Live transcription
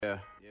And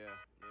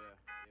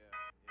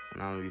I'm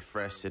gonna be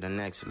fresh to the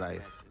next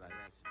life.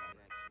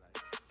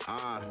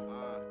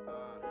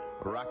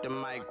 Rock the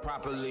mic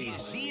properly.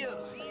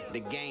 The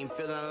game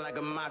feeling like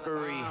a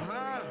mockery.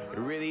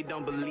 Really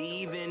don't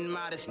believe in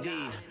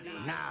modesty.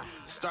 Nah,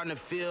 starting to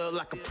feel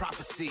like a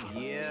prophecy.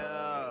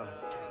 Yeah.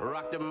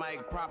 Rock the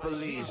mic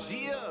properly.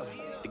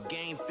 The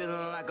game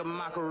feeling like a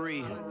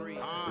mockery.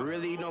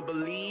 Really don't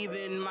believe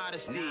in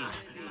modesty.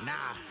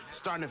 Nah,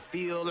 starting to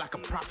feel like a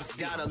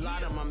prophecy. Got a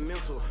lot of my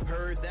mental.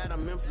 Heard that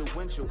I'm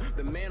influential.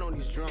 The man on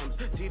these drums.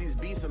 These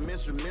beats I'm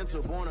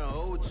instrumental. Born an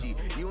OG.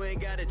 You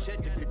ain't gotta check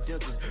the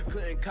credentials.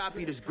 Couldn't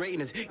copy this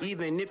greatness.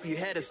 Even if you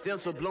had a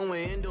stencil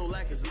blowing endo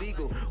like it's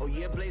legal. Oh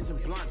yeah, blazing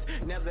blunts.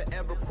 Never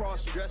ever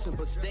cross-dressing,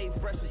 but stay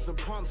fresh as some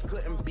pumps.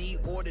 Couldn't be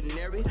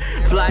ordinary.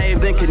 Flyer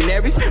than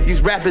canaries.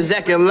 These rappers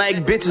acting like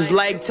bitches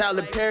like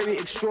Tyler Perry.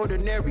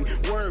 Extraordinary.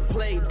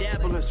 Wordplay,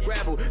 dabble and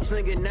scrabble.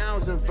 Slinging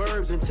nouns and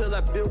verbs until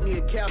I built me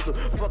a castle.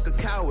 Fuck a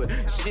coward.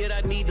 Shit,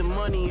 I need the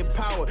money and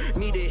power.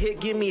 Need a hit,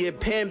 give me a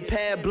pen,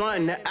 pad, blunt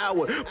in the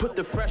hour. Put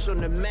the fresh on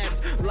the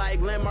maps like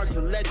landmarks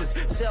and legends.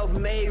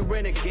 Self-made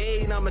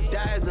renegade, I'ma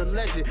die as a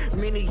legend.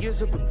 Many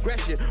years of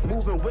aggression,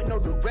 moving with no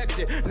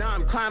direction. Now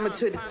I'm climbing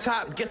to the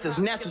top, guess that's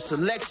natural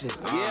selection.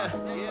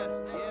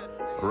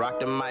 Rock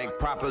the mic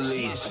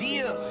properly.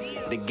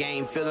 The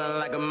game feeling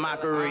like a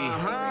mockery.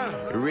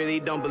 Really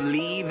don't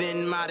believe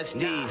in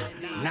modesty.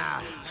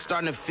 Nah,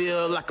 starting to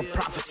feel like a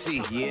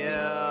prophecy.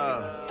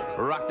 Yeah.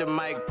 Rock the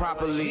mic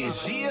properly.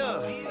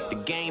 The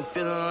game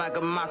feeling like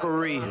a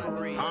mockery.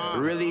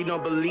 Really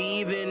don't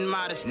believe in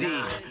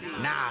modesty.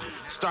 Nah,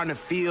 starting to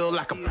feel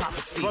like a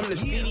prophecy. From the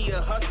city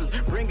of hustlers,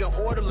 bringing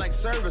order like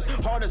service.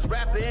 Hardest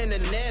rapper in the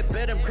net,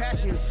 bet him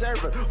crashing your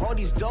server. All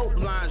these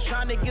dope lines,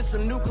 trying to get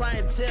some new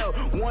clientele.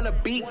 Wanna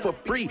beat for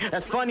free,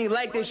 that's funny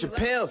like they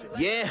Chappelle.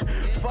 Yeah,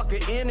 fuck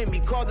an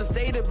enemy, cause a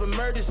state of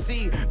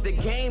emergency. The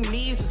game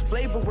needs its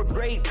flavor with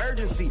great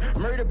urgency.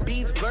 Murder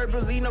beats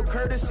verbally, no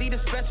courtesy to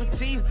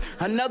specialty.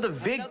 Another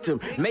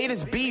victim, made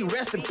his beat,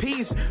 rest in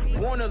peace.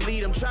 Wanna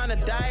lead, I'm trying to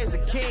die as a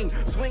king.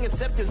 Swinging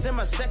scepters in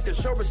my sector,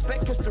 show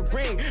respect, kiss the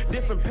ring.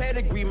 Different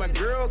pedigree, my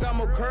girl got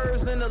more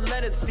curves than a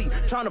letter C.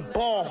 Trying to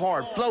ball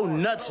hard, flow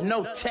nuts,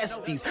 no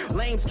testes.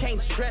 Lames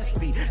can't stress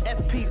me,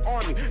 FP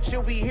Army.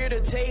 She'll be here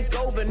to take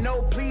over,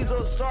 no please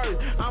or sorry.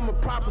 I'm a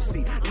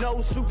prophecy,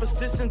 no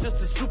superstition, just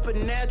a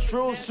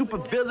supernatural super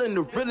villain.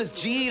 The realest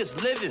G is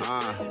living.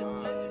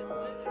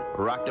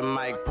 Rock the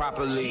mic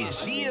properly.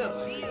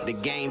 The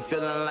game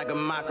feeling like a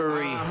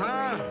mockery.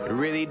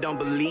 Really don't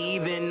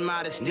believe in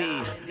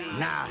modesty.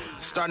 Nah,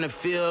 starting to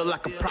feel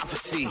like a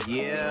prophecy.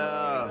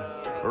 Yeah.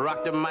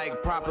 Rock the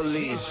mic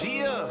properly.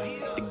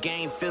 The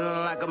game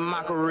feeling like a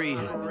mockery.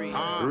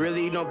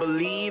 Really don't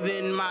believe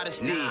in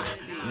modesty.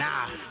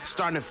 Nah,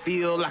 starting to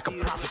feel like a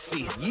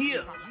prophecy.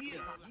 Yeah.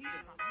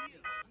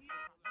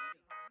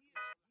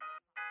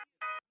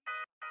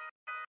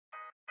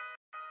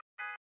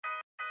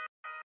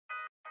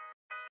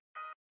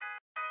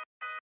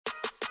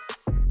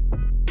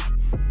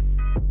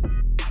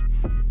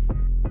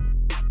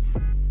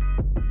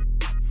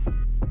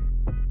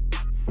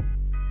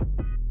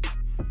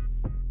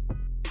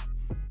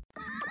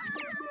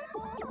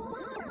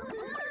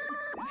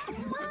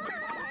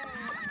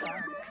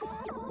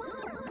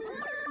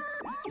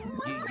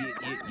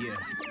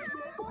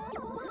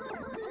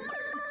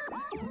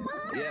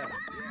 Yeah.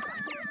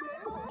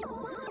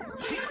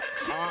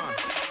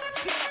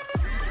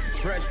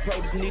 Fresh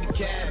produce need a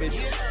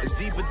cabbage. It's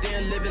deeper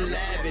than living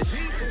lavish.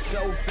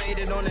 So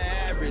faded on the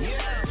average.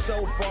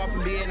 So far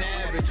from being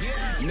average.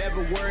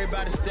 Never worry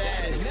about the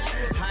status.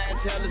 High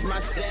as hell is my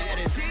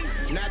status.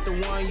 Not the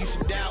one you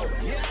should doubt.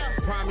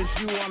 Promise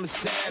you I'm a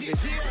savage.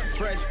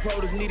 Fresh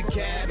produce need a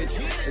cabbage.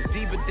 It's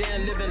deeper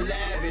than living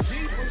lavish.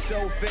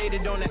 So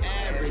faded on the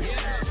average.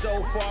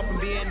 So far from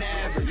being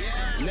average.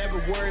 Never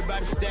worry about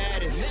the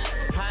status.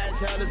 High as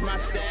hell is my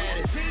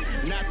status.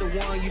 Not the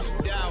one you should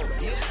doubt.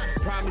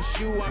 Promise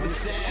you I'm a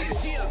savage.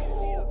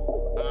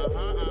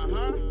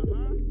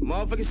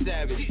 Motherfucking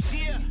savage.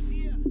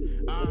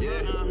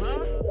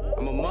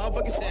 I'm a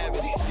motherfucking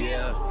savage.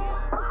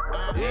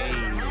 Hey,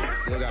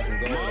 still got some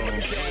gold on.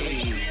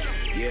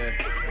 Yeah.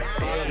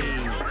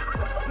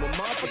 I'm a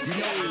motherfucking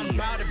savage.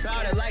 I'm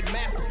about it like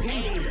Master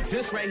P.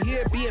 This right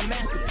here be a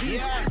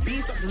masterpiece.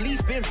 Beast off the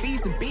leash, been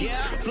feasting beats.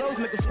 Flows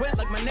make a sweat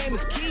like my name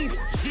is Keith.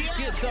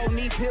 Shit so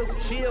need pills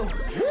to chill.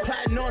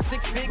 Plotting on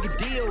 6-figure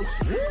deals.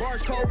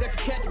 Bars cold, got you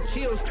catching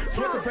chills.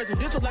 Smoking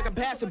presidential like I'm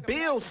passing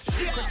bills.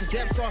 Press the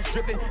depth sauce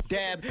dripping,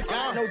 dab.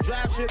 Got no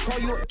drive shit, call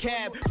you a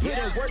cab. Put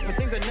in work for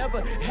things I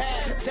never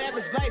had.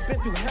 Savage life, been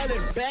through hell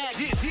and back.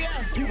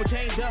 People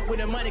change up when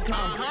the money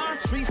come.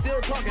 Street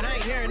still talking, I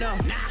ain't hearing them.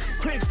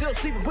 Critics still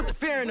sleeping, put the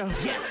fear in them.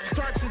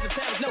 Stark since the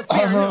savage, no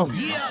fear in them.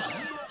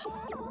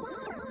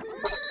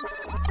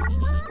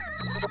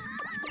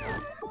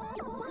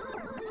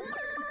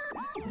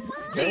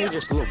 They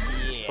just look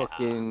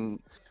fucking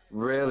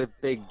really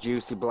big,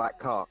 juicy black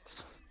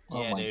cocks.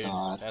 Oh Yeah, my dude.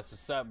 God. That's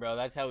what's up, bro.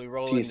 That's how we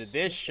roll Jeez. into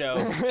this show.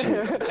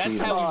 That's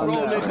how we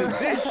roll into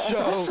this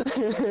show.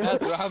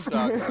 That's what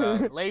I'm talking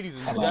about.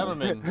 Ladies and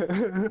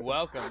gentlemen,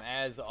 welcome,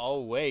 as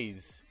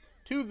always,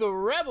 to the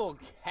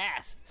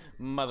RebelCast.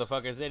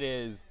 Motherfuckers, it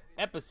is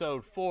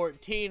episode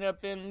 14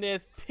 up in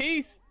this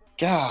piece.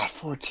 God,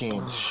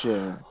 14. Shit.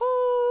 Woo-wee.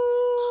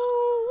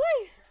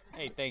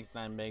 Hey, thanks,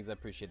 Nine Megs. I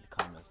appreciate the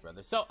comments,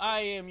 brother. So,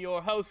 I am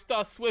your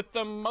hostess with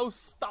the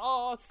most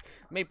sauce,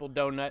 Maple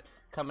Donut,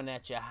 coming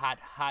at you hot.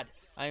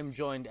 I am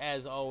joined,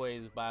 as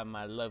always, by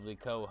my lovely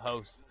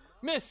co-host,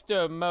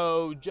 Mr.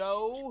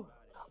 Mojo.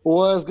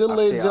 What's good,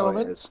 ladies and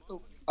gentlemen?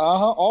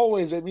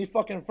 Always, baby. Me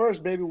fucking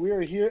first, baby. We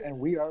are here, and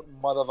we are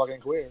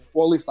motherfucking queer.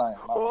 Well, at least I am.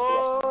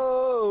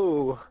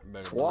 Whoa!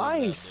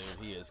 Twice.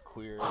 That, he is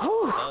queer as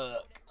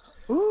fuck.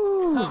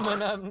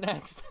 Coming up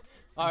next,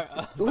 our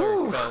other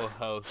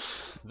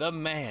co-host, the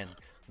man,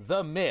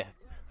 the myth,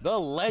 the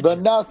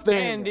legend,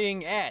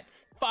 standing at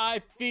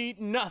 5 feet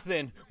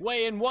nothing,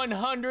 weighing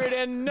 100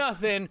 and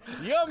nothing,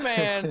 your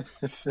man,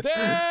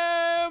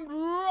 Stamped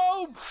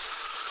Rope.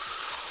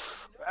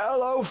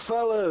 Hello,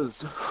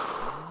 fellas.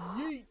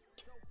 Yeet.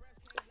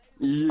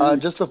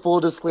 Just a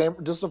full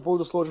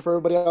disclosure for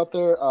everybody out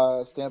there.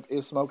 Stamp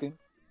is smoking.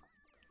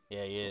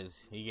 Yeah, he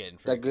is. He getting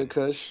that good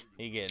kush.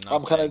 He getting.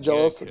 I'm kind of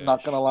jealous.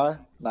 Not gonna lie.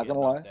 Not gonna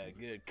lie. That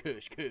good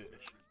kush.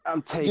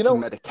 I'm taking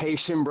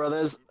medication,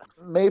 brothers.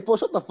 Maple,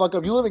 shut the fuck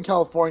up. You live in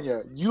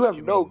California. You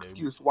have no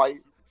excuse, White.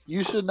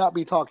 You should not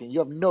be talking. You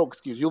have no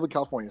excuse. You live in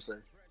California,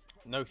 sir.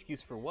 No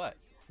excuse for what?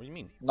 What do you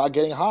mean? Not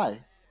getting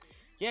high.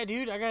 Yeah,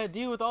 dude, I gotta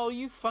deal with all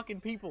you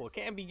fucking people. I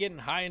can't be getting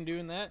high and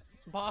doing that.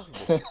 It's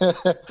impossible.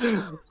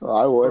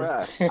 I would.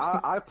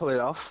 I pull it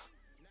off.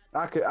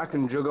 I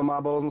can juggle my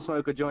balls and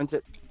smoke a joint.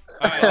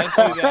 Alright, let's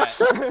do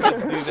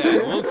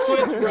that. We'll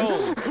switch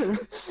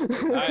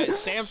roles. Alright,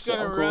 Stamp's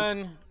gonna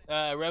run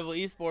Rebel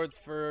Esports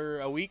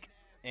for a week,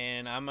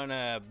 and I'm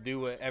gonna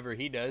do whatever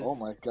he does. Oh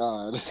my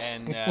god.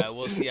 And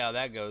we'll see how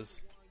that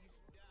goes.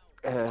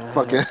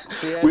 Fuck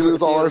it. We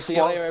lose all our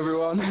sponsors.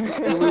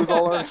 We lose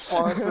all our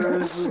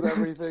sponsors, lose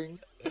everything.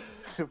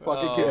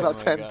 Fucking gives out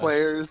 10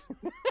 players.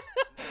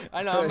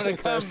 I know, I'm gonna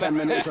come 10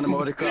 minutes and I'm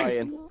already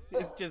crying.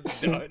 It's just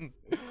done.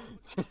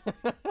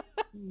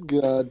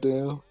 God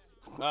damn.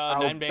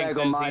 Nine Bang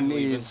says he's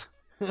knees.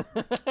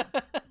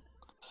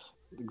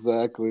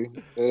 Exactly.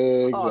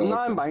 Oh,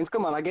 Nine Bangs,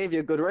 come on, I gave you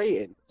a good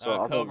rating.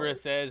 So Cobra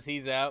says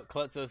he's out.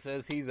 Klutzo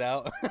says he's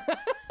out.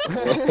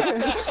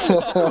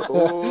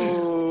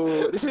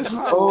 Oh, this is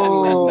my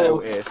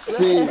notice.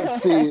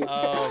 See.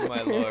 Oh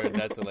my lord,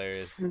 that's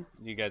hilarious.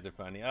 You guys are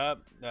funny.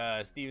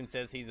 Steven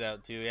says he's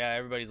out too. Yeah,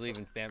 everybody's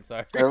leaving. Stamp,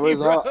 sorry. Everybody's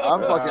out.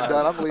 I'm fucking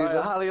done. I'm leaving.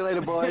 Right, how you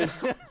later,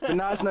 boys. It's been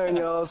nice knowing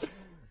yours.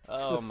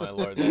 Oh my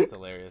lord, that's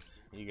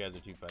hilarious. You guys are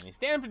too funny.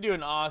 Stamp would do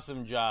an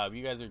awesome job.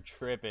 You guys are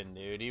tripping,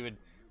 dude. He would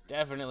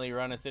definitely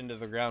run us into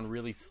the ground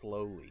really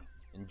slowly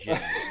and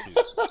gently too.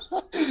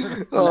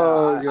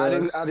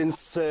 I'd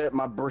insert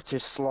my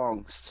British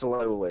slang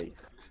slowly.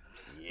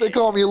 Yeah. They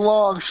call me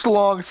Long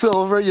Schlong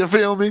Silver, you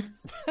feel me?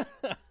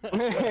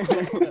 Oh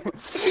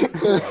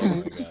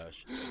my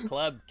gosh.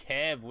 Club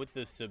Kev with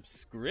the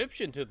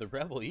subscription to the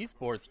Rebel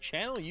Esports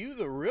channel. You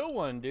the real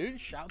one, dude.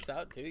 Shouts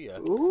out to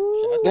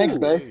you. Thanks,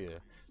 babe.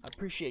 I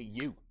appreciate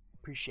you.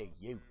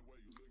 You know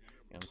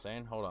what I'm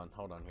saying? Hold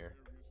on here.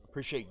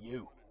 Appreciate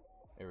you.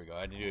 There we go.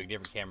 I had to do a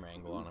different camera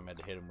angle on him. I had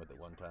to hit him with it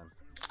one time.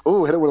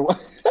 Oh, hit it with one.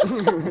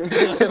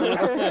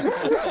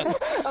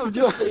 I've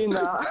just seen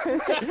that.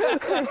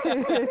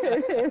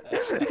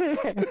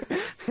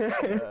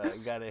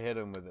 Gotta hit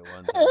him with it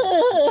one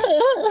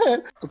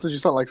time. That's what you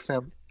sound like,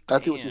 Sam.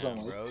 That's what you sound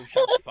like. Bro,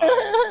 shots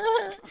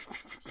fired.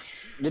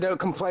 You don't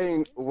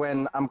complain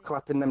when I'm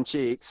clapping them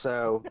cheeks,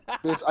 so...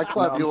 Bitch, I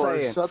clap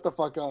yours. Shut the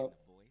fuck up.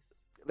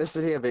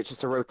 Listen here, bitch.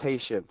 It's a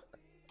rotation.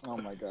 Oh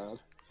my god.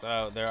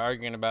 So, they're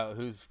arguing about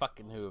who's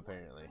fucking who,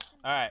 apparently.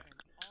 Alright,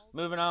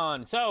 moving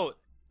on. So,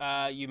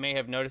 you may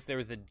have noticed there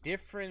was a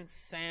different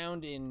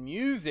sound in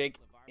music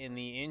in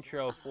the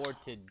intro for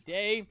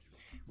today.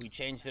 We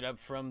changed it up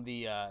from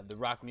the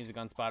rock music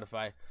on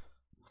Spotify,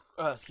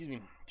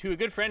 to a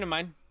good friend of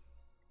mine,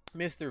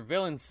 Mr.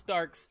 Villain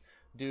Starks.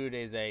 Dude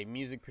is a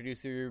music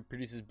producer,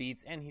 produces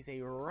beats, and he's a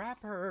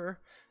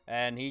rapper.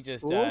 And he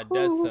just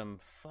does some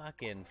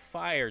fucking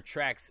fire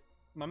tracks.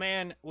 My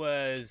man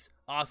was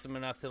awesome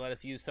enough to let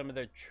us use some of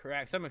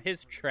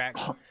his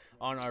tracks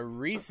on our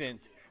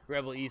recent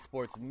Rebel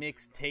Esports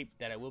mixtape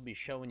that I will be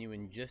showing you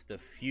in just a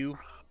few.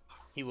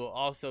 He will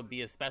also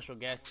be a special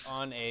guest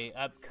on a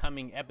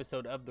upcoming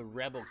episode of the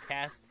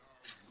RebelCast,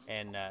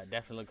 and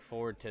definitely look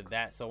forward to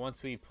that. So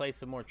once we play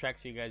some more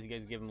tracks for you guys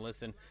give him a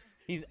listen.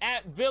 He's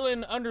at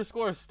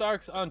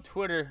villain_Starks on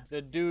Twitter.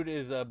 The dude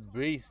is a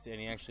beast, and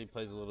he actually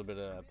plays a little bit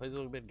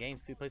of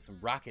games too. Plays some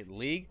Rocket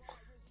League.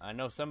 I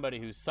know somebody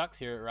who sucks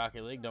here at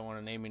Rocket League. Don't want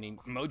to name any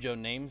Mojo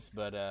names,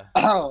 but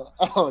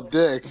oh,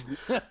 dick.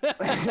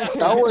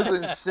 That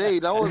wasn't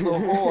shade. That was a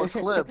whole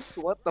eclipse.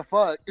 What the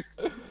fuck?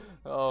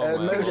 Oh,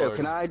 Mojo, Lord.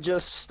 can I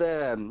just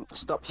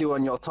stop you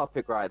on your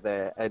topic right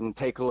there and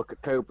take a look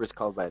at Cobra's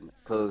comment?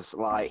 Because,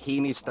 like, he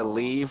needs to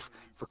leave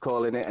for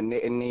calling it a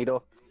knitting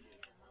needle.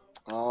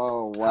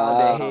 Oh, wow.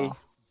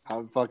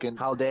 How dare he?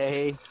 How dare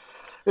he?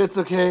 It's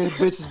okay.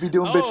 Bitches be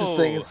doing bitches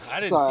things. I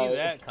didn't see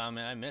that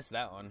comment. I missed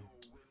that one.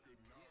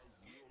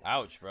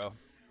 Ouch, bro.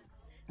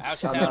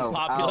 Ouch down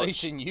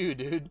population you,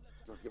 dude.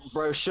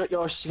 Bro, shut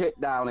your shit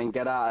down and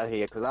get out of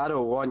here, because I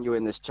don't want you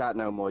in this chat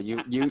no more.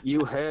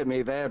 You hurt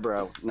me there,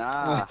 bro.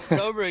 Nah.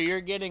 Cobra, you're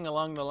getting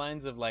along the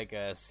lines of like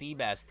a sea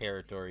bass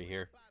territory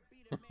here.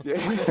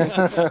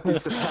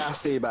 It's a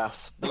sea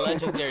bass. The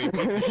legendary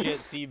piece of shit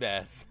sea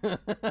bass.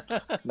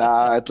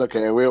 Nah, it's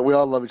okay. We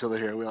all love each other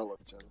here. We all love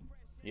each other.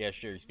 Yeah,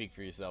 sure. Speak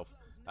for yourself.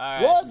 All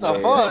right, what the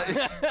fuck?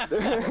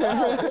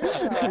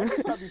 I'm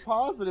trying to be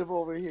positive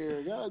over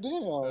here. God damn.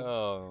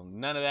 Oh,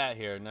 none of that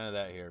here. None of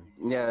that here.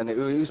 Yeah, and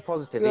who's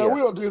positive? Yeah, we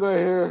don't do that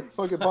here.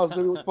 Fucking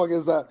positive. What the fuck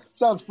is that?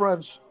 Sounds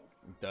French.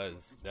 It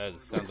does.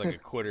 Sounds like a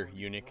quarter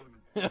eunuch.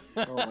 Oh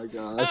my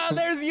god.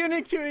 There's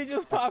Eunuch 2. He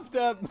just popped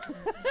up.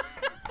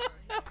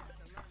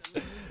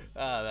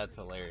 Oh, that's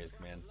hilarious,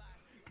 man.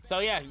 So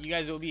yeah, you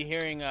guys will be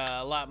hearing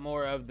a lot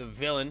more of the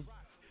villain.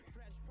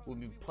 We'll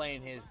be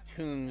playing his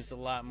tunes a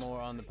lot more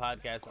on the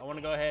podcast. I want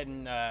to go ahead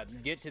and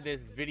get to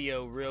this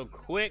video real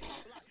quick.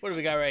 What do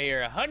we got right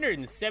here?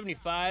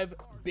 175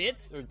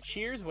 bits or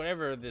cheers,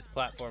 whatever this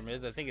platform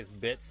is. I think it's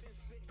bits.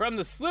 From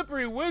the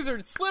Slippery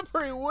Wizard.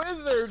 Slippery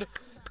Wizard!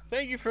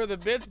 Thank you for the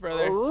bits,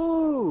 brother.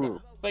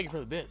 Ooh. Thank you for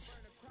the bits.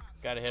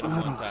 Gotta hit him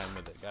one time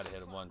with it. Gotta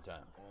hit him one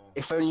time.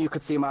 If only you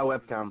could see my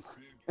webcam.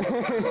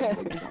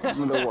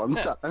 The one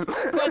time.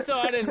 But so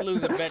I didn't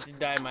lose a bet to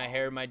dye my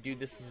hair, my dude.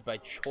 This was by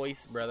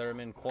choice, brother. I'm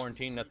in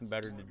quarantine, nothing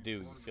better to do.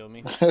 You feel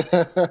me?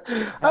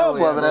 I'm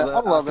loving it.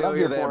 I'm loving it. I'm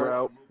here for it,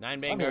 bro.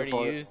 Ninebang already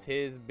used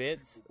his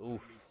bits.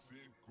 Oof.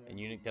 And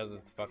Eunuch tells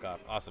us to fuck off.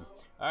 Awesome.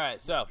 All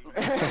right, so.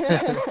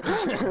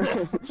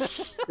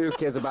 Who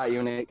cares about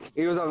Eunuch?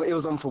 He was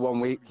on for 1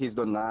 week. He's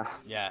done that.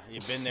 Yeah,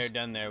 you've been there,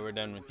 done there. We're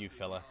done with you,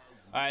 fella.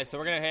 All right, so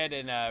we're gonna head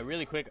and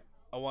really quick.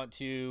 I want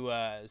to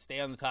stay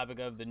on the topic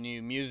of the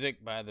new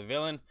music by the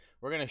villain.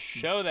 We're going to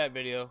show that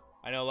video.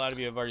 I know a lot of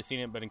you have already seen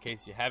it, but in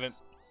case you haven't,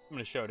 I'm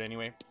going to show it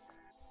anyway.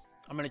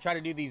 I'm going to try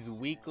to do these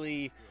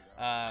weekly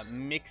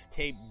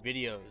mixtape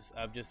videos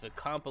of just a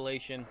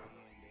compilation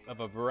of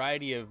a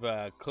variety of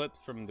clips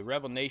from the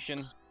Rebel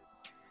Nation,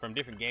 from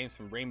different games,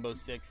 from Rainbow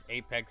Six,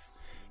 Apex,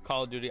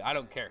 Call of Duty. I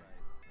don't care.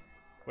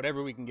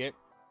 Whatever we can get.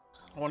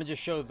 I want to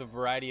just show the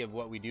variety of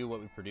what we do,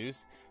 what we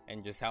produce,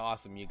 and just how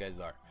awesome you guys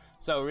are.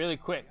 So really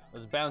quick,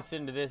 let's bounce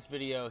into this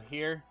video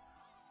here.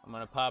 I'm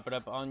going to pop it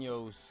up on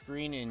your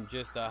screen in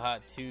just a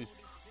hot 2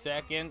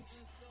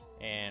 seconds.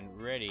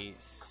 And ready,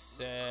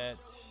 set,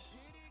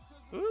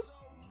 whoop.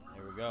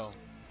 There we go.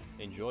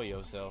 Enjoy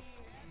yourself.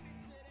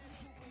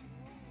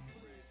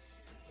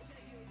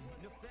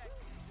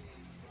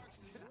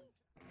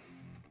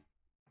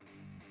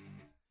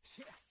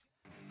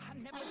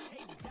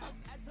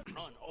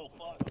 Oh,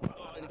 fuck.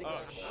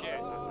 Oh, shit.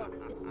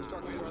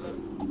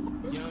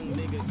 Young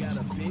nigga got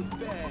a big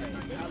bag.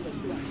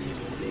 Hallelujah,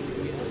 nigga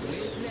get a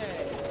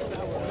witness. I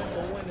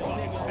remember when a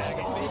nigga had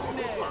a big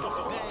neck.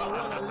 They ain't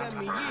wanna let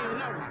me in.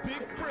 I was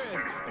big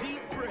press,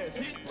 deep press,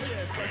 hit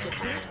chest like a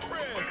big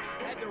press.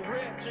 At the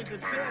red drink a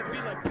set, be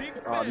like big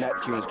press. Oh,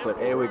 Neptune's clip.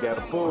 Here we go.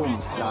 Boom.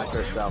 Knock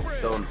yourself.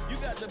 Done.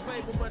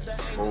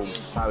 Boom.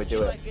 That's how we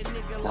do it.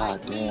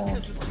 God damn.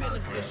 Damn,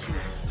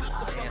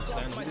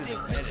 son. Who did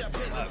this edit?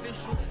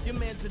 Your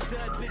man's a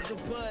dud, big the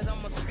bud.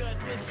 I'm a scud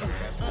missile.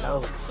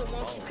 So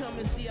won't you come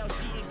and see how G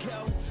it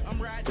go?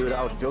 I'm riding Dude,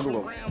 I'll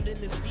juggle him. around in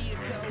this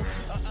vehicle.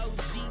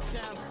 OG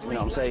time. You know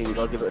what I'm saying? You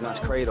gotta give it a nice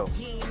cradle.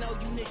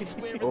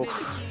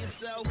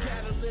 Oof.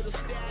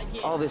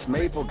 Oh, this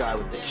Maple guy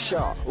with this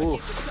shot.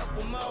 Oof.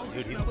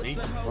 Dude, he's elite.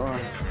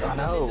 I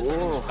know.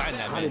 Oof. Sign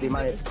that, How man. did he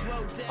manage?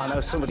 I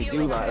know somebody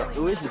do that.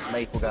 Who is this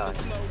Maple guy?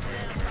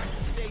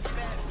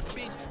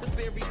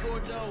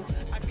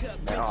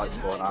 Man, oh, it's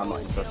fun. I'm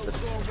not interested.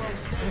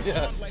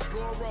 Yeah.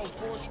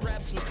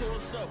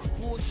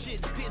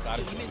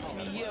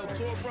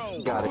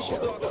 Gotta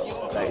show.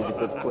 That is a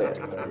good clip.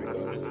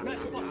 This is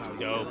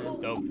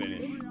dope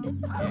finish.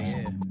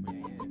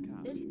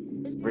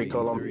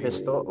 Recoil on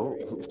pistol.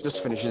 Oh, it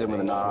just finishes him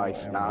with a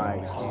knife.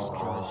 Nice.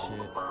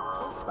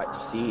 Back to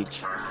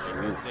siege.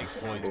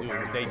 6 points do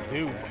what they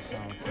do.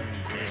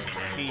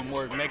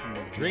 Teamwork making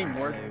the dream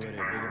work.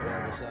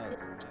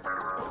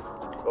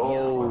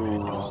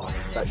 Oh,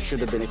 that should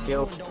have been a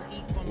kill.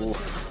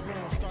 Oof.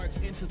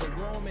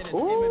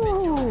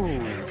 Ooh.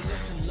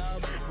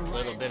 A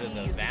little bit of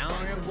the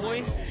Valorant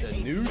boy. The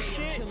new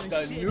shit.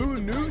 The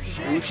new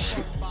shit. Ooh,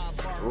 shit.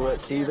 Ooh,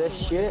 let's see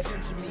this shit.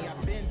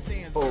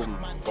 Boom.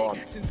 Boom.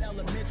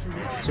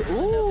 So,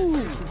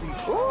 ooh.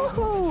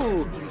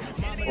 Ooh.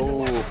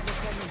 Ooh.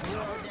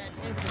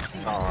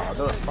 Oh,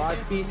 another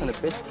 5-piece and a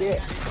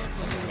biscuit.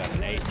 Got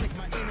an ace.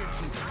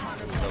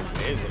 The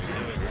wizard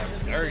doing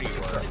the dirty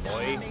work,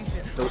 boy.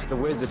 The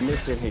wizard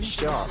missing his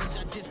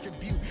shots.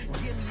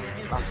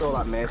 I saw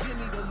that miss.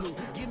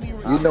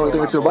 You know what they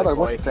were too about that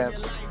one, fam.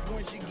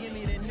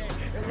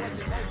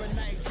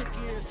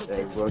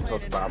 today. We won't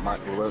talk about my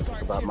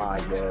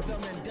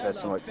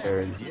personal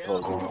experience in Call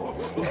of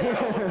Duty.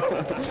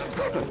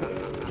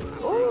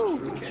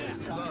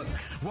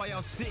 While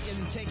y'all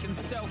sitting taking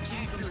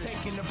selfies, I'm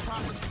taking the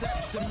proper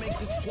steps to make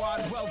the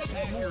squad wealthy.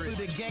 Move through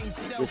the game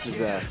stealthy. This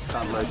is a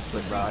standard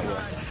flip right here.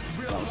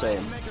 You know what I'm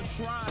saying?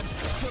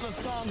 Kill a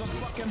song of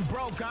fucking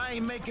broke. I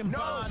ain't making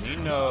bond. You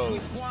know.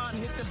 Swan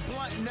hit the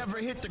blunt, never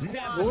hit the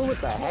Never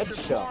with the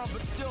headshot.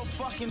 But still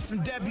fucking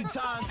some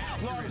debutantes.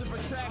 Laws of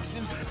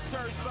attraction.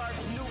 Sir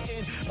starts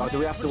Newton. Oh, do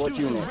we have to watch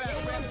unit?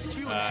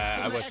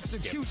 I watched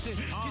execution.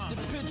 Get the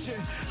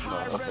picture.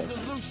 High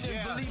resolution.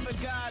 Believe in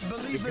God.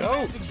 Believe in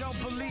go. magic. Don't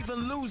believe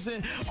in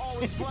losing.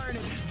 Always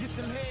learning. Get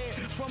some head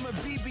from a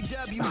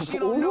BBW. She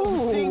don't know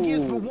who Sting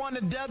is, but want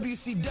a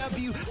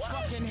WCW.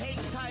 Fucking hate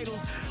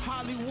titles.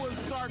 Hollywood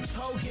Sarks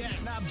Hogan.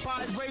 Not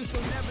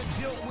biracial. Never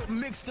dealt with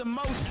mixed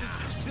emotions.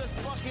 Just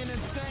fucking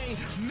insane.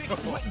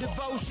 Mixed with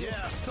devotion.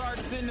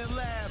 Starts in the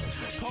lab.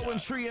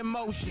 Poetry in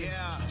motion.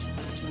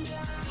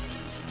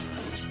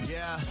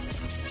 Yeah.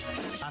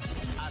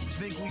 I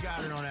think we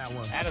got it on that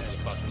one. That is a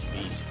fucking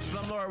beast.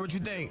 Slumlord, what you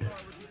think?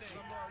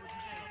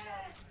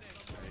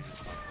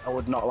 I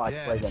would not like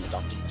to play them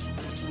though.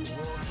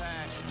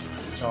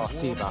 Oh,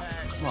 Seabass,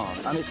 come on.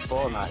 And it's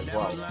Fortnite as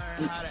well.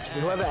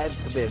 Whoever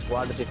edited this,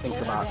 why did they think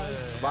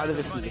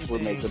this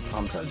would make good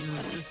content?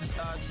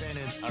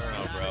 I don't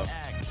know, bro.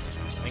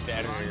 I think the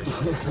editor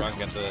was drunk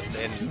at the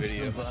end of the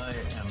video.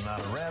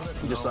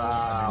 Just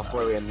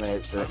throw in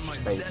minutes of extra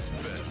space.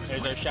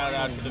 There's our shout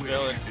out to the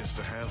villain.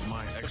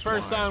 The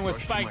first song was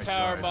Spike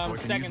Power Bomb.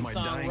 Second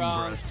song,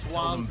 Ron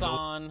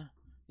Swanson.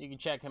 You can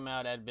check him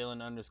out at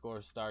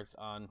villain_starks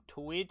on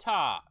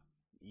Twitter.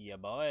 Yeah,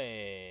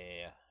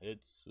 boy.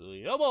 It's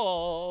yeah,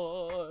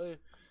 boy.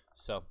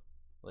 So,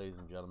 ladies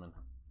and gentlemen.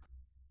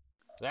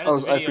 That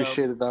is I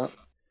appreciated that.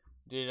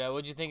 Dude,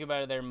 what'd you think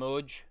about it there,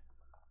 Moj?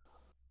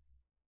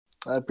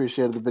 I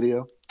appreciated the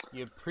video.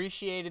 You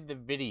appreciated the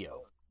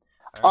video.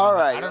 All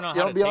right. I don't know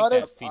you how to be take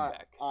honest? that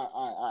feedback.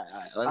 All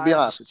right. Let me be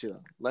honest with you.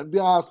 Let me be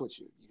honest with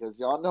you. Because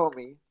y'all know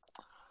me.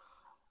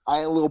 I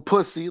ain't a little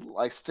pussy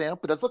like Stamp,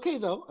 but that's okay,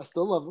 though. I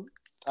still love him.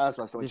 That's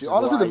my with you.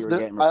 Honestly,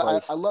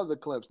 I love the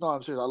clips. No,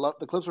 I'm serious. I love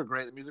the clips were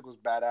great. The music was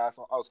badass.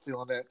 I was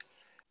feeling it.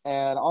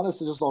 And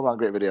honestly, just all around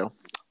great video.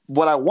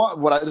 I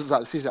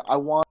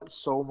want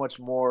so much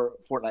more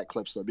Fortnite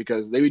clips, though,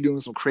 because they be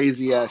doing some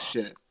crazy-ass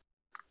shit.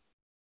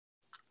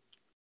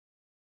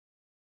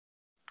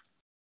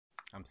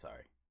 I'm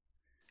sorry.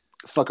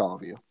 Fuck all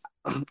of you.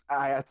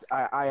 I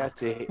had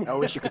to. I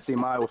wish you could see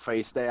my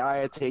face there. I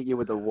had to hit you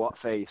with the what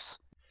face.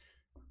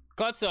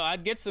 Klutzo,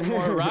 I'd get some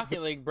more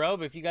Rocket League, bro,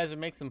 but if you guys would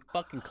make some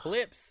fucking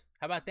clips,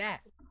 how about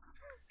that?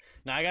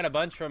 Now, I got a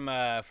bunch from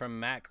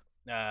Mac.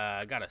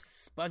 I got a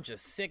bunch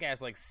of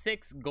sick-ass, like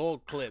 6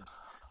 gold clips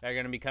that are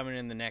going to be coming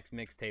in the next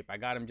mixtape. I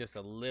got them just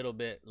a little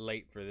bit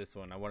late for this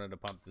one. I wanted to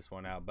pump this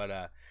one out. But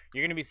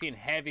you're going to be seeing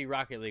heavy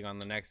Rocket League on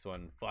the next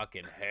one.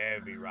 Fucking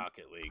heavy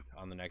Rocket League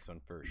on the next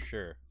one for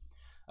sure.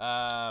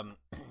 I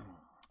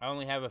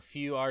only have a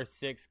few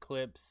R6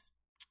 clips.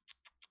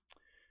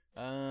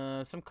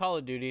 Some Call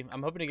of Duty.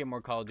 I'm hoping to get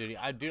more Call of Duty.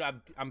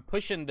 I'm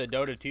pushing the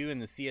Dota 2 and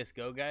the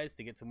CSGO guys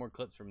to get some more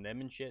clips from them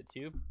and shit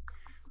too.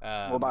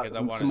 What about because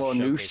I want some more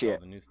new shit?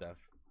 All the new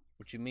stuff.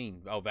 What you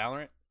mean? Oh,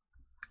 Valorant?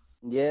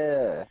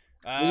 Yeah.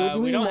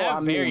 We don't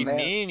have very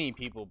many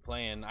people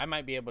playing. I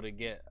might be able to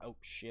get a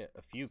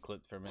few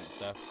clips from it and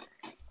stuff.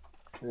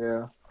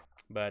 Yeah.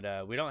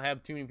 But we don't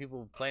have too many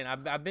people playing.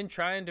 I've been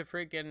trying to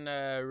freaking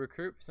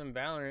recruit some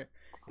Valorant.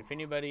 If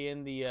anybody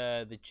in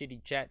the Chitty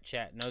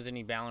Chat knows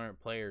any Valorant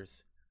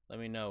players, let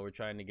me know. We're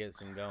trying to get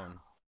some going.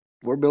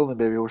 We're building,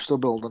 baby. We're still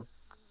building.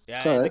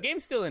 Yeah, the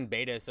game's still in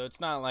beta, so it's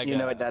not like a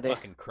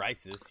fucking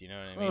crisis. You know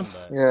what I mean?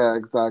 But, yeah,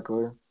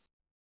 exactly.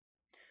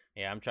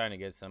 Yeah, I'm trying to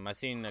get some. I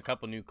seen a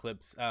couple new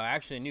clips.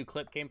 Actually, a new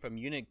clip came from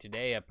Unique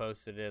today. I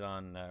posted it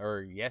on,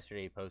 or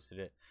yesterday posted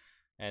it.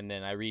 And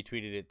then I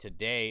retweeted it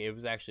today. It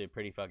was actually a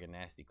pretty fucking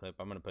nasty clip.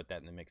 I'm gonna put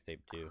that in the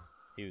mixtape too.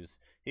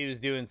 He was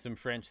doing some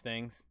French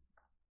things.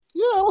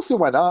 Yeah, I don't see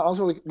why not. I don't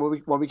see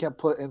why we can't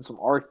put in some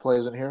ARC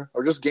plays in here,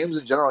 or just games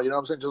in general. You know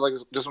what I'm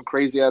saying? Just some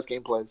crazy ass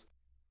gameplays.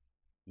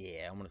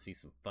 Yeah, I want to see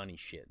some funny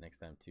shit next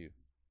time too.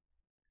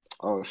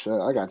 Oh shit,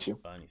 I got you.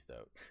 Funny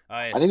stuff.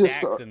 I need to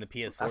stacks in the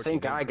PS4. I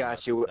think I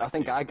got you. I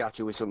think I got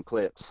you with some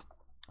clips.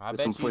 I bet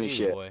bet some funny you do,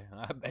 shit. boy.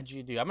 I bet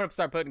you do. I'm gonna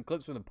start putting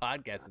clips from the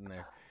podcast in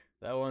there.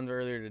 That one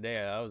earlier today,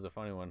 that was a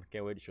funny one.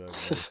 Can't wait to show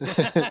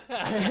everybody.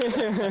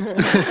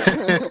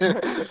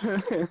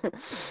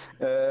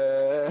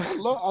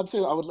 I'm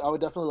saying I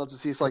would definitely love to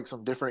see like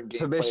some different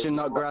games. Permission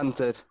not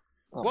granted.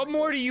 Oh, what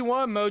more do you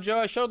want, Mojo?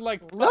 I showed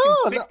like fucking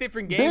 6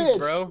 different games, bitch,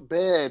 bro.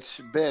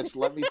 Bitch,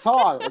 let me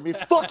talk. Let me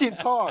fucking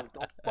talk.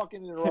 Don't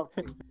fucking interrupt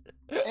me.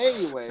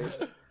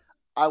 Anyways,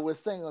 I was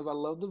saying, I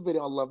love the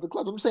video, I love the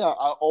clip. I'm saying I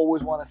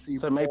always want to see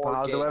so more Maple,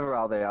 how's games. the weather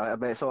out there? I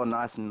bet it's all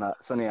nice and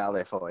sunny out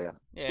there for you.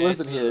 Yeah,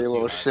 listen here, you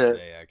little shit.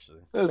 Today,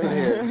 actually.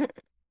 Listen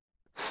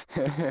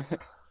here.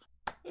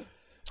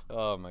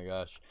 Oh my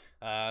gosh.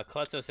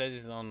 Klutzo says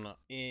he's on.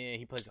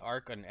 He plays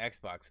Ark on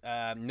Xbox.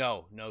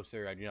 No,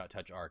 sir. I do not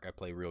touch Ark. I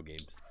play real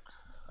games.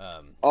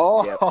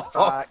 Yep,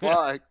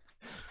 facts.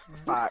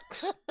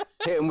 Facts.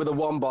 Hit him with a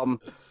one bomb.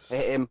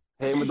 Hit him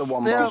with the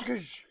one bomb.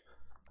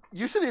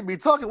 You shouldn't even be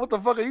talking. What the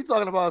fuck are you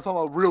talking about? I'm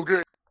talking about real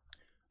good.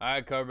 All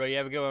right, Cobra. You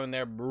have a good one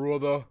there,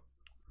 brother.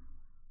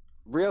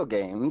 Real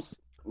games?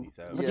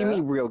 What do you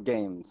mean real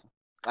games?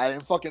 I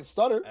didn't fucking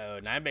stutter. Oh,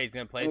 Ninebait's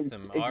gonna play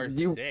some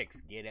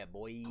R6. Get it,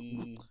 boy.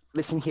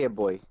 Listen here,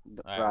 boy.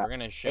 All right, we're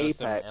gonna show Apex,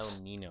 some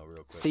El Nino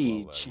real quick.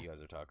 Siege. While, you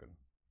guys are talking.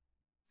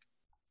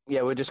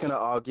 Yeah, we're just gonna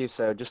argue.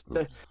 So just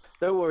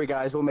don't worry,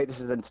 guys. We'll make this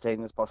as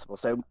entertaining as possible.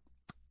 So,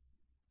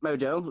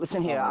 Mojo,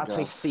 listen here. I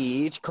play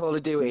Siege, Call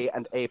of Duty,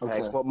 and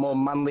Apex. Okay. What more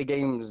manly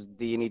games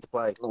do you need to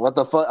play? What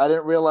the fuck? I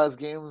didn't realize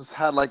games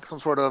had like some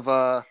sort of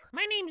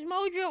My name's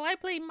Mojo. I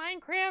play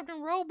Minecraft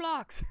and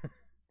Roblox.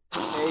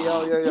 Hey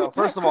yo.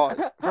 First of all,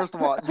 you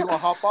gonna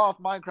hop off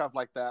Minecraft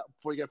like that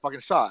before you get fucking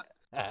shot.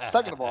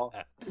 Second of all,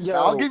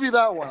 I'll give you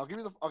that one. I'll give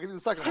you the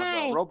second one.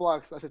 Though.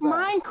 Roblox. That's its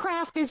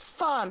Minecraft is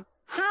fun.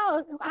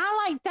 How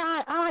I like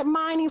that. I like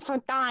mining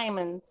for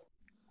diamonds.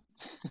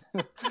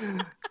 I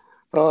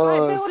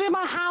like building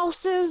my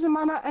houses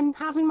and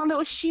having my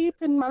little sheep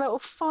in my little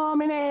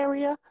farming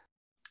area.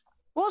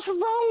 What's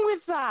wrong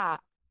with that?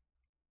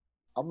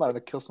 I'm not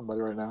gonna kill somebody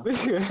right now.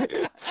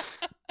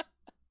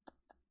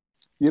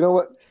 You know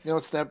what?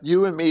 Snap.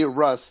 You and me,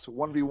 Rust.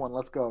 1v1.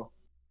 Let's go.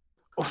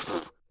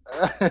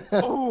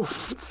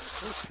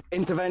 Oof.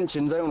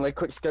 Interventions only.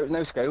 Quick scope,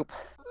 no scope.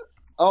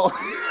 Oh.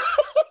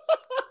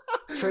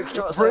 Trick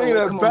shots Bringing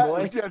only. it Come back. on,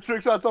 boy. Yeah,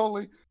 trick shots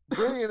only.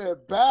 Bringing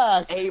it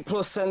back.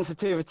 8+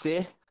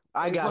 sensitivity.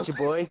 I got you,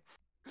 boy.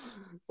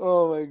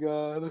 Oh my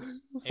god.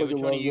 Hey,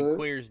 which one of you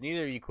queers?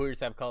 Neither of you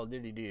queers have Call of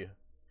Duty, do you?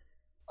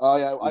 Oh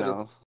yeah, I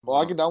do. Well,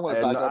 I can download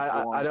it back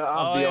up. I don't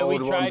have the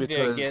old we tried one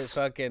because... to get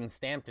fucking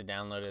Stamp to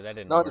download it. That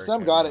didn't No, work.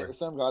 Sam got it.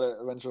 Sam got it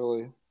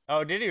eventually.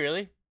 Oh, did he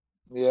really?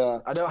 Yeah.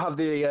 I don't have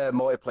the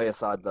multiplayer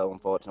side though,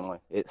 unfortunately.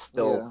 It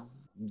still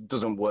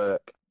doesn't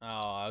work.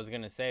 Oh, I was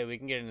gonna say we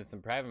can get into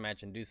some private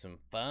match and do some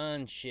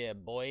fun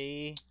shit,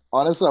 boy.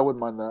 Honestly, I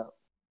wouldn't mind that.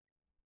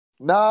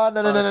 No.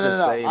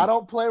 I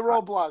don't play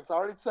Roblox. I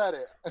already said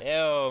it.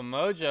 Yo,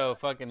 Mojo,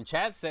 fucking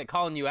chat set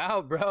calling you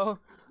out, bro.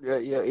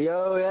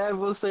 Yeah,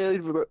 we'll say,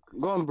 go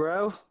on,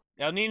 bro.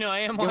 El Nino, I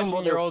am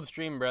watching your old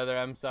stream, brother.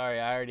 I'm sorry,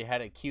 I already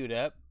had it queued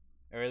up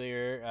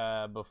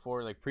earlier,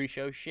 before like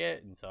pre-show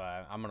shit, and so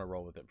I'm gonna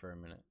roll with it for a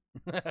minute.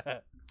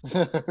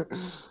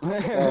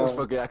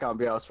 Fuck it, I can't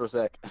be asked for a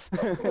sec.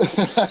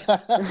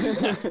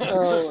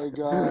 Oh my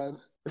god.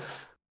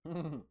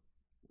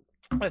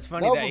 That's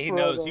funny that he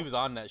knows he was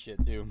on that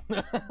shit too. All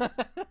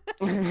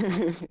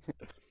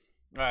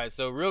right,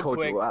 so real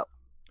quick,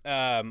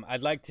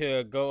 I'd like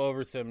to go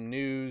over some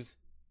news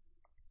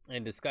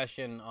and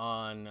discussion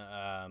on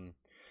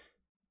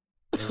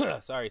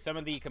some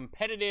of the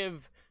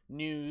competitive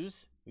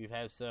news. We've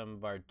had some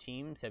of our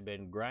teams have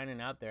been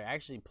grinding out there,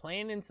 actually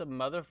playing in some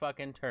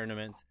motherfucking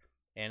tournaments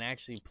and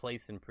actually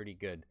placing pretty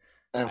good.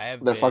 And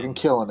they're fucking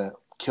killing it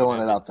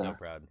out there. So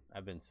proud.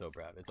 I've been so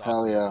proud. It's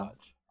awesome to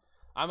watch.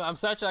 I'm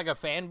such like a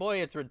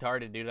fanboy. It's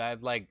retarded, dude.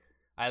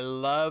 I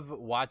love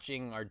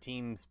watching our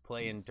teams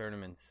play in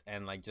tournaments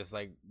and like just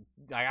like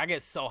I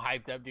get so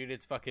hyped up, dude.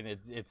 It's fucking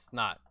it's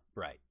not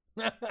right.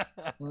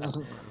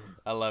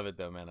 I love it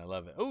though, man. I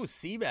love it. Oh,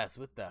 Seabass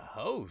with the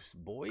host,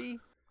 boy.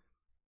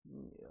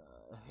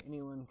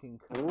 Anyone can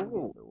come get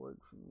the work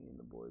from me and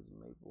the boys in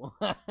Maple.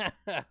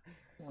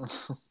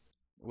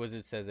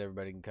 Wizard says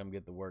everybody can come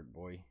get the work,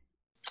 boy.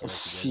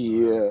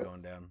 Shit.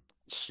 Going down.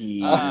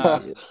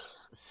 Shit.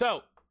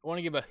 So I want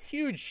to give a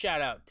huge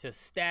shout out to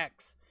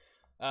Stacks,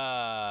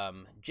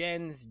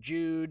 Jens,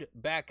 Jude,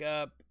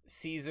 Backup,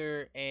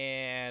 Caesar,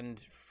 and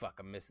fuck,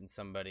 I'm missing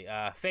somebody.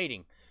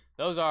 Fading.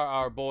 Those are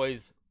our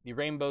boys, the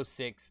Rainbow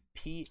Six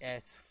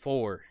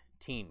PS4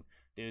 team.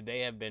 Dude, they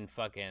have been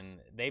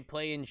they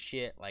play in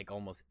shit like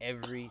almost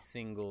every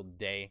single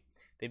day.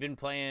 They've been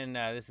playing,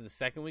 this is the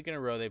second week in a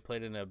row they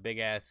played in a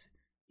big-ass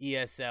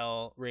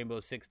ESL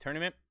Rainbow Six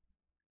tournament.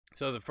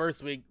 So the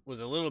first week was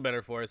a little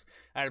better for us.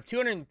 Out of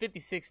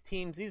 256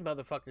 teams, these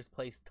motherfuckers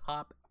placed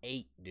top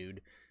 8,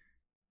 dude.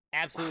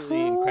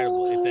 Absolutely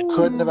incredible. It's a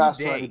couldn't have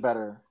asked for any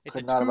better. It's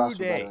Could a not have asked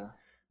for 2-day better.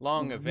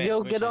 long event. Yo,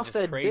 which get is off just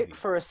their crazy. dick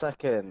for a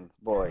second,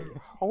 boy.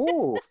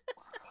 Oh.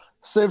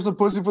 Save some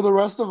pussy for the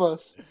rest of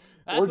us.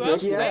 That's what I'm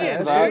saying,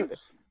 dude.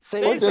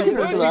 Save some some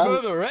pussy of for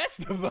that. the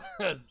rest of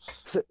us.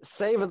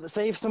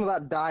 Save some of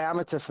that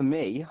diameter for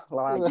me.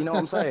 Like, you know what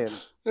I'm saying?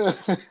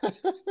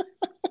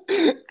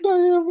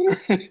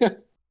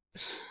 Diameter.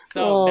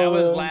 So that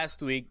was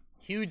last week.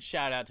 Huge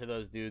shout out to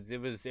those dudes.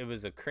 It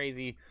was a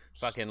crazy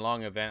fucking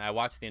long event. I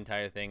watched the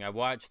entire thing. I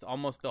watched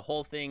almost the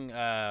whole thing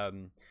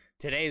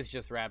today's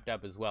just wrapped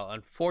up as well.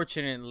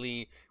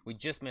 Unfortunately, we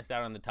just missed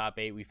out on the top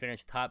 8. We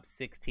finished top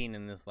 16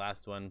 in this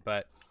last one,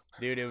 but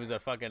dude, it was a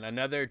fucking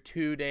another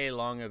 2-day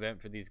long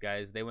event for these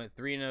guys. They went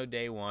 3-0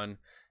 day 1,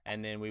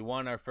 and then we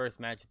won our first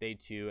match day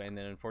 2, and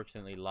then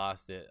unfortunately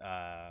lost it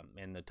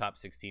in the top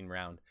 16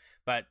 round.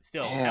 But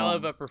still, hell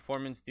of a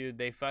performance, dude.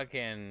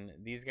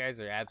 These guys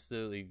are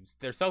absolutely,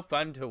 they're so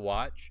fun to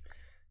watch.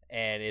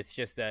 And it's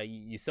just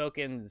you soak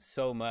in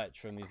so much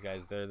from these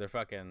guys.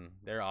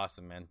 They're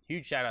awesome, man.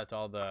 Huge shout out to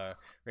all the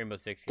Rainbow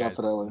Six guys,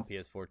 on the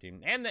PS4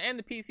 team, and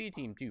the PC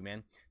team too,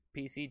 man.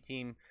 PC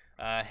team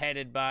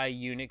headed by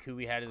Unique, who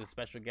we had as a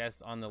special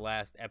guest on the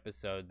last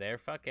episode. They're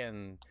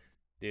fucking,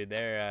 dude.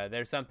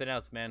 They're something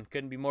else, man.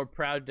 Couldn't be more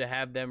proud to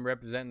have them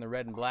representing the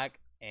red and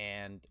black.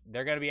 And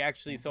they're gonna be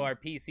actually. So our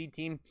PC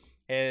team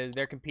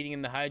they're competing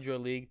in the Hydro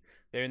League.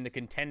 They're in the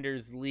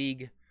Contenders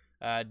League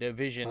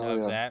division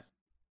of that.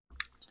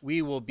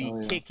 We will be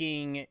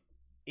kicking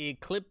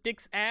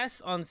Ecliptic's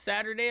ass on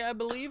Saturday, I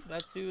believe.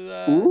 That's who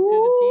the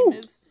team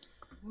is.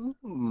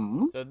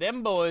 So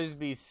them boys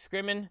be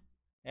scrimming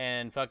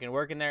and fucking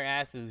working their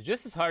asses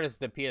just as hard as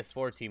the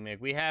PS4 team.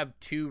 Like, we have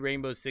 2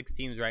 Rainbow Six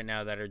teams right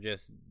now that are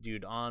just,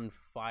 dude, on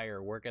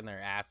fire, working their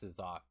asses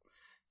off.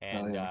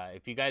 And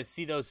if you guys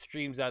see those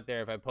streams out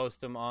there, if I post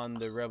them on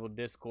the Rebel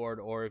Discord,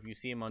 or if you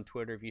see them on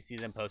Twitter, if you see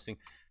them posting,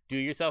 do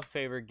yourself a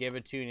favor, give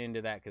a tune into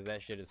that, because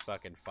that shit is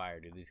fucking fire,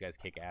 dude. These guys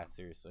kick ass,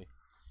 seriously.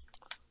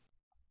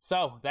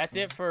 So that's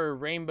it for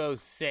Rainbow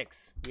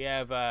Six. We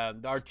have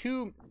our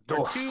two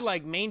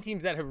like main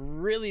teams that have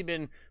really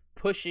been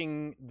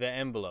pushing the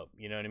envelope.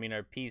 You know what I mean?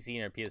 Our PC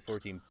and our PS4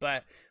 team.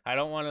 But I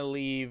don't want to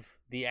leave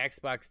the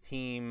Xbox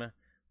team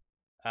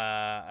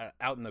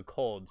out in the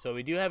cold. So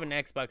we do have an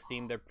Xbox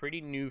team. They're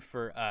pretty new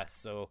for us,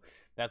 so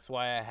that's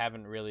why I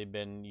haven't really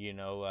been, you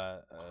know,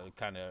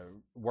 kind of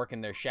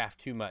working their shaft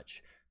too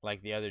much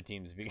like the other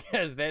teams,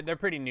 because they're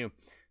pretty new.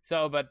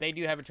 So, but they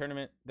do have a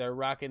tournament. They're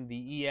rocking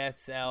the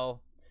ESL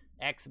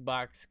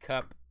Xbox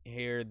Cup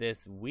here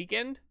this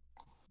weekend.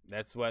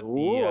 That's what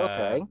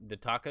the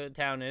talk of the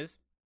town is.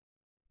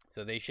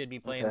 So they should be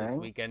playing this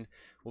weekend.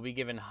 We'll be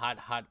giving hot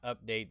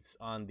updates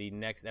on the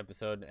next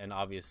episode, and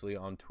obviously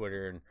on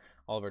Twitter and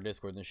all of our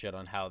Discords and shit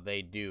on how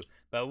they do.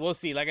 But we'll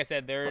see. Like I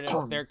said,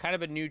 they're kind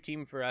of a new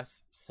team for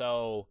us,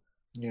 so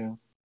yeah,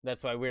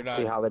 that's why we're not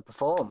see how they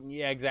perform.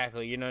 Yeah,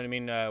 exactly. You know what I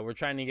mean? We're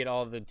trying to get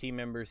all of the team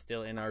members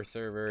still in our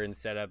server and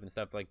set up and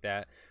stuff like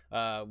that.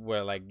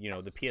 Where, like, you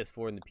know, the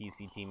PS4 and the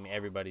PC team,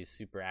 everybody's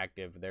super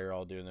active. They're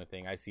all doing their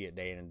thing. I see it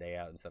day in and day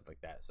out and stuff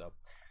like that. So.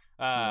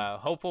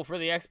 Hopeful for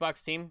the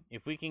Xbox team.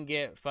 If we can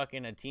get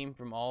fucking a team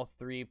from all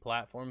 3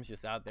 platforms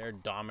just out there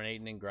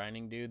dominating and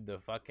grinding, dude, the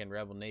fucking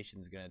Rebel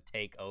Nation's gonna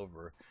take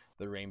over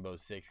the Rainbow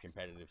Six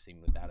competitive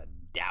scene without a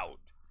doubt.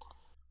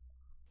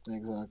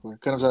 Exactly.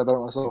 Couldn't have said it better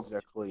myself.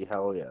 Exactly.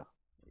 Hell yeah.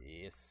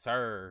 Yes,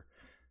 sir.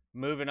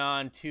 Moving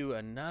on to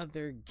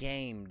another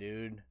game,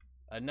 dude.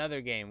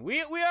 Another game. We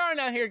aren't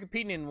out here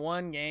competing in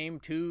 1 game,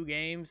 2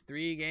 games,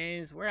 3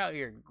 games. We're out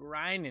here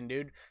grinding,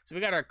 dude. So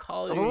we got our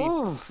Call of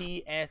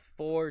Duty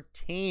PS4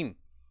 team.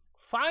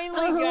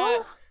 Finally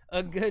got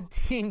a good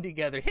team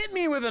together. Hit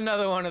me with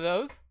another one of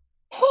those.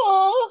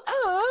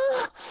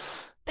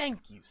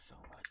 Thank you so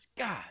much.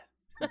 God.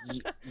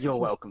 You're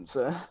welcome,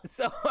 sir.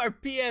 So our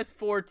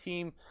PS4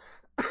 team,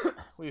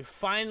 we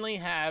finally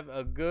have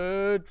a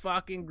good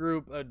fucking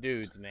group of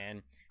dudes,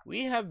 man.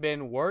 We have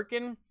been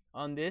working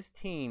on this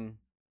team,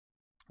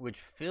 which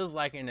feels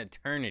like an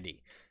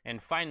eternity,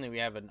 and finally we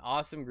have an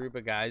awesome group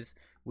of guys.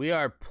 We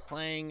are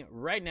playing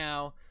right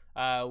now.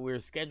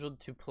 We're scheduled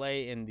to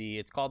play in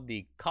it's called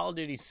the Call of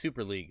Duty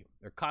Super League,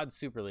 or COD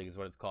Super League is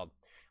what it's called.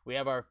 We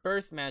have our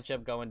first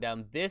matchup going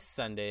down this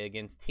Sunday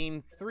against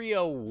Team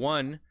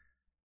 301.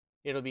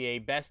 It'll be a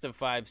best of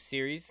 5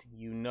 series.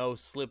 You know,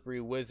 Slippery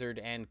Wizard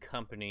and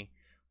company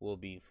will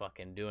be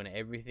fucking doing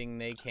everything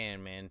they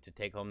can, man, to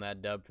take home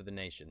that dub for the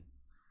nation.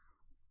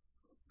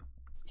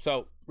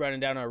 So, running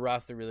down our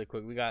roster really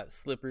quick, we got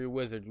Slippery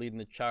Wizard leading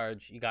the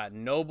charge. You got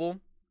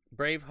Noble,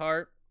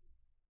 Braveheart,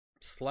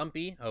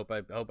 Slumpy, I hope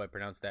I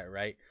pronounced that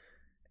right,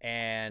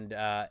 and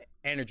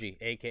Energy,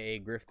 aka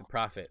Griff the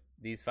Prophet.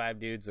 These 5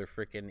 dudes are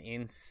freaking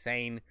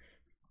insane,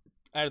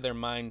 out of their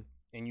mind,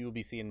 and you will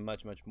be seeing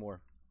much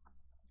more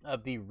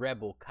of the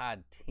Rebel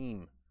COD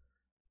team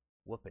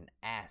whooping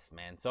ass,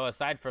 man. So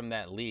aside from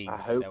that league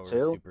that we're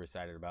super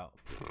excited about,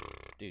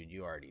 dude,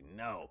 you already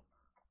know.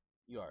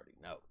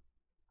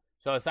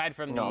 So aside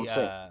from what's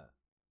up?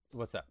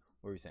 What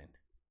were you saying?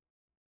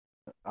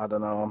 I don't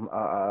know.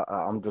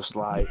 I'm just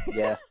like,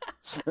 yeah.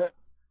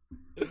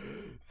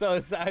 So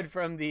aside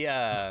from the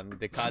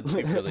COD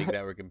Super League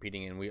that we're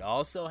competing in, we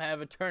also have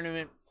a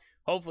tournament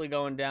hopefully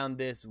going down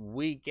this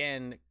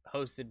weekend,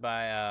 hosted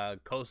by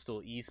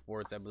Coastal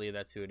Esports. I believe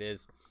that's who it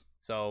is.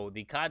 So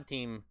the COD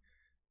team,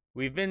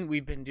 we've been,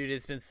 dude,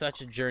 it's been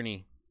such a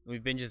journey.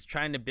 We've been just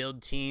trying to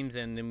build teams,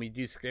 and then we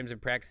do scrims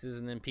and practices,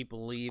 and then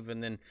people leave,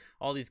 and then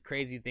all these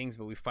crazy things,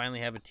 but we finally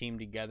have a team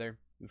together.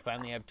 We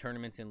finally have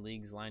tournaments and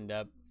leagues lined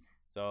up.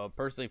 So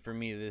personally for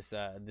me, this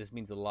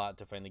means a lot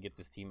to finally get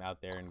this team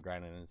out there and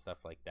grinding and stuff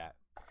like that.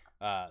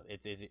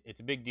 It's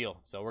a big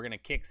deal. So we're gonna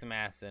kick some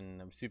ass,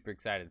 and I'm super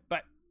excited.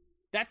 But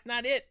that's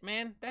not it,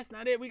 man. That's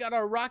not it. We got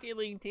our Rocket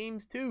League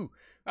teams too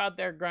out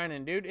there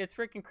grinding, dude. It's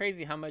freaking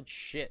crazy how much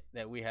shit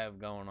that we have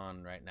going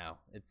on right now.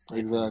 It's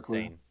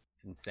insane.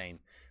 It's insane.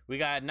 We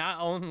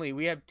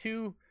have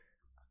 2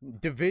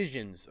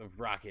 divisions of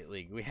Rocket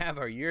League. We have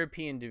our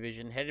European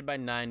division headed by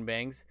Nine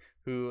Bangs,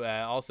 who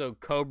also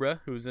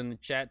Cobra, who's in the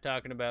chat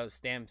talking about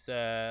Stamp's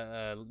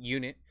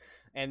unit,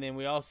 and then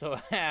we also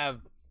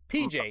have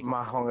PJ,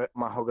 my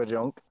hugger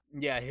junk.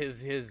 Yeah,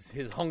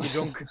 his hunger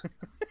junk.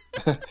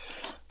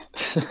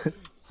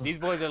 These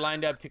boys are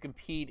lined up to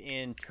compete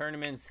in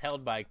tournaments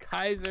held by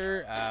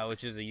Kaiser,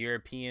 which is a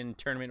European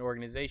tournament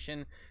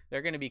organization.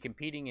 They're going to be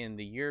competing in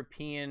the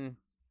European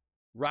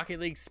Rocket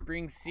League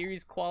Spring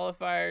Series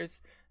qualifiers,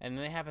 and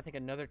then they have, I think,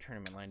 another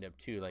tournament lined up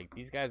too. Like,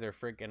 these guys are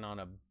freaking on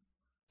a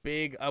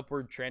big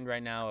upward trend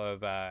right now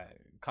of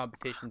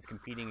competitions,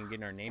 competing and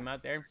getting our name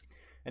out there.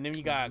 And then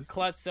you got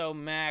Klutzo,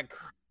 Mac,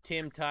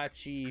 Tim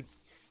Tachi,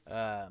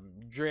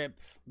 Drip,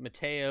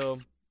 Mateo,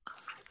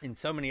 and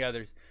so many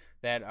others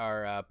that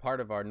are part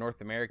of our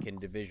North American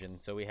division.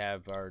 So we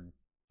have our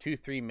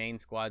 2-3 main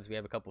squads. We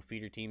have a couple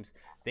feeder teams.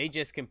 They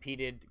just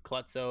competed.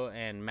 Klutzo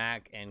and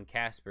Mac and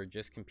Casper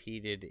just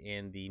competed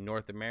in the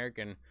North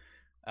American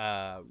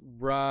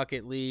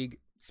Rocket League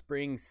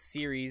Spring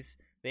Series.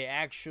 They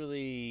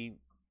actually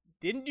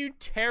didn't do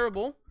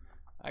terrible.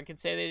 I can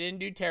say they didn't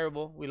do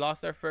terrible. We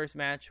lost our first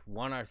match,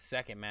 won our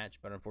second match,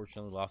 but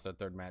unfortunately lost our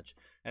third match.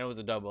 And it was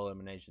a double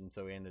elimination,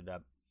 so we ended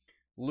up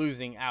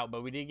losing out.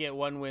 But we did get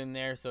 1 win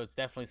there, so it's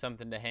definitely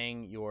something to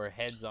hang your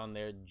heads on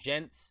there.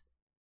 Gents,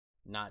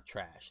 not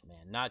trash,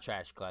 man. Not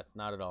trash, Klutz.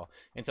 Not at all.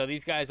 And so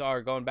these guys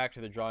are going back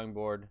to the drawing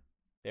board.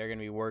 They're going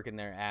to be working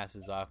their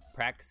asses off,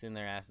 practicing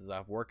their asses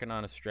off, working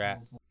on a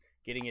strat,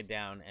 getting it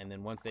down. And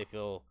then once they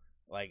feel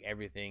like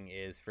everything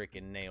is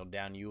freaking nailed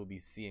down, you will be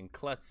seeing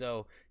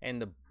Klutzo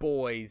and the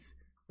boys,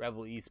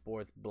 Rebel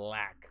Esports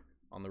Black,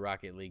 on the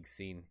Rocket League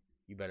scene.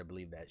 You better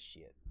believe that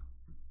shit.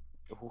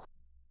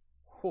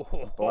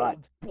 Oh, Black.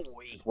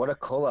 Boy. What a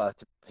color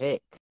to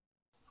pick.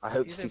 I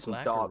hope to It's see either some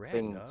black or dark red,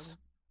 things. dog.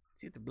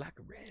 It's either black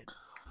or red.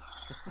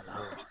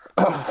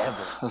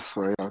 That's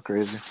very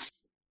crazy.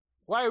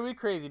 Why are we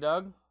crazy,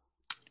 dog?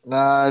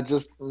 Nah, okay.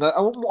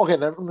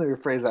 Let me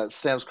rephrase that.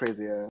 Sam's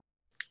crazy. Yeah.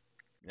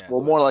 Yeah,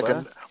 Well, more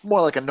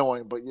like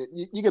annoying, but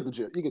you get the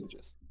gist. You get the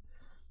gist.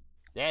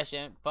 Yeah,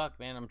 Shan. Fuck,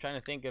 man. I'm trying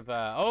to think of.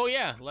 Oh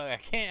yeah, look, I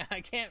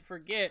can't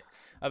forget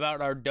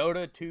about our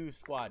Dota 2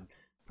 squad.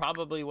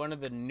 Probably one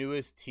of the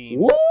newest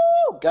teams.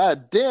 Woo!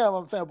 God damn,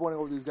 I'm fanboying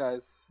over these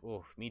guys.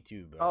 Oh, me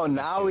too, bro. Oh,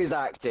 now he's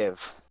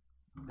active.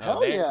 Oh,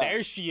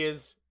 there she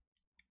is.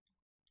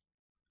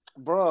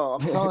 Bro,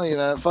 I'm telling you,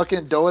 man,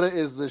 fucking Dota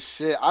is the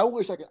shit. I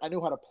wish I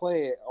knew how to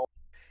play it,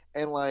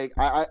 and like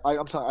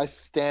I'm telling you, I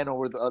stand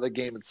over the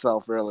game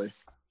itself. Really,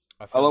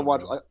 I love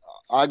watching.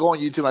 I go on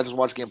YouTube. I just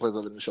watch gameplays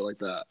of it and shit like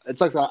that. It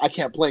sucks. I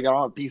can't play. I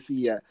don't have a PC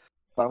yet,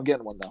 but I'm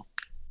getting one though.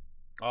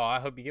 Oh,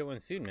 I hope you get one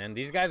soon, man.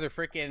 These guys are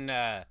freaking.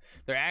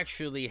 They're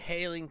actually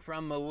hailing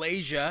from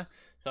Malaysia,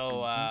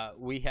 so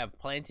we have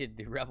planted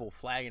the Rebel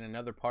flag in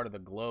another part of the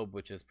globe,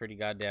 which is pretty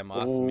goddamn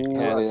awesome.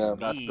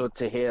 That's good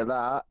to hear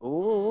that.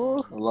 Ooh,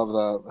 I love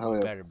that. Hell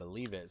yeah. Better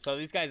believe it. So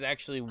these guys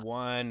actually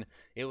won.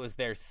 It was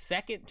their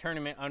second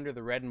tournament under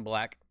the red and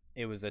black.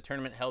 It was a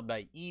tournament held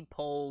by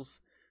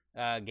ePols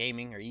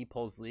Gaming or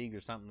ePols League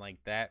or something like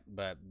that.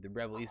 But the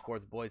Rebel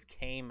Esports boys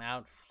came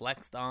out,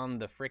 flexed on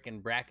the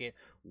freaking bracket,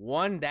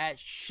 won that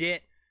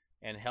shit,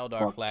 and held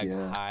our flag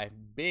high.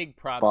 Big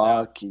props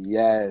out to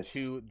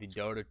the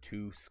Dota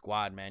 2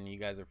 squad, man. You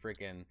guys are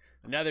freaking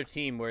another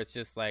team where it's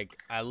just like,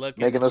 I look at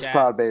making us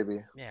proud,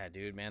 baby. Yeah,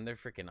 dude, man, they're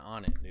freaking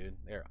on it, dude.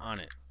 They're on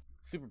it.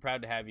 Super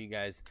proud to have you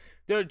guys.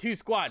 Dota 2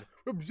 squad,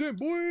 represent,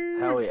 boy.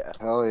 Hell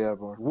yeah,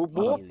 boy. Whoop,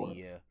 whoop.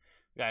 Yeah.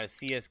 Got a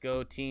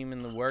CS:GO team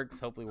in the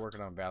works. Hopefully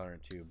working on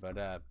Valorant too. But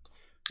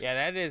yeah,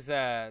 that is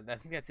I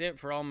think that's it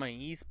for all my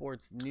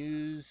esports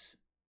news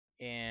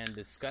and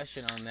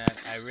discussion on that.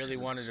 I really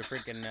wanted to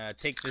freaking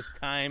take this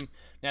time,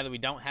 now that we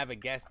don't have a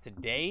guest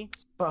today,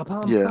 to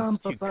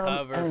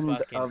cover end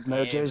fucking of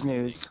Mojo's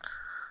news.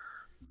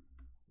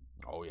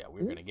 Oh yeah,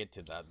 we're gonna get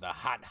to the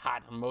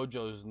hot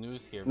Mojo's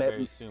news here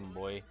very soon,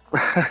 boy.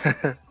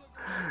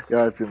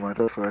 Yeah, too much.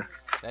 That's right.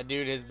 That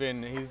dude he's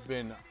been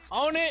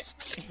on it.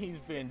 He's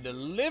been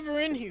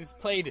delivering. He's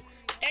played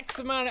X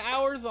amount of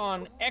hours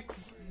on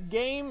X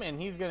game, and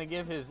he's gonna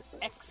give his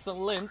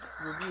excellent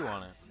review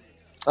on it.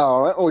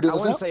 All right. Oh, I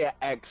wouldn't say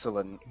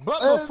excellent.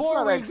 But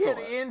before we get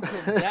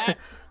into that,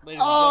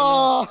 ladies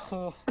and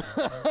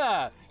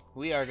gentlemen,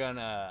 we are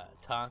gonna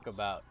talk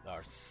about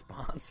our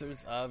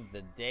sponsors of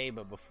the day.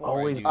 But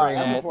before I do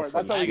that,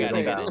 that's I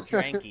gotta get a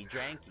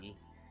dranky.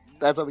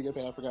 That's how we get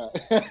paid. I forgot.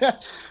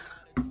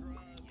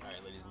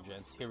 Alright, ladies and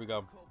gents, here we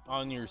go.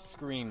 On your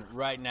screen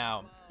right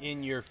now,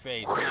 in your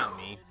face, not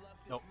me.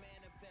 Nope.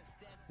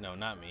 No,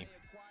 not me.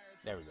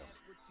 There we go.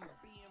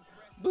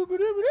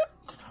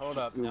 Hold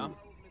up now.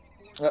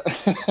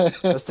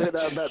 Let's do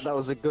that. That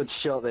was a good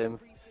shot, then.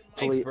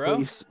 Thanks, bro.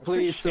 Please,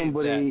 Appreciate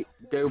somebody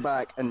go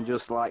back and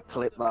just like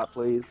clip that,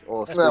 please,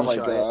 or Oh my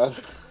screenshot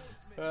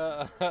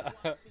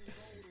god.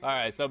 All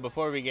right, so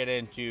before we get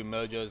into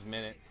Mojo's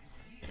Minute,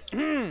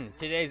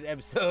 today's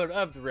episode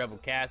of the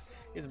RebelCast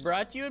is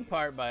brought to you in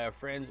part by our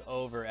friends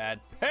over at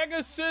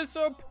Pegasus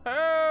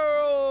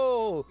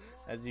Apparel.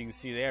 As you can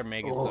see, they are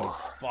making some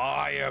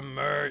fire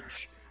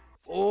merch.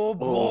 Oh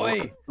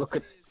boy! Look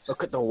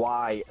at the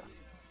white.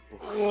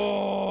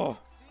 Oh,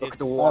 Look at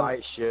the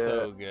white shirt.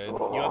 So good. You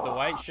want the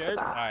white shirt?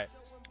 All right,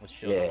 let's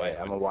show the white.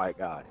 I'm a white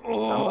guy.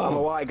 Oh. I'm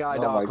a white guy,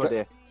 dark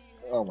hoodie.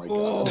 Oh my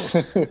god.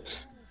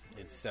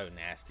 It's so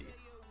nasty.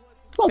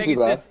 It's not too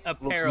bad. Pegasus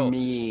Apparel Looks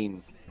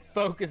mean.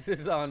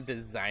 focuses on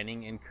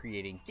designing and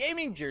creating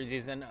gaming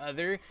jerseys and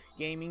other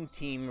gaming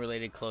team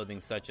related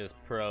clothing such as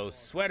pro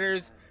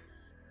sweaters,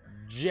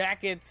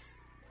 jackets,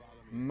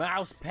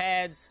 mouse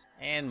pads,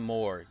 and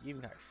more. You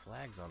even got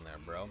flags on there,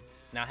 bro.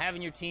 Now,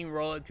 having your team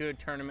roll up to a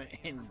tournament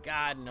and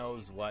God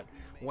knows what,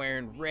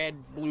 wearing red,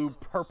 blue,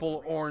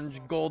 purple,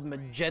 orange, gold,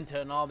 magenta,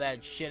 and all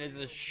that shit is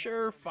a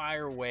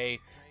surefire way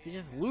to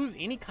just lose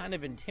any kind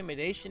of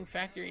intimidation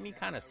factor, any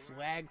kind of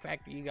swag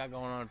factor you got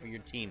going on for your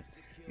team.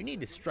 You need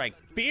to strike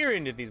fear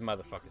into these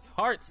motherfuckers'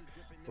 hearts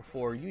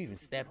before you even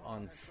step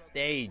on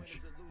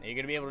stage. Now, you're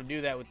going to be able to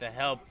do that with the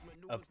help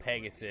of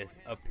Pegasus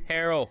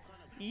Apparel.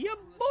 Yeah,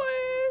 boy!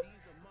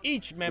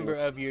 Each member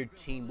of your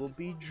team will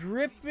be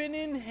dripping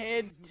in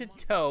head to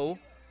toe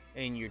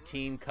in your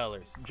team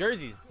colors.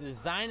 Jerseys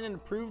designed and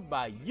approved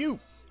by you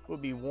will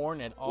be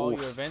worn at all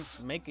your events,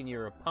 making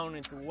your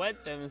opponents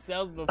wet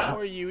themselves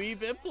before you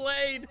even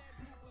played.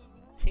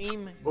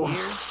 Team gear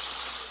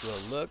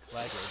will look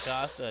like it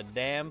cost a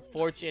damn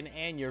fortune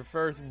and your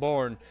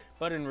firstborn.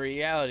 But in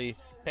reality,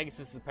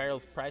 Pegasus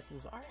Apparel's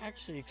prices are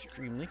actually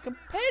extremely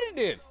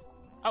competitive.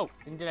 Oh,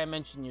 and did I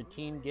mention your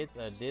team gets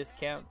a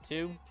discount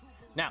too?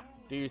 Now,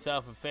 do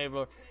yourself a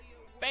favor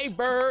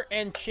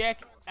and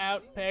check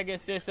out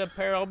Pegasus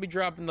Apparel. I'll be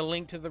dropping the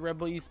link to the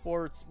Rebel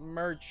Esports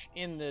merch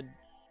in the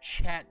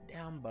chat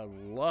down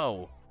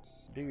below.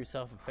 Do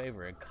yourself a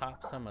favor and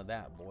cop some of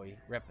that, boy.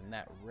 Repping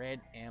that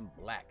red and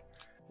black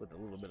with a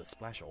little bit of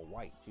splash of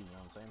white, too, you know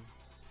what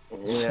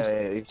I'm saying?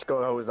 Yeah, you just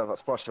gotta always have that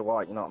splash of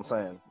white, you know what I'm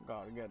saying?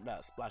 Gotta get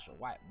that splash of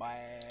white, boy.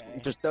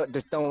 Just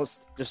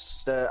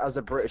as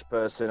a British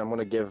person, I'm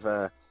gonna give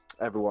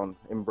everyone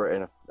in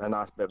Britain a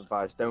nice bit of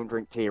advice. Don't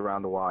drink tea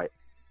around the white.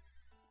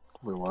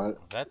 Wait, what?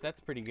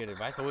 That's pretty good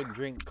advice. I wouldn't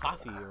drink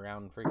coffee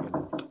around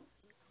freaking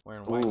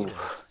wearing white.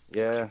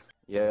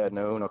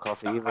 No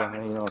coffee either.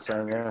 You know what I'm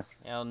saying? Yeah.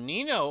 El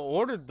Nino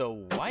ordered the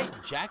white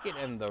jacket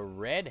and the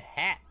red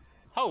hat.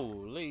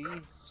 Holy.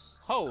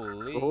 All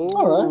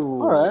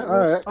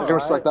right. I can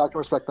respect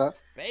that.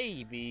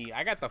 Baby,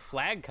 I got the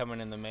flag coming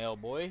in the mail,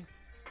 boy.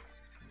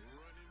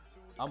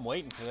 I'm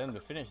waiting for them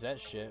to finish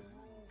that shit.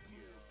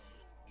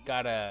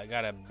 Got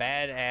a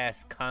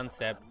badass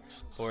concept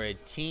for a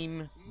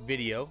team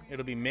video.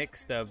 It'll be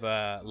mixed of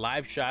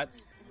live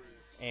shots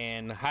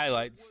and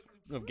highlights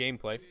of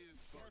gameplay.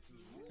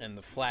 And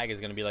the flag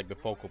is gonna be like the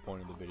focal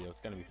point of the video.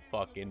 It's gonna be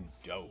fucking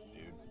dope,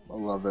 dude. I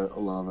love it.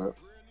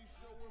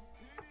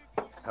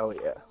 Hell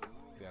yeah.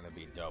 It's gonna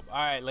be dope. All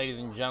right, ladies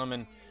and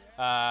gentlemen,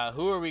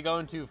 who are we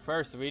going to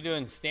first? Are we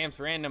doing Stamp's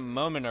Random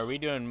Moment? Or are we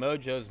doing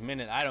Mojo's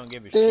Minute? I don't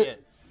give a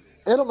shit.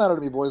 It don't matter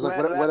to me, boys. Like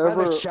whatever.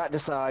 Let the chat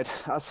decide.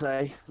 I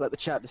say, let the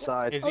chat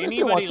decide. Is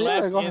anybody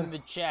left in the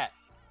chat?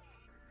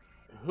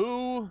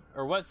 Who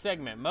or what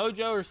segment?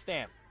 Mojo or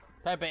Stamp?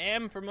 Type an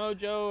M for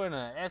Mojo and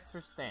an S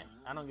for Stamp.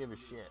 I don't give a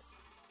shit.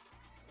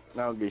 I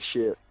don't give a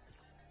shit.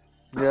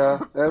 Yeah,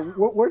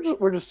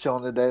 we're just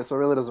chilling today, so it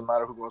really doesn't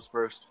matter who goes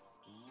first.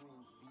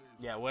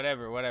 Yeah,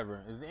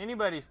 whatever. Is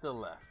anybody still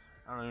left?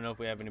 I don't even know if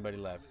we have anybody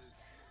left.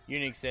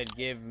 Unique said,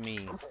 "Give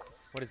me."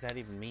 What does that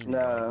even mean?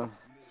 No.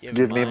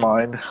 Give me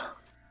mine.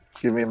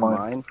 Give me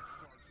mine.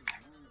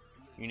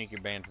 Unique,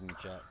 you're banned from the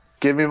chat.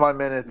 Give me my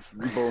minutes.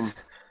 Boom.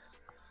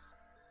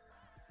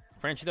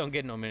 French don't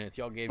get no minutes.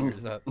 Y'all gave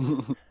yours up.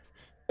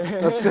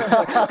 That's good.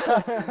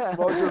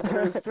 Mojo's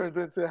minutes turns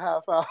into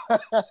half hour.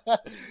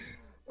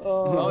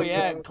 Oh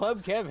yeah, Club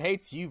Kev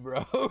hates you,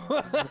 bro.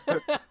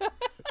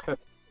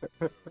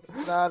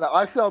 No.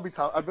 Actually,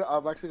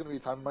 I'm actually gonna be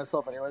timing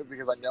myself anyway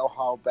because I know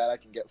how bad I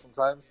can get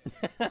sometimes.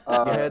 You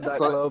heard that,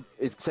 Club?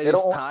 He's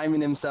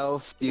timing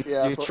himself. Do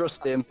you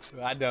trust him?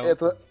 I don't.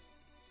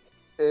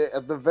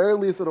 At the very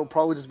least, it'll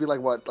probably just be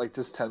like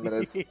just 10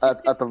 minutes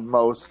at the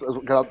most.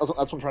 That's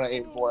what I'm trying to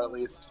aim for at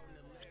least.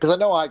 Because I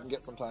know I can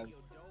get sometimes.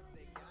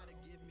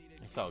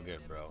 It's all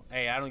good, bro.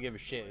 Hey, I don't give a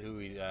shit who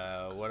we.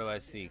 What do I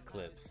see?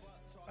 Clips.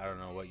 I don't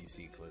know what you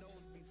see,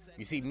 Clips.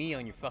 You see me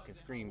on your fucking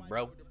screen,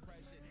 bro.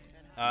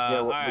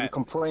 What are you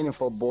complaining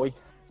for, boy?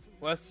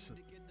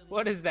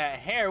 What is that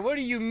hair? What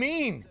do you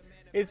mean?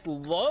 It's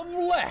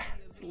lovely.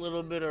 It's a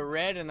little bit of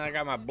red, and I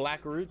got my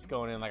black roots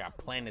going in like I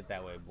planned it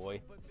that way,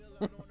 boy.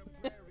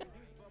 All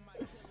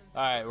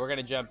right, we're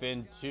gonna jump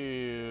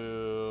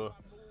into.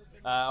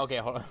 Okay,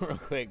 hold on real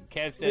quick.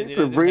 Kev says he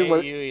doesn't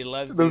hate you. He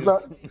loves you.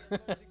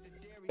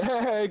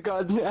 Hey,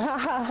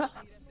 God.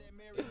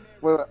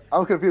 Well,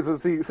 I'm confused.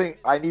 Is he saying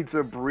I need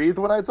to breathe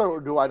when I talk, or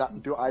do I not?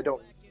 I do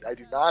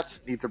not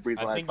need to breathe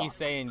when I talk. I think he's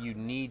saying you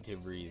need to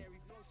breathe.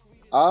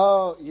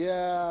 Oh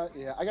yeah.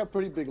 I got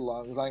pretty big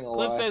lungs. I ain't gonna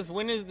Cliff lie. says,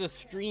 when is the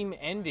stream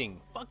ending?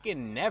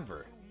 Fucking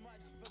never.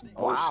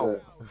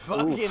 Wow.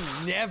 Fucking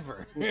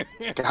never.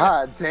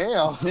 God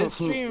damn. This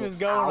stream is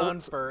going on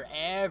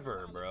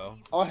forever, bro.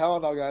 Oh hell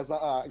no, guys.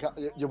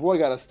 Your boy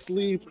gotta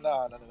sleep.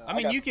 No. I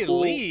mean, you can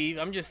leave.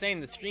 I'm just saying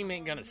the stream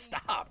ain't gonna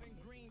stop.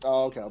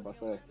 Oh, okay. I'm about to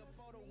say.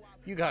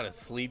 You gotta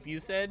sleep, you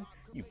said?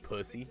 You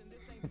pussy.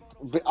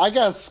 But I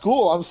got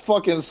school. I'm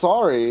fucking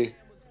sorry.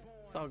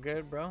 It's all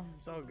good, bro.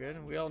 It's all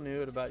good. We all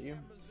knew it about you.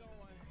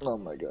 Oh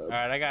my god. All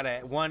right, I got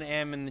a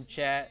 1M in the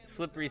chat.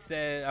 Slippery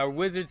says, our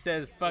wizard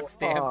says, fuck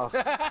stamped.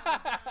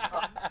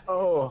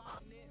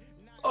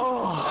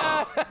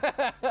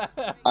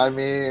 I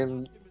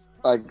mean,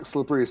 like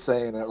Slippery is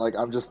saying it. Like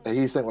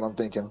he's saying what I'm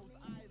thinking.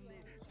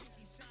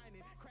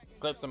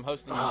 Clips, I'm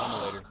hosting your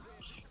mama later.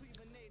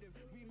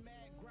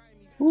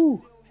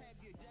 Ooh.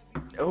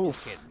 Oh,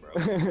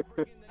 Kidding,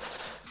 bro.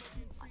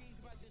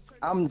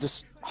 I'm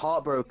just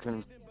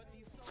heartbroken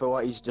for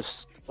what he's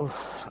just.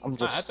 I'm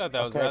just. I thought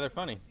that was rather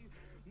funny.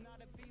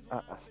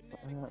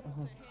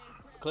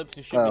 Clips,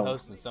 you should be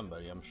hosting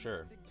somebody, I'm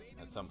sure,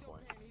 at some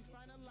point.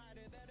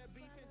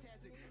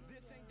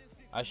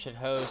 I should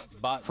host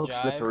Bot Fuck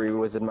Jive. Slippery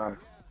Wizard Man.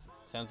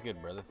 Sounds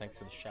good, brother. Thanks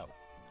for the shout.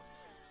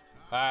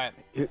 All right,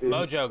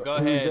 Mojo, go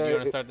ahead. You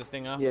want to start this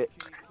thing off? Yeah.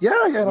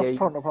 No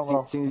problem at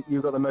all.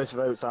 You got the most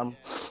votes.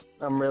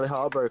 I'm really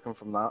heartbroken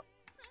from that.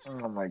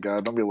 Oh my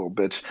god, don't be a little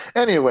bitch.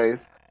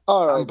 Anyways,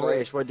 all right. I'm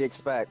British. What do you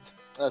expect?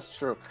 That's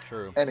true.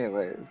 True.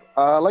 Anyways,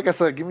 like I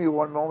said, give me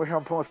 1 moment here.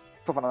 I'm putting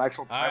stuff on an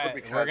actual timer right,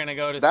 because we're gonna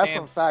go to that's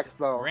Stamps. some facts,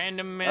 though.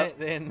 Random minute,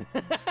 then.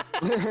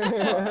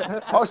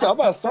 Oh shit! I'm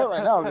about to start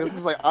right now. This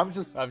is like I'm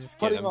just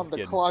putting on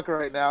the clock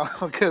right now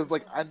because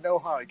like I know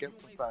how it gets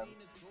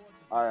sometimes.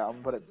 All right, I'm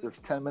gonna put it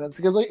just 10 minutes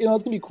because like, it's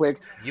gonna be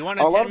quick. You want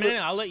a 10 minute?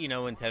 I'll let you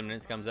know when 10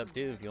 minutes comes up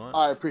too if you want.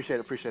 I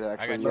appreciate it. Actually,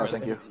 I got yes,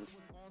 thank you.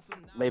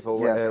 Maple,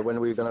 when are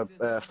we gonna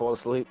fall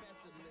asleep?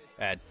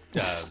 At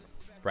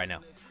right now.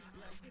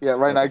 Yeah,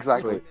 right now,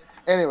 exactly. Sweet.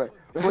 Anyway,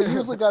 well,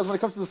 usually, guys, when it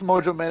comes to this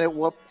Mojo Minute,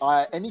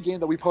 any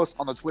game that we post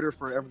on the Twitter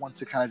for everyone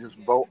to kind of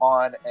just vote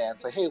on and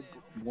say, hey,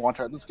 we want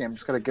to try this game,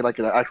 just gotta get like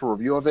an actual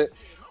review of it.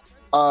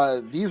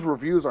 These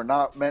reviews are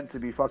not meant to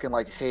be fucking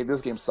like, hey,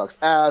 this game sucks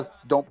ass,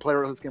 don't play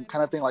this game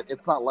kind of thing. Like,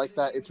 it's not like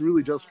that. It's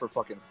really just for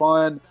fucking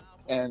fun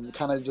and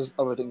kind of just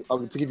other thing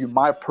to give you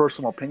my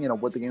personal opinion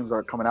of what the games that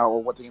are coming out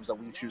or what the games that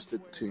we choose to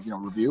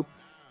review.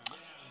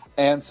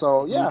 And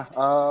so,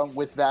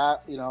 with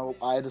that,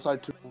 I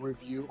decided to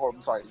review,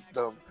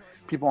 the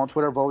people on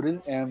Twitter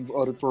voted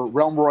for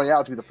Realm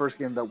Royale to be the first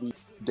game that we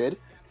did.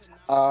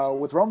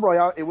 With Realm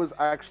Royale, it was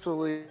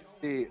actually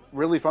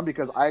really fun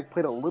because I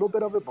played a little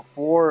bit of it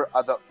before,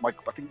 I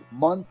think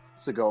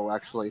months ago,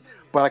 actually,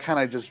 but I kind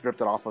of just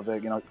drifted off of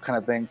it, kind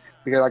of thing,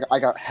 because I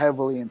got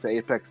heavily into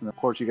Apex, and of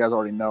course, you guys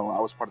already know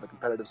I was part of the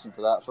competitive scene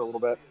for that for a little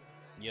bit.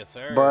 Yes,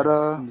 sir. But,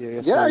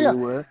 You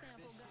were.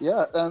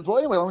 Yeah, and so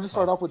anyway, let me just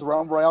start off with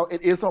Realm Royale.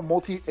 It is a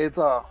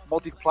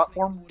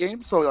multi-platform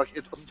game, so like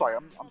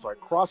I'm sorry,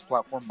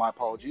 cross-platform. My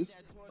apologies.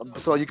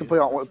 So you can play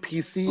on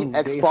PC,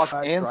 Xbox,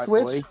 and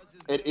Switch. Boy.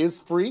 It is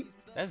free.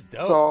 That's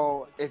dope.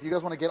 So if you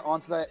guys want to get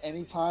onto that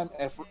anytime,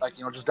 just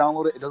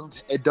download it.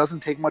 It doesn't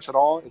take much at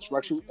all. It's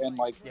actually, and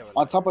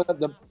on top of that,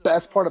 the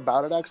best part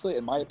about it, actually,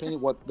 in my opinion,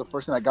 what the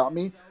first thing that got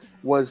me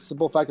was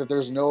simple fact that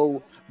there's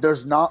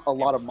not a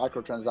lot of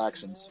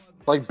microtransactions,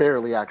 like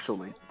barely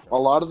actually. A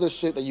lot of the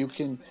shit that you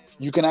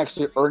can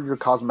actually earn your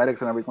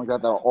cosmetics and everything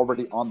like that are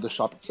already on the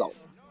shop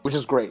itself, which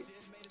is great.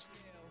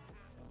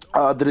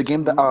 The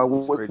game that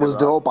was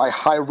developed by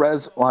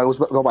Hi-Rez. It was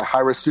developed by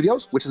Hi-Rez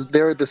Studios, which is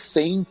they're the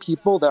same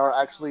people that are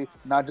actually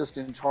not just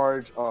in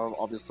charge of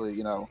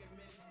obviously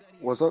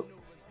what's up.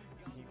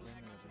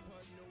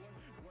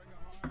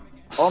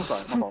 Oh, I'm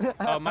sorry. My fault.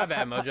 Oh, my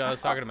bad, Mojo. I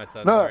was talking to my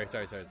son. No.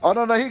 Sorry. Oh,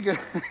 no, you're good.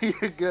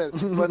 You're good.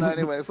 But no,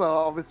 anyway, so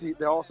obviously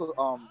they're also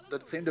the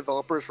same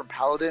developers from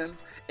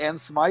Paladins and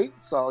Smite.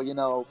 So,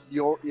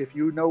 if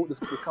you know this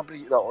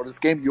company or this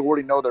game, you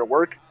already know their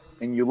work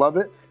and you love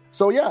it.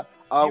 So, yeah.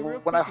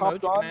 When I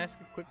hopped on... Can I ask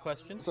a quick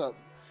question? What's up?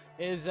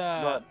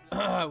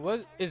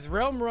 Is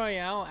Realm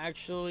Royale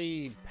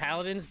actually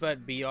Paladins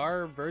but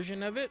BR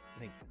version of it?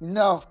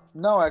 No,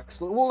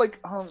 actually. Well,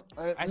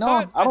 I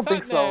don't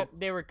think so. That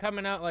they were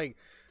coming out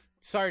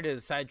sorry to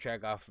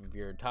sidetrack off of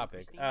your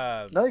topic.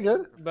 No, you're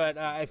good. But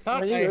I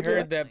thought I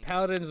heard that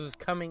Paladins was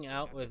coming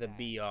out with a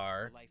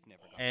BR,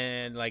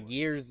 and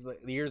years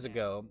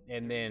ago,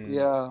 and then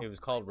it was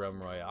called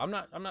Realm Royale. I'm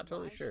not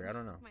totally sure. I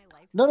don't know.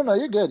 No,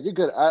 you're good. You're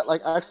good.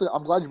 Actually,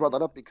 I'm glad you brought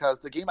that up because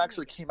the game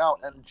actually came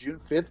out on June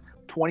 5th,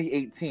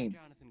 2018.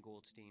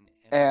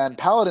 And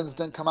Paladins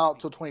didn't come out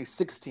until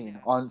 2016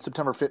 on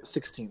September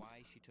 16th.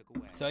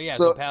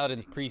 So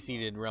Paladins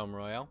preceded Realm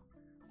Royale.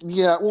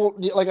 Yeah, well,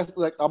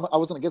 I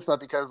was going to get to that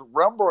because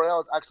Realm Royale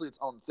is actually its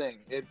own thing.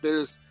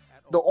 There's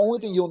The only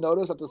thing you'll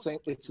notice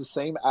it's the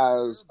same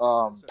as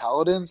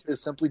Paladins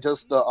is simply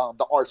just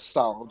the art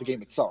style of the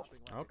game itself.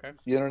 Okay.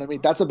 You know what I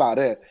mean? That's about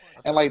it.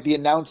 And like the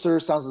announcer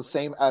sounds the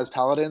same as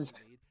Paladins.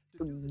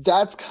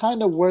 That's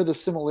kind of where the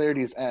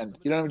similarities end.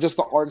 You know what I mean? Just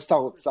the art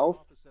style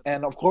itself,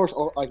 and of course,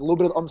 like a little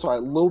bit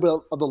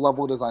of the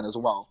level design as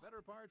well.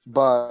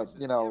 But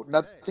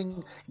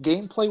nothing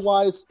gameplay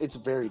wise, it's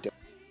very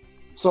different.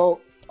 So.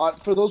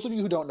 For those of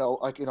you who don't know,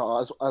 like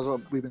as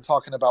we've been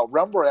talking about,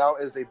 Realm Royale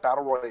is a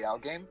battle royale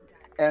game,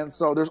 and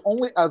so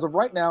as of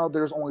right now,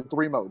 there's only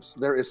 3 modes.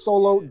 There is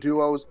solo,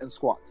 duos, and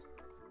squads.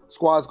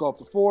 Squads go up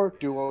to 4,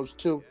 duos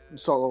 2,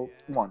 solo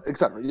 1,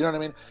 etc. You know what I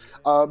mean?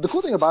 The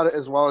cool thing about it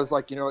as well is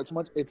like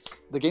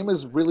the game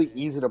is really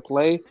easy to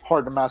play,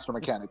 hard to master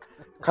mechanic,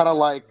 kind of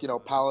like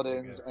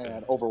Paladins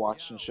and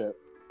Overwatch and shit.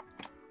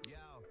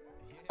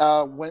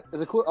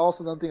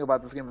 Also another thing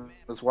about this game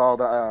as well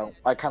that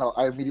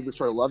I immediately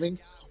started loving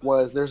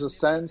was there's a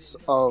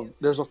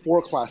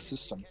 4-class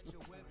system.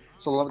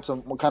 So let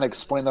me kind of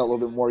explain that a little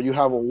bit more. You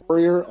have a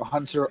warrior, a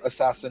hunter,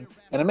 assassin,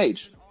 and a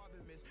mage.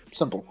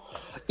 Simple.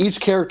 Each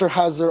character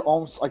has their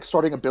own like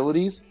starting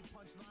abilities.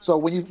 So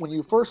when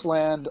you first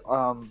land,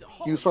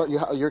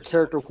 your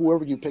character,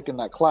 whoever you pick in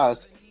that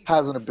class,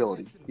 has an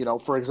ability.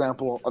 For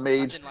example, a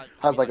mage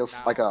has like a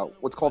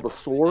what's called a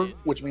soar,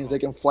 which means they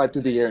can fly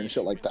through the air and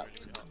shit like that.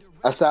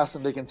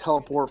 Assassin, they can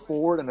teleport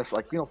forward and it's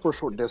like for a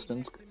short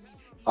distance.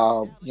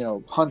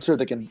 Hunter,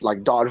 they can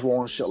like dodge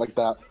roll and shit like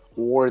that,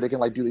 or they can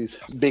like do these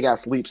big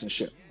ass leaps and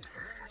shit.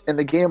 In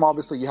the game,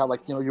 obviously, you have like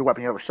your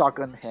weapon. You have a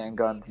shotgun,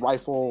 handgun,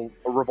 rifle,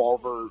 a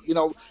revolver.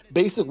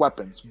 Basic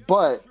weapons,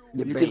 but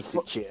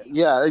shit.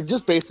 Yeah,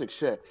 just basic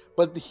shit.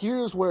 But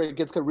here's where it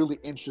gets really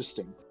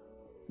interesting.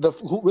 The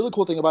really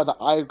cool thing about that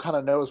I kind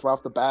of noticed right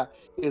off the bat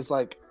is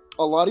like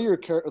a lot of your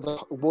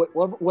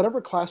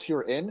whatever class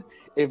you're in,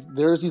 if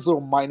there's these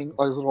little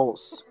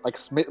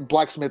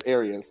blacksmith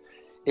areas,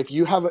 if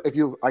you have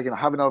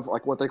enough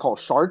like what they call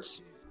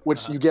shards,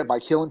 which you get by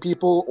killing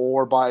people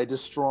or by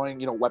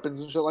destroying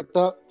weapons and shit like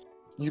that,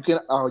 you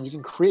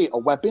can create a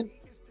weapon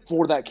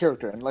for that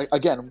character. And like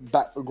again,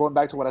 going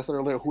back to what I said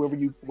earlier,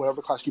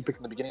 whatever class you pick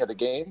in the beginning of the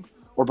game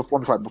or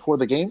before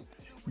the game,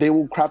 they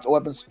will craft a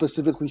weapon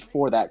specifically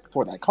for that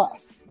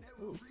class.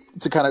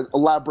 To kind of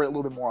elaborate a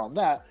little bit more on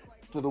that,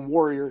 for the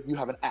warrior, you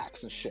have an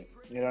axe and shit.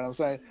 You know what I'm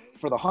saying?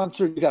 For the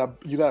hunter, you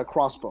got a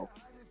crossbow.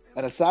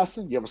 An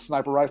assassin, you have a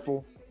sniper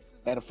rifle.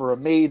 And for a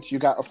mage, you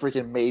got a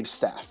freaking mage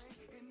staff.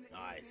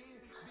 Nice.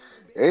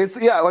 I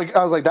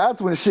was like,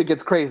 that's when shit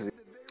gets crazy.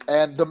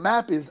 And the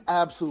map is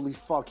absolutely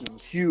fucking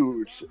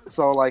huge.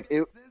 So like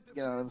it,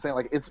 you know what I'm saying?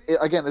 Like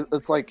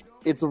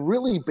it's a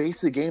really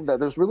basic game that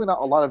there's really not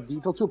a lot of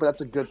detail to it, but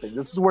that's a good thing.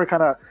 This is where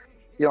kind of,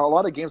 a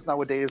lot of games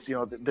nowadays,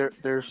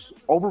 there's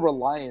over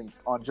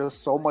reliance on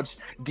just so much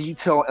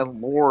detail and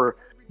lore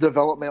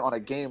development on a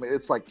game.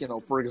 It's like,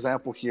 for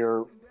example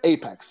here,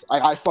 Apex.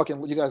 I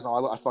fucking, you guys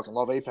know I fucking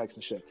love Apex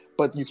and shit.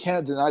 But you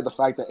can't deny the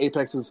fact that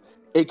Apex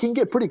it can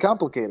get pretty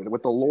complicated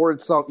with the lore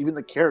itself, even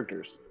the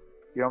characters.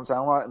 You know what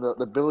I'm saying?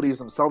 The abilities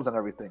themselves and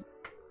everything.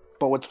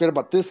 But what's great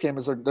about this game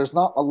is there's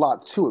not a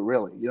lot to it,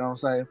 really. You know what I'm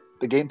saying?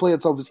 The gameplay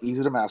itself is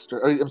easy to master.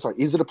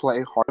 Easy to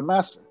play, hard to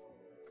master.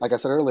 Like I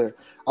said earlier.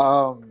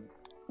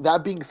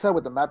 That being said,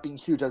 with the map being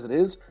huge as it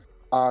is,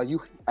 at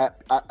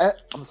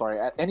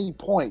any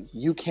point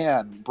you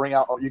can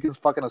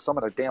fucking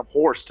summon a damn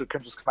horse to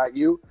just come at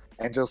you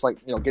and just like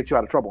get you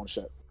out of trouble and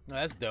shit. No,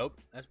 that's dope.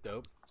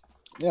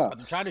 Yeah,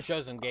 I'm trying to show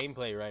some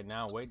gameplay right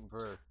now, waiting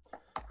for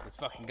this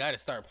fucking guy to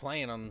start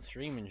playing on the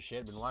stream and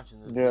shit. Been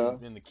watching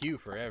this in the queue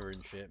forever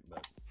and shit.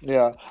 But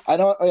yeah, I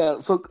know. Yeah,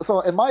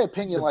 so in my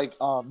opinion, like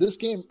this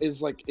game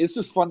is like it's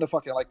just fun to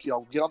fucking like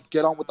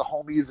get on with the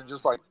homies and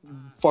just like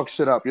fuck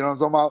shit up. You know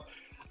what I'm talking about?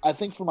 I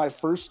think for my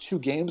first 2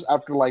 games,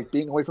 after like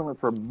being away from it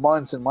for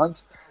months and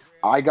months,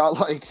 I got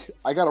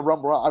a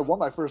rumble. I won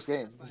my first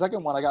game. The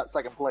second one, I got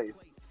second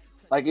place.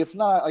 Like it's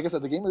not, like I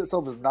said, the game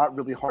itself is not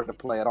really hard to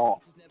play at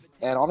all.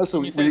 And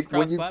honestly, you said it's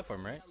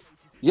cross-platform, right?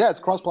 Yeah,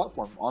 it's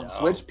cross-platform on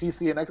Switch,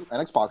 PC, and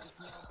Xbox.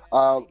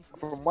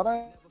 From what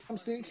I'm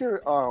seeing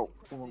here,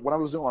 from when I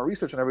was doing my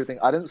research and everything,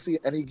 I didn't see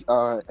any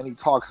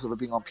talks of it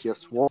being on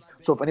PS4.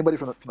 So if anybody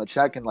from the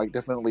chat can like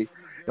definitely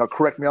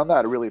correct me on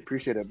that, I really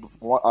appreciate it.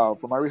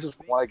 From my research,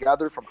 from what I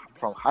gathered from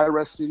High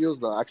Res Studios,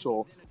 the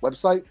actual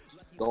website,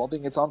 the only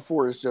thing it's on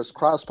for is just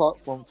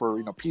cross-platform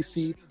for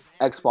PC,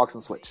 Xbox,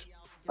 and Switch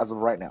as of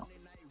right now.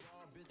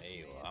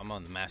 Hey, well, I'm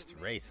on the master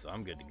race, so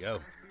I'm good to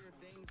go.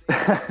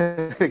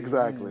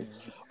 Exactly.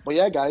 But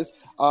yeah, guys,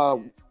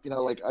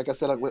 like I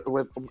said, I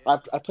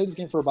played this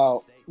game for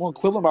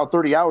equivalent about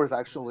 30 hours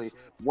actually.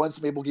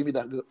 Once Mabel gave me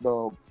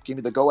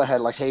the go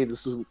ahead, like, hey,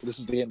 this is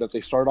the game that they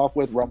start off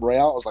with, Realm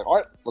Royale. I was like, all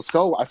right, let's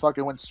go. I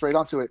fucking went straight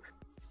onto it,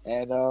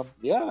 and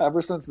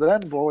ever since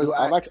then, boys,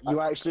 you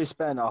actually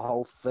spent a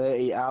whole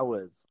 30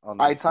 hours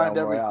on. I timed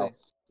Realm everything. Royale.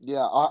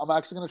 Yeah, I'm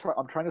actually gonna try.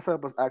 I'm trying to set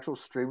up an actual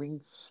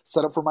streaming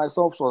setup for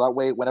myself, so that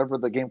way, whenever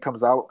the game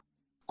comes out,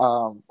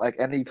 like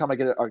anytime I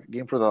get a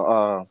game for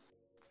the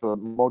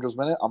Mojo's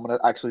Minute, I'm gonna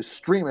actually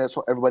stream it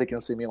so everybody can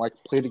see me and like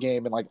play the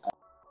game and like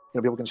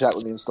people can chat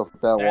with me and stuff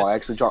like that while I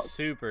actually drop.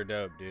 Super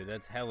dope, dude.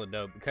 That's hella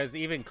dope. Because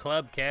even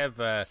Club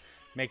Kev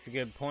makes a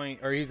good point,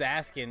 or he's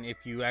asking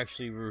if you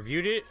actually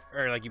reviewed it,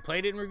 or like you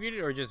played it and reviewed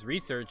it, or just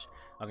research.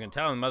 I was gonna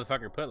tell him,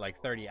 motherfucker put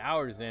like 30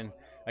 hours in.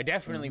 I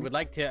definitely would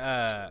like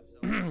to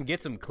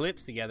get some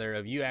clips together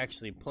of you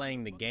actually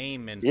playing the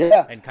game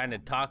and kind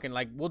of talking.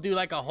 Like we'll do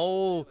like a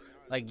whole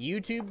like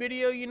YouTube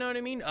video, you know what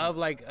I mean, of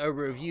like a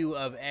review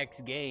of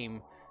X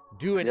game.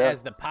 Do it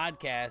as the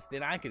podcast,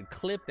 then I could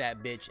clip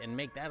that bitch and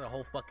make that a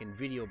whole fucking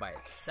video by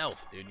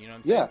itself, dude. You know what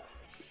I'm saying?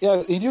 Yeah,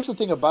 and here's the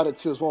thing about it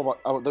too as well.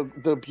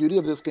 The beauty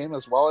of this game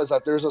as well is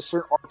that there's a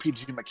certain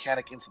RPG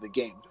mechanic into the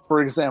game.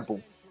 For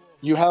example,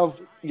 you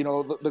have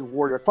the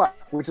warrior class,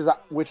 which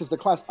is the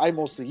class I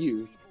mostly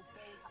used.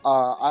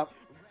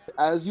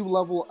 As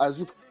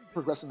you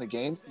progress in the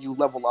game, you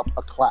level up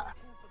a class.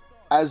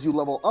 As you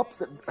level up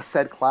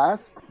said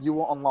class, you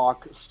will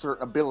unlock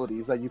certain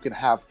abilities that you can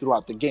have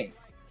throughout the game.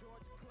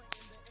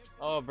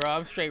 Oh, bro,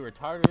 I'm straight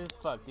retarded as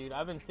fuck, dude.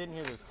 I've been sitting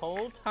here this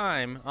whole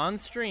time on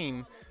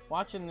stream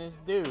watching this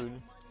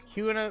dude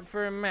queuing up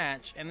for a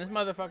match, and this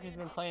motherfucker's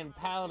been playing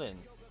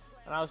Paladins.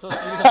 And I was supposed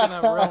to be looking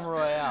at Realm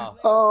Royale.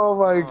 Oh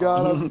my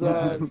god, I'm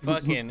done.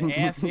 Fucking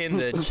F in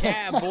the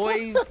chat,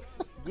 boys.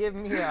 Give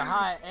me a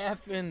hot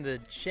F in the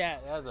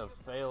chat. That was a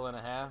fail and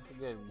a half.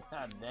 Good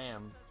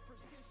goddamn.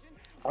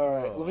 All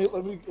right,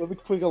 let me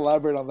quick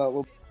elaborate on that a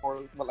little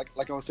more.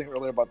 Like I was saying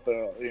earlier about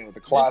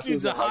the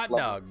classes. This dude's a hot dog,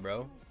 level.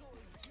 Bro.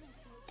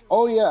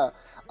 Oh yeah,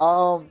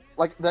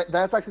 like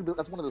that's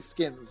one of the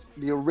skins.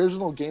 The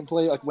original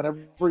gameplay, like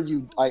whenever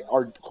you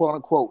are quote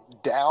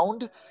unquote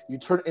downed, you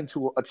turn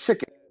into a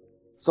chicken.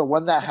 So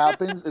when that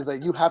happens, is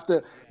that you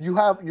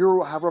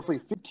have roughly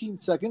 15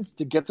 seconds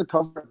to get to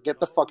cover and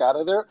get the fuck out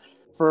of there.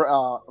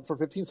 For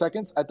 15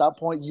 seconds, at that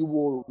point you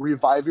will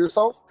revive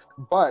yourself.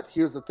 But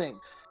here's the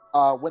thing,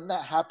 when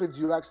that happens,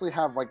 you actually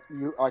have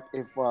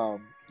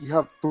you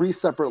have 3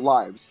 separate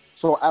lives.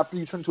 So after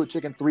you turn into a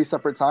chicken 3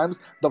 separate times,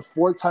 the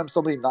 4th time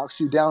somebody knocks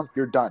you down,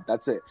 you're done.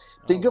 That's it.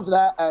 Think of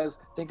that as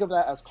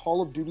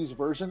Call of Duty's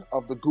version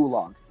of the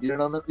Gulag. You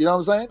know what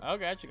I'm saying? Oh,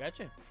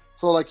 gotcha.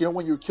 So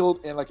when you're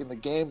killed in the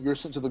game, you're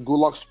sent to the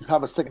Gulag, so you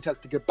have a second chance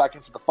to get back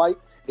into the fight.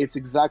 It's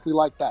exactly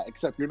like that,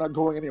 except you're not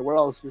going anywhere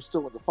else. You're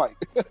still in the fight.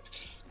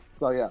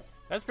 So yeah.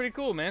 That's pretty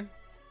cool, man.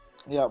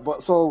 Yeah,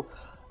 but so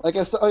like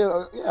I said,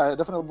 yeah,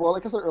 definitely. Well,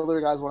 like I said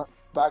earlier, guys, when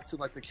back to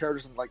the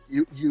characters and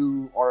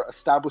you are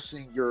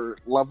establishing your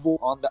level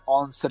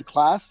on said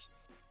class.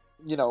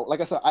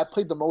 Like I said, I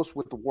played the most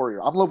with the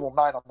warrior. I'm level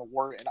 9 on the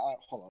warrior, and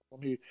hold on,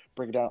 let me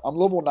break it down. I'm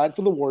level 9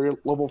 for the warrior,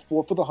 level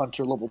 4 for the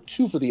hunter, level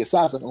 2 for the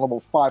assassin, and level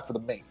 5 for the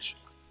mage.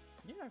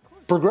 Yeah, of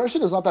course.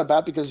 Progression is not that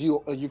bad because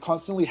you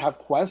constantly have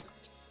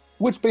quests,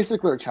 which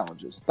basically are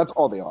challenges. That's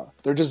all they are.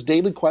 They're just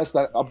daily quests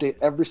that update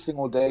every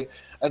single day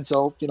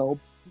until you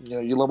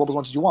level up as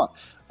much as you want.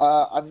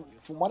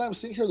 From what I'm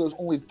seeing here, there's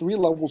only 3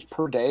 levels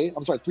per day.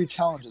 I'm sorry, 3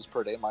 challenges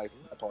per day. My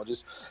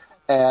apologies.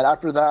 And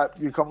after that,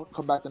 you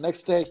come back the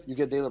next day. You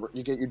get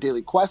your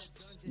daily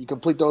quests. You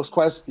complete those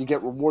quests. You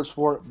get rewards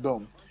for it.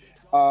 Boom.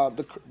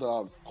 The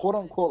quote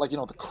unquote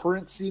the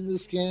currency in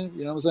this game.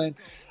 You know what I'm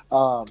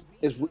saying?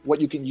 Is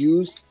what you can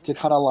use to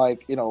kind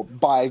of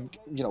buy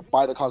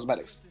the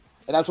cosmetics.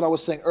 And that's what I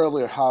was saying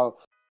earlier. How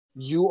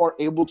you are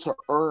able to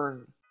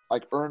earn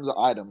the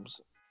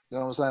items. You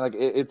know what I'm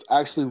saying? It's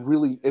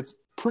actually it's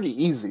pretty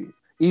easy.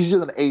 Easier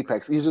than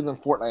Apex. Easier than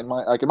Fortnite.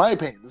 In my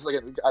opinion. This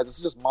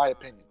is just my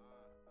opinion.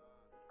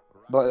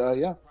 But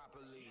yeah.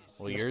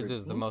 Well, yours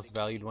is the most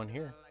valued one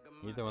here.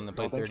 You're the one that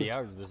played 30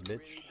 hours of this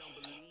bitch.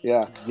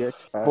 Yeah.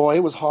 Boy, it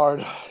was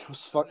hard. It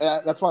was fun.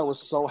 That's why I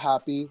was so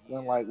happy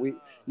when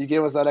you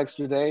gave us that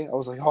extra day. I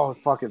was like, oh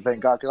fucking thank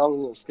God, because I was a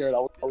little scared.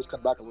 I was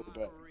coming back a little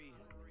bit,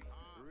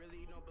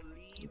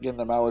 getting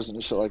them hours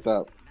and shit like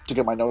that to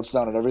get my notes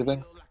down and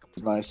everything.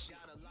 It's nice.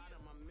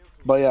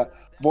 But yeah.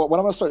 Well, what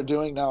I'm gonna start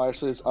doing now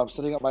actually is I'm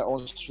setting up my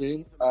own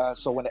stream.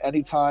 So when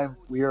anytime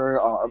we're,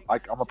 I'm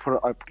gonna put,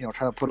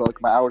 trying to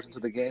put my hours into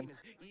the game,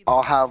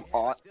 I'll have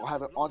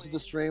it onto the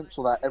stream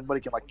so that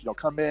everybody can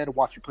come in,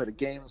 watch me play the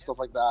game and stuff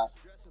like that.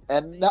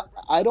 And now,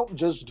 I don't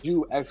just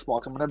do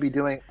Xbox.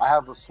 I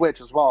have a Switch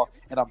as well,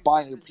 and I'm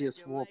buying a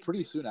PS4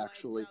 pretty soon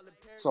actually.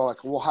 So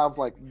we'll have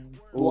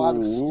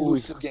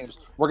exclusive games.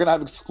 We're gonna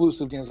have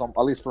exclusive games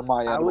at least for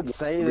my end. I would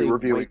say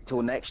wait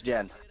till next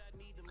gen.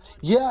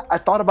 Yeah, I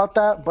thought about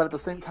that, but at the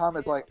same time,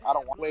 it's I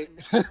don't want to wait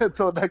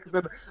until next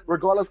gen.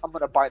 Regardless, I'm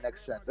going to buy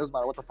next gen. Doesn't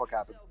matter what the fuck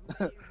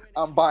happens.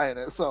 I'm buying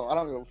it, so I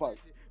don't give a fuck.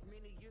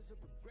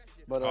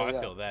 But, I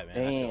feel that, man.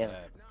 I feel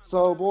that.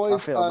 So,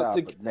 boys,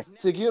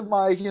 to give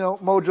my,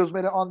 mojo's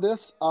minute on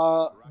this,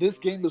 this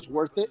game is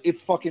worth it.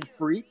 It's fucking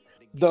free.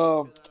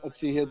 Let's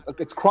see here.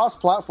 It's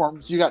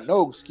cross-platform, so you got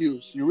no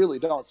excuse. You really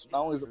don't. So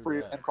not only is it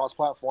free and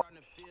cross-platform,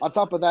 on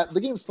top of that,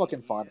 the game's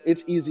fucking fun.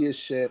 It's easy as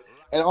shit.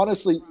 And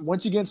honestly,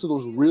 once you get into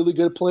those really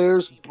good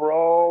players,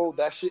 bro,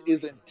 that shit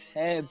is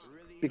intense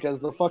because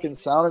the fucking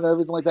sound and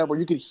everything like that, where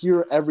you can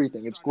hear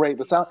everything. It's great.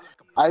 The sound,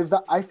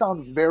 I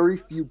found very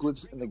few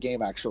glitches in the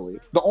game,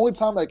 actually. The only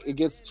time it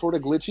gets sort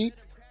of glitchy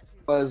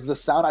was the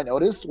sound I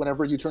noticed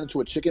whenever you turn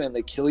into a chicken and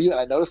they kill you, and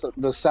I noticed that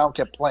the sound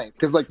kept playing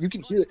because like you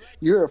can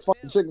hear a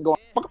fucking chicken going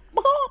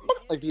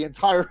like the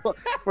entire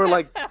for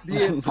like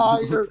the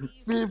entire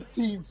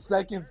 15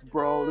 seconds,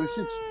 bro. This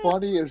shit's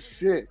funny as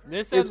shit.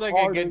 This sounds like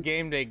a good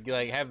game to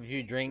like have a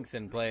few drinks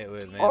and play it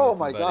with, man. Oh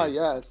my god,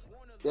 yes,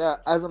 yeah.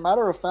 As a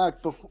matter of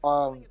fact,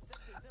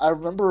 I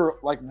remember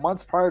like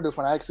months prior to this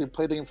when I actually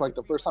played the game for like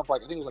the first time for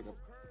like I think it was like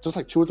just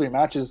like 2 or 3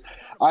 matches.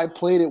 I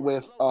played it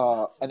with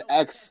an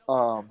ex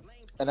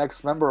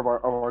member of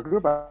our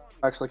group.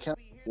 Actually, can't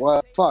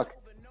what fuck.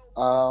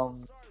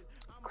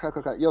 Crap.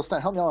 Yo,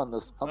 Stan, help me out on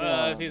this. Help me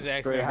out if he's an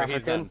ex member,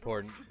 he's not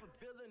important.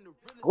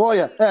 Well,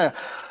 yeah.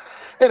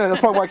 Anyway, that's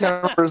probably why I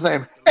can't remember his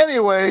name.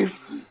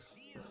 Anyways,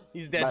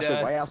 he's dead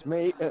to us.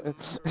 Me.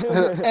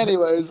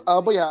 Anyways,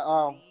 but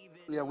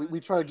yeah, we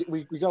tried to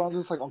we got on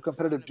this like on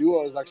competitive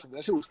duos. Actually,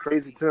 that shit was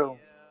crazy too.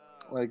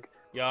 Like,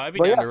 yo, I'd be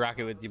down to rock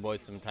it with you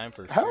boys sometime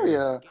for hell sure.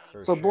 Yeah.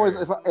 So boys,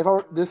 if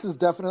I this is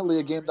definitely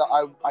a game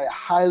that I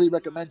highly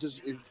recommend.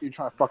 Just if you're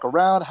trying to fuck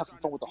around, have some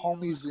fun with the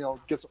homies, you know,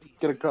 get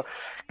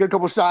a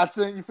couple shots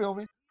in. You feel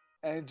me?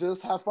 And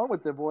just have fun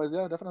with it, boys.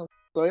 Yeah, definitely.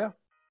 So yeah,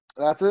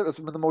 that's it. It's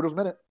been the Mojo's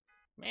Minute.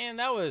 Man,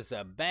 that was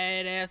a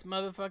badass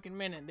motherfucking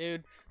minute,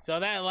 dude. So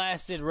that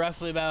lasted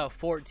roughly about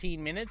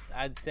 14 minutes.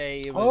 I'd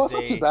say it was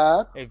that's not too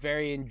bad. A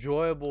very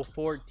enjoyable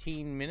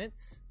 14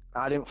 minutes.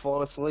 I didn't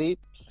fall asleep.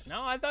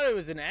 No, I thought it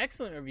was an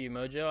excellent review,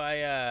 Mojo.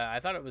 I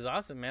thought it was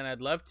awesome, man. I'd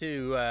love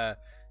to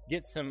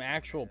get some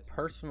actual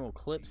personal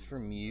clips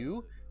from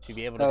you to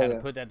be able to kind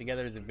of put that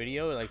together as a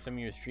video, like some of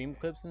your stream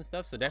clips and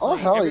stuff. So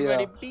definitely,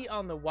 everybody be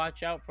on the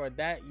watch out for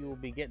that. You will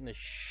be getting the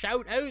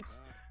shout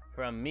outs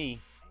from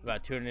me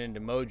about tuning into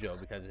Mojo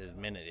because his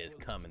minute is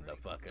coming the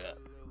fuck up.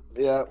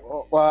 Yeah,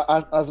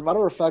 well, as a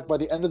matter of fact, by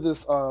the end of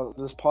this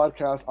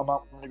podcast, I'm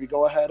going to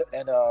go ahead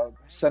and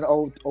send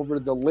over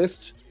the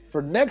list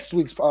for next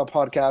week's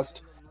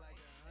podcast.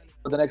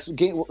 The next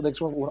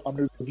one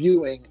I'm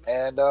reviewing,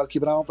 and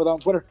keep an eye out for that on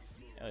Twitter.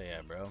 Hell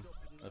yeah, bro.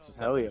 That's what's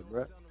Hell up. yeah,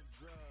 bro.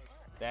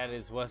 That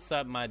is what's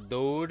up, my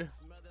dude.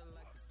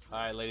 All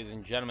right, ladies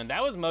and gentlemen,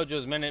 that was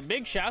Mojo's minute.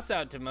 Big shouts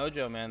out to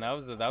Mojo, man. That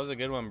was a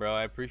good one, bro.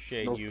 I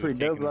appreciate you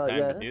taking the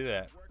time to do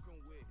that.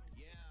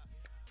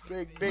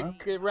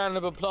 Big round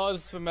of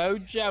applause for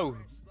Mojo.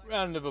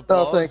 Round of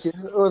applause. Oh, thank you.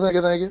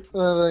 Thank you. That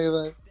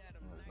was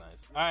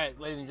nice. All right,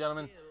 ladies and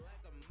gentlemen,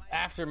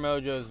 after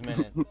Mojo's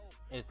minute,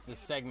 it's the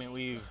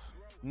segment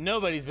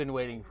nobody's been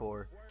waiting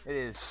for. It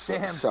is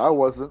Sam's I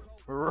wasn't.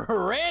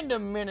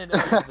 random minute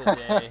of the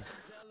day.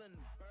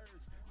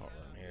 Hold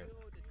on here.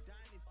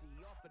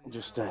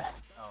 Just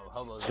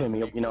turn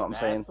me up, you know what I'm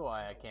saying? That's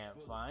why I can't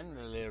find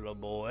the little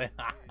boy.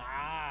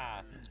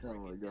 Oh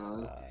my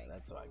god.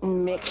 That's why.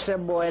 Mixer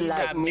boy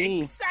like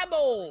me. Mixer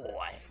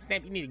boy.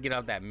 Snap, you need to get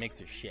off that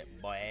mixer shit,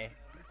 boy.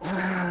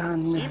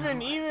 No.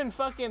 Even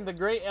fucking the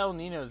great El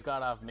Nino's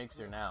got off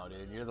Mixer now,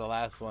 dude. You're the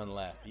last one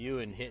left. You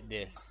and Hit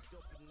This.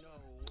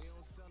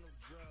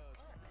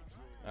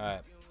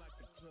 Alright.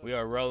 We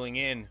are rolling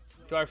in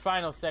to our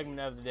final segment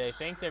of the day.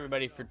 Thanks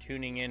everybody for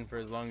tuning in for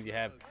as long as you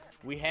have.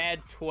 We had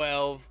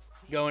 12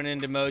 going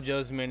into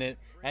Mojo's Minute.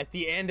 At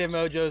the end of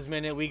Mojo's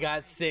Minute, we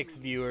got 6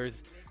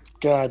 viewers.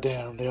 God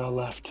damn, they all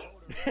left.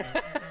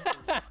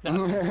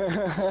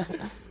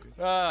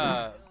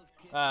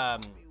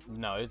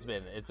 No, it's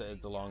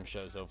a long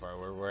show so far.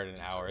 We're at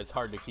an hour. It's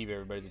hard to keep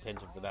everybody's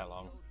attention for that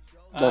long.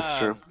 That's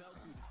true.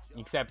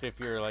 Except if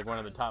you're like one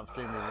of the top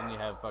streamers and you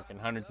have fucking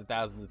hundreds of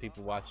thousands of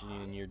people watching you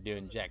and you're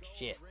doing jack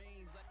shit.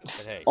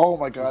 But hey. Oh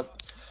my god.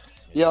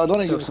 Yeah,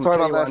 don't even start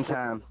on that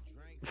time.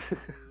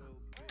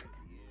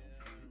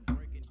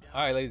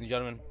 All right, ladies and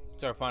gentlemen,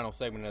 it's our final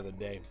segment of the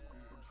day.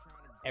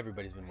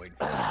 Everybody's been waiting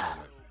for this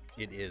moment.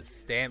 It is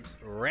Stamp's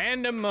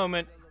random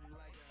moment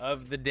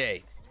of the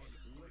day.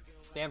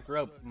 Stamped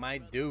Rope, my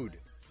dude,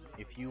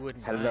 if you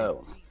wouldn't mind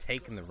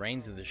taking the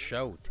reins of the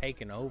show,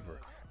 taking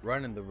over,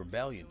 running the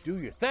rebellion, do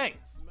your thing.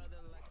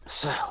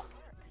 So,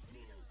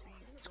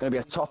 it's going to be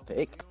a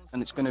topic,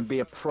 and it's going to be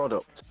a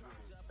product,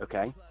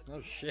 okay?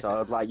 Oh, shit. So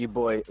I'd like you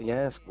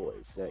yes,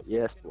 boys.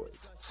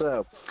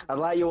 So, I'd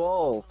like you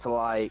all to,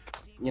 like,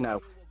 you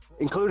know,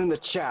 including the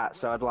chat,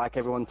 so I'd like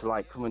everyone to,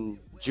 like, come and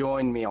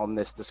join me on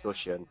this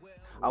discussion.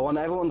 I want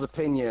everyone's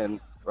opinion,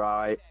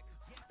 right?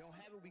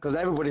 Because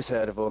everybody's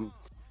heard of them.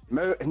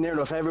 Near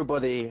enough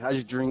everybody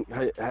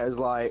has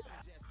like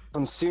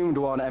consumed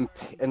one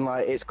and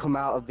like it's come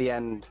out of the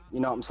end, you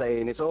know what I'm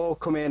saying? It's all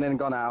come in and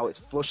gone out, it's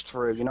flushed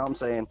through, you know what I'm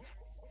saying?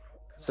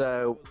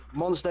 So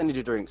Monster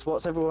Energy drinks,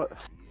 what's everyone?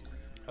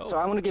 Oh. So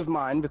I'm gonna give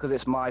mine because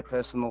it's my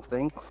personal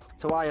thing.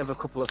 So I have a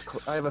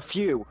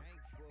few.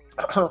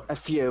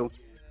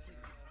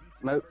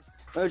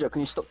 Mojo, can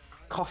you stop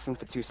coughing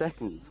for 2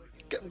 seconds?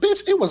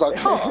 Bitch, it was a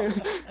cough.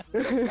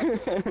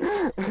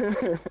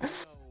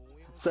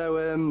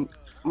 So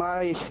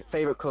my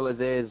favorite colors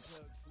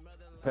is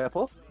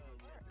purple.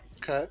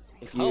 Okay.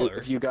 If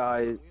you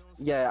guys,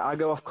 yeah, I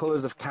go off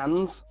colors of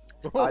cans.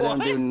 I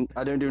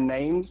don't do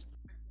names.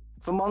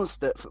 For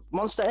Monster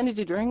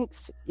Energy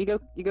drinks, you go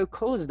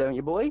colors, don't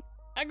you, boy?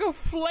 I go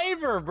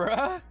flavor,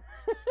 bruh.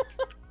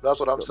 That's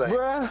what I'm saying.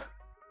 Bruh.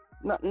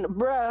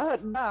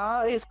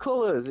 Nah, it's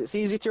colors. It's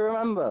easy to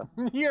remember.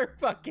 You're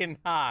fucking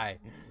high.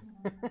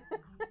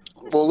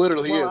 Well,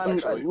 literally, he is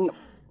actually.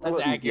 That's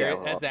accurate. Yeah,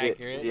 that's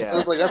accurate. Yeah, I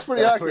was like, that's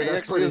pretty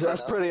accurate.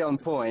 That's pretty on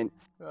point.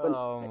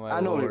 Oh my I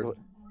know. lord.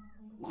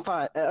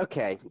 Fine.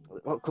 Okay.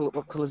 What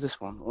color is this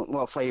one?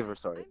 What flavor?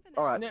 Sorry.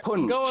 All right.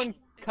 Punch. Go on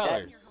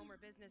colors.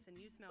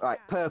 All right.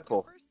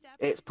 Purple.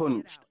 It's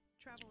punched.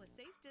 Travel a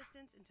safe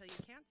distance until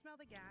you can't smell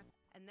the gas,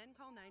 and then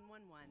call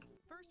 911.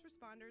 First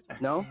responders.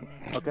 No.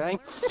 Okay.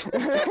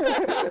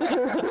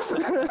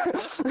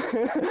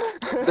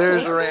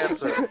 There's your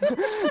answer.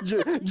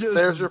 Just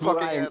There's your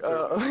blank.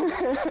 fucking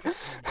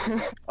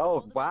answer.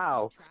 Oh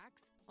wow.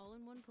 All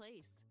in one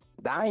place.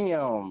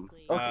 Damn.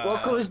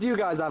 What colors do you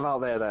guys have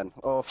out there then,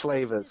 or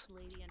flavors?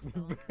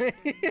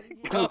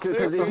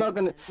 Because it's not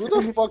gonna.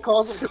 Who the fuck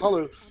calls them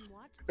color?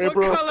 Hey, What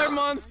bro, color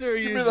monster are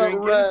you give me that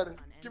drinking? red.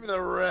 Give me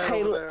that red.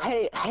 Hey, over there.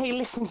 hey,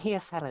 listen here,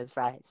 fellas,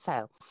 right?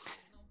 So,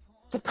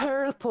 the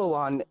purple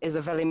one is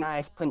a very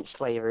nice punch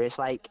flavor. It's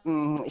like,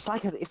 it's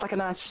like a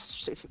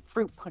nice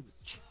fruit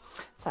punch.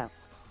 So,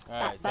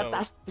 Alright,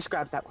 that's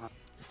described that one.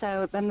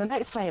 So then the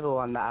next flavor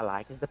one that I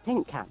like is the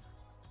pink can.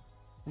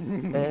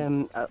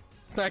 I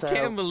So,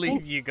 can't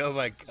believe you go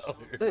by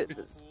color.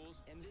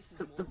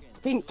 The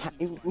pink can.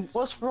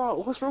 What's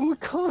wrong? What's wrong with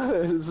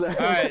colors?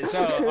 Alright,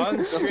 so on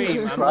stream, I'm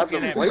describe the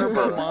looking at flavor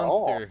Purple at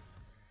all. Monster.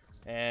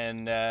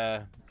 And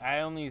I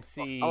only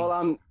see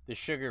the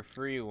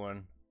sugar-free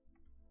one.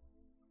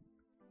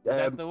 Is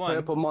that the one?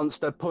 Purple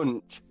Monster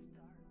Punch.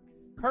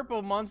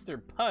 Purple Monster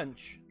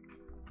Punch?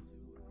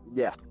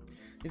 Yeah.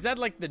 Is that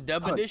like the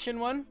dub edition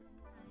one?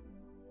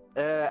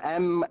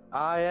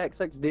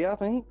 MIXXD, I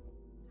think.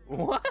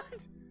 What?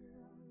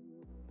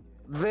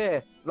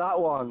 That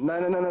one. No,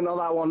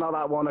 not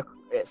that one.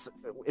 It's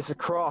a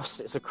cross.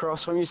 It's a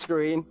cross from your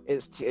screen.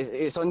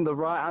 It's on the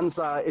right hand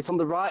side. It's on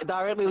the right,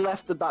 directly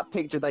left of that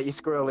picture that you're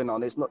scrolling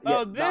on. It's not.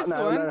 Oh, this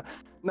one.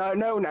 No.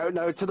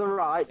 To the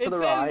right. It To the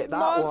says right. That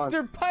Monster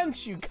one.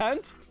 Punch, you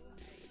cunt.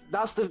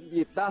 That's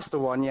the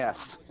one.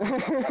 Yes.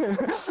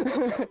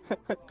 The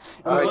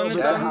one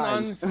that's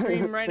on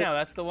screen right now.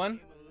 That's the one.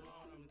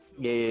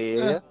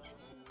 Yeah.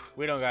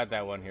 We don't got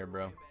that one here,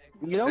 bro.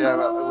 You don't Yeah,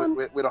 know that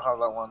one? we don't have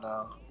that one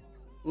now.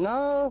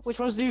 No. Which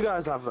ones do you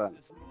guys have then?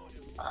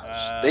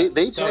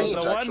 They so changed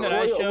the one actually. that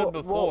I showed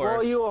before. What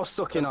are you all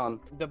sucking on?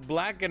 The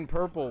black and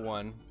purple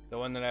one, the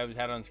one that I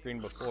had on screen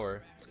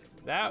before.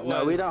 That was.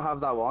 No, we don't have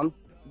that one.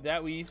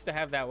 That we used to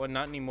have that one.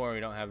 Not anymore. We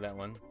don't have that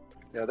one.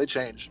 Yeah, they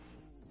change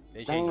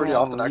They Damn. changed. pretty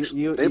often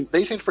actually.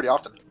 They change pretty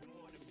often.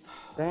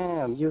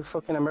 Damn, you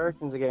fucking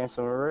Americans are getting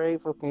some really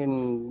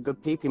fucking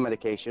good pee-pee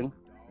medication.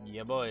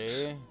 Yeah, boy.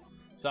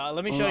 So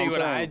let me show you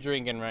what I'm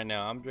drinking right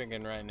now. I'm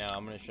drinking right now.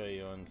 I'm gonna show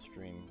you on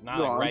stream. Not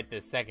Go like on. right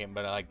this second,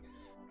 but like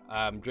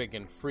I'm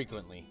drinking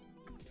frequently.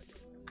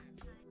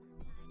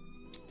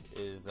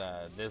 Is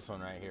this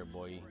one right here,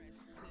 boy?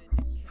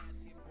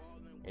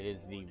 It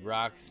is the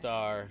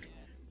Rockstar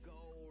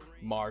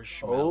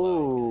Marshmallow.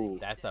 Oh,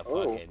 That's a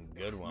fucking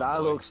good one. that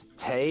boy. looks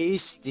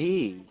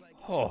tasty.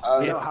 Oh,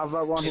 We don't have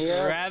that one it's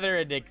here.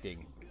 rather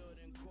addicting.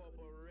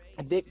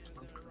 It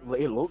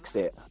looks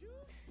it.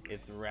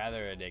 It's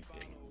rather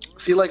addicting.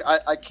 See, like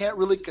I can't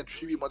really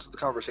contribute much to the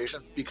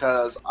conversation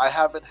because I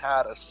haven't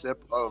had a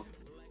sip of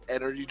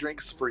energy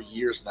drinks for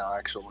years now.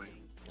 Actually,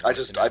 I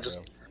just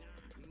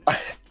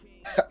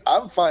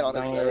I'm fine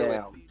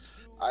honestly.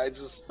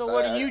 So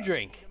what do you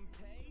drink?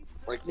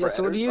 Like Yeah,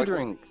 so what do you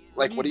drink?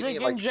 Like what do you drink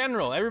mean? in Like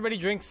general? Everybody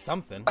drinks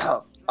something.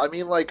 I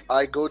mean, like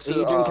I go to. Are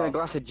you drinking a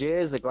glass of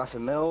jizz, a glass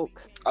of milk?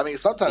 I mean,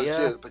 sometimes Yeah.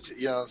 jizz, but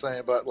you know what I'm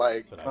saying. But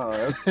like, Oh,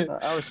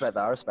 I respect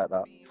that. I respect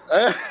that.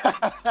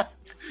 I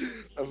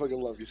fucking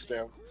love you,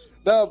 Stam.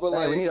 No, but Hey,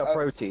 like we need our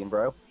protein,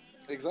 bro.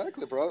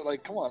 exactly, bro.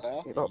 Like, come on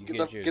now. You know, You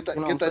Get that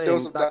You know what I'm dose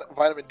saying? of that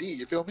vitamin D.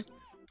 You feel me?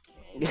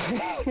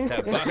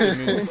 That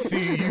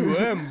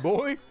vitamin CUM,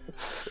 boy.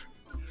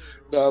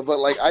 No, but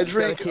like I Gotta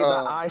drink. keep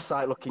that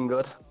eyesight looking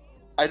good.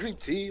 I drink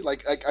tea.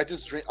 Like I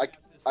just drink.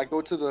 I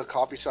go to the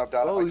coffee shop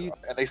down,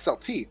 and they sell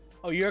tea.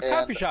 Oh, you're a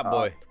coffee shop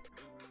boy.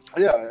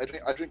 Yeah,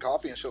 I drink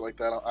coffee and shit like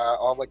that. I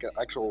have like an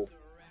actual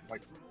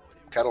like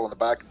kettle in the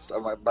back and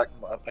stuff. My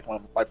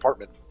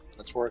apartment.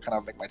 That's where I kind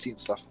of make my tea and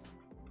stuff.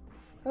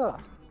 Oh,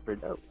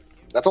 pretty dope.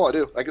 That's all I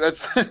do. Like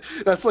that's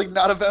that's like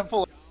not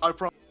eventful. I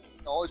promise.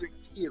 I only drink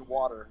tea and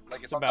water.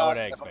 Like It's if I'm about not, what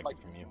I if I'm expected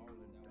like, from you.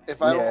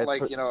 if I Yeah, don't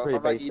like, you know, if pretty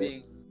I'm not basic.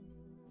 eating,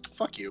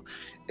 fuck you.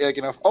 Like,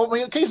 you know, I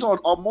mean, occasionally,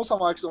 most of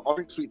them actually, I'll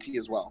drink sweet tea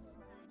as well.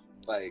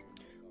 Like,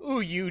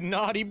 Ooh, you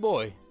naughty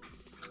boy.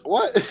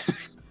 what?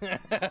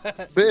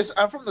 Bitch,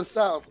 I'm from the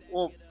South.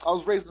 Well, I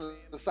was raised in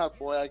the South,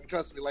 boy. Like,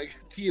 trust me, like,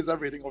 tea is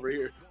everything over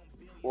here.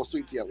 Well,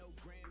 sweet tea.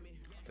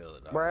 Fill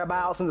it up.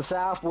 Whereabouts in the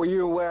South were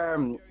you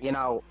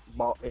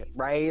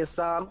raised,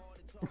 son?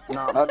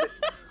 No.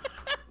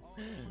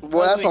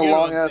 Well, that's a a good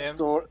long one, ass Sam.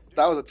 story.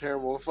 That was a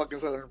terrible fucking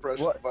Southern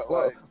impression. But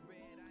like,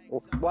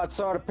 What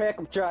sort of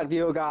pickup truck do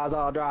you guys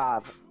all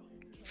drive?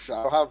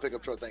 I don't have a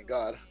pickup truck, thank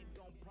God.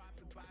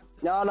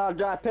 Y'all not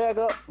drive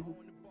pickup?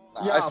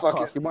 Nah, Y'all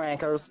pussy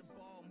wankers.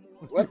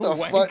 What the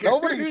fuck?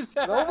 Nobody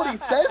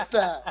says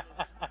that.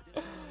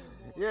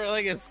 You're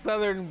like a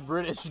southern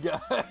British guy.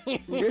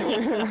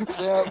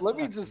 Yeah, let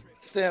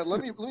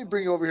me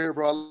bring you over here,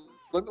 bro.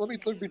 Let me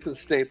bring you to the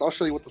States. I'll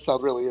show you what the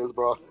South really is,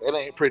 bro. It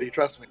ain't pretty,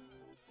 trust me.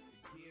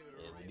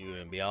 You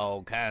and be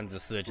all kinds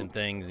of such and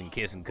things and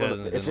kissing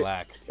cousins and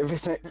like. If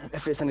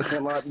it's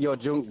anything like your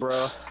junk,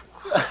 bro,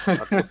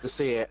 I'd love to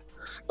see it.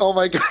 Oh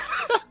my god.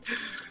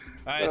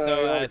 All right,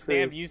 so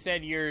Stamp, you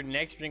said your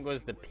next drink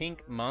was the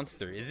Pink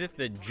Monster. Is it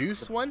the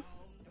juice one?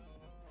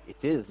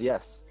 It is,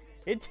 yes.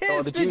 It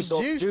is the juice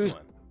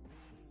one.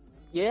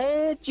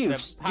 Yeah,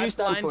 juice. The Juice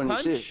and pipeline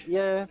punch?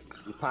 Yeah,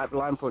 the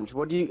pipeline punch.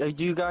 What do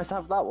you guys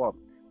have that one?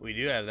 We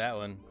do have that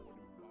one.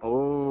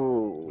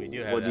 Oh, we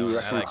do have what that do you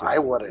one. reckon? I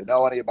wouldn't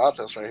know any about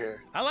this right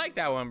here. I like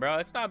that one, bro.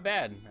 It's not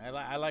bad.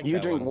 I like you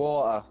that drink one.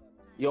 water.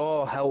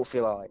 You're healthy,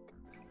 like.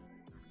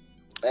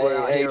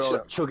 Hey,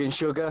 chugging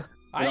sugar.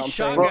 I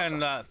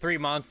shotgun 3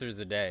 monsters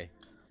a day.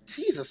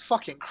 Jesus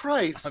fucking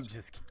Christ. I'm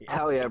just kidding.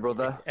 Hell yeah,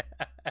 brother.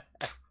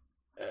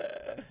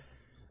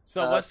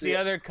 So what's the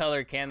other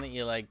color can that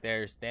you like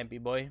there, Stampy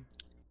boy?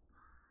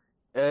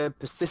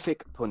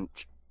 Pacific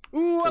Punch.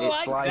 Ooh, I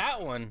like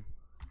that one.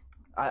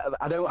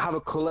 I don't have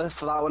a color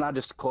for that one. I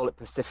just call it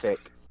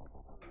Pacific.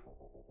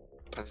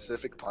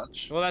 Pacific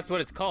Punch? Well, that's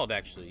what it's called,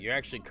 actually. You're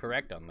actually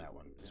correct on that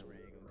one.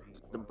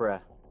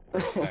 Bruh. I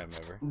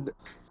remember.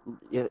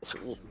 Yeah, it's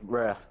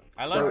bruh.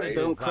 I like the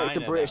Don't design correct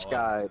a of British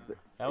that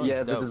guy.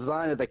 Yeah, the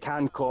design of the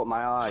can caught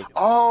my eye.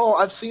 Oh,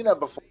 I've seen that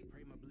before.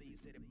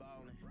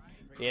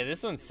 Yeah,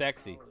 this one's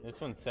sexy. This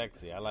one's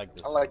sexy. I like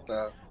this. I like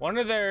that. One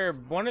of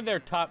their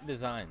top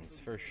designs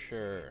for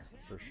sure.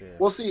 For sure.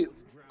 Well, see,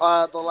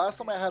 the last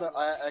time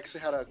I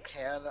actually had a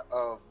can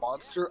of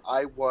Monster,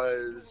 I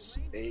was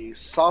a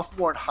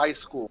sophomore in high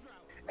school,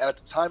 and at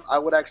the time I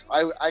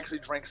actually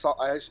drank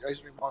I used to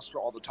drink Monster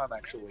all the time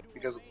actually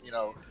because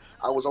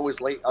I was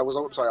always late. I was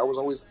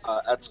always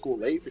at school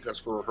late because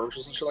for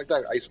rehearsals and shit like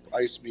that. I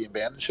used to be in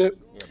band and shit.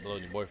 Yeah,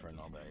 blowing your boyfriend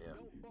and all that. Yeah.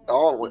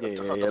 Oh, what the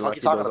fuck are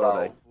you talking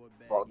about?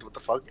 Well, what the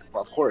fuck?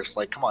 Well, of course.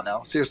 Like, come on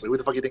now. Seriously, who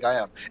the fuck do you think I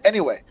am?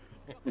 Anyway,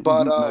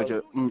 but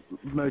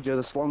Mojo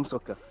the slum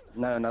sucker.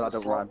 No, that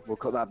don't rhyme. We'll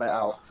cut that bit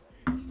out.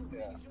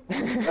 Yeah.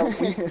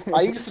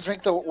 I used to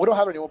drink we don't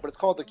have it anymore, but it's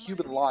called the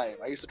Cuban Lime.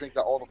 I used to drink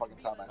that all the fucking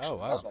time. Actually, oh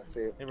wow, that was my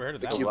favorite. Never heard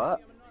of that.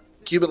 What?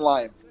 Cuban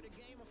Lime.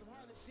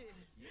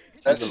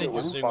 That shit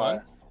was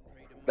fire.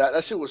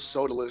 That shit was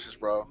so delicious,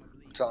 bro.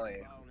 I'm telling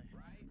you.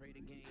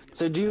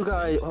 So do you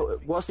guys?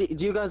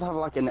 Do you guys have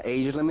like an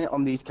age limit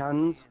on these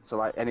cans? So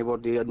like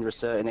anybody under a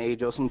certain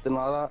age or something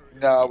like that?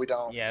 No, we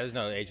don't. Yeah, there's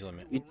no age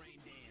limit.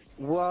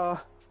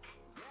 Well,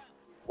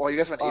 you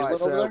guys have an age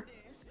limit over there?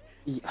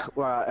 Yeah,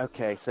 well,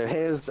 okay. So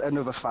here's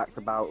another fact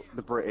about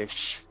the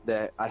British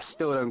that I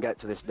still don't get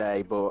to this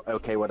day, but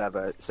okay,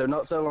 whatever. So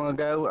not so long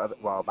ago,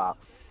 well,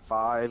 about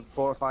 4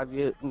 or 5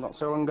 years, not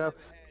so long ago,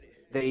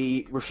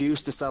 they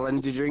refused to sell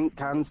energy drink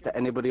cans to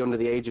anybody under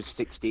the age of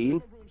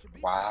 16.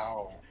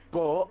 Wow.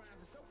 But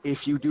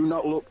if you do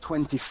not look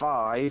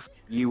 25,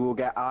 you will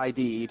get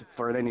ID'd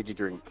for an energy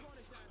drink.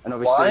 And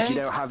obviously, if you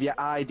don't have your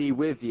ID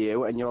with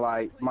you and you're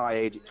like my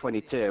age at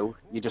 22,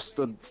 you just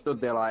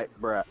stood there like,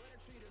 bruh.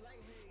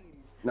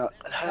 No,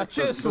 I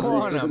just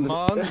want a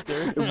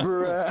monster.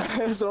 Bruh,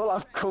 that's all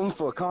I've come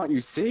for, can't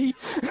you see?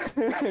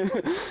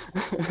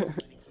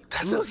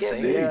 That's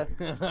insane. Yeah.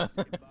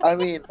 I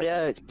mean,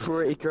 yeah, it's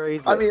pretty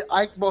crazy. I mean,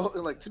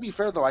 to be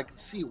fair though, I can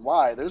see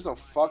why. There's a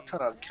fuck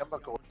ton of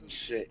chemicals and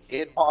shit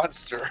in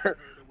Monster,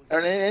 or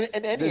in any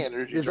energy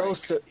drink.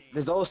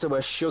 There's also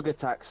a sugar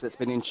tax that's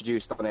been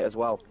introduced on it as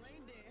well.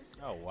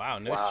 Oh wow,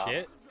 no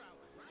shit.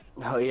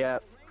 Oh yeah.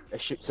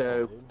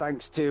 So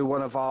thanks to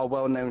one of our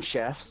well-known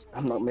chefs,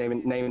 I'm not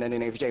naming any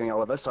names, Jamie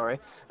Oliver. Sorry,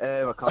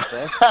 I can't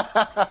say.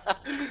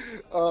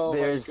 Oh my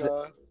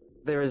god.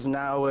 There is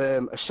now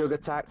a sugar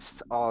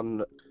tax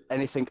on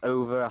anything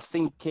over, I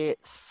think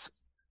it's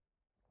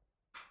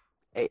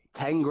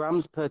 10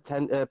 grams per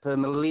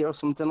milliliter or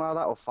something like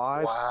that, or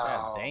 5.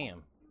 Wow. God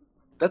damn.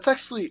 That's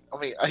actually, I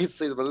mean, I hate to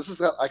say this, but this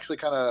is actually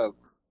kind of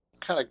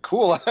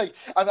cool. I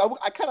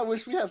kind of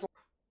wish we had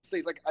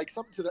something like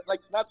something to that,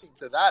 like nothing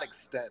to that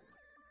extent,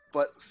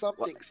 but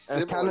something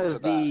similar to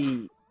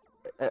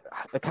that.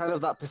 A can of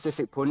that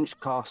Pacific Punch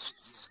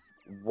costs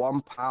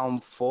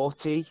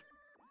 £1.40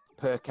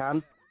 per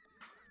can.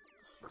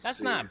 That's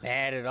not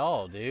bad at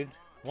all, dude.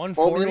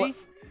 140?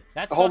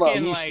 That's hold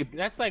fucking on. like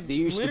that's like there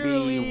used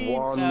literally to be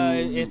one.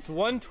 It's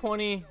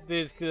 120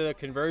 this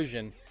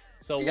conversion.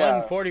 So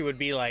 140 would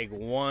be like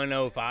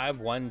 105,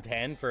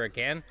 110 for a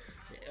can.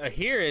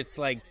 Here it's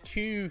like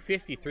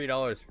 $2.50,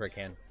 $3 per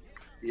can.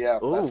 Yeah.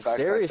 Oh,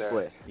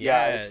 seriously? Right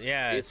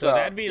yeah. So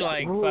that'd be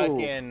like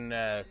fucking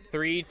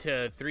 3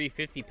 to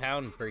 350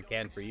 pound per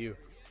can for you.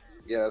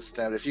 Yeah,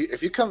 Stan. If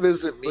you come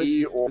visit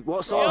me or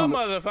what some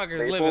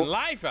motherfuckers living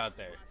life out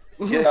there.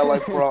 Yeah,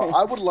 like bro,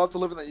 I would love to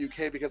live in the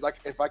UK because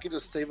if I could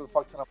just save a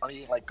fuck ton of money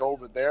and like go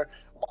over there,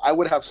 I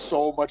would have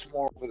so much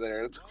more over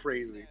there. It's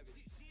crazy.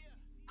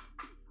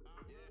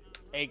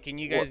 Hey, can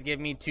you guys give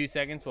me 2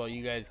 seconds while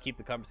you guys keep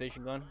the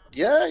conversation going?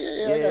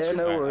 Yeah.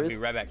 No worries. I'll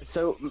be right back.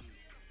 So,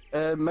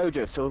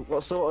 Mojo, so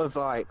what sort of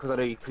like? Because I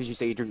know because you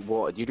say you drink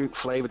water. Do you drink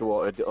flavored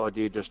water, or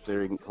do you just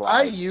drink? Like,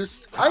 I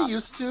used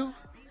to,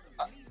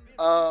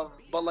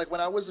 but like when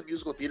I was a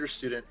musical theater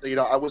student,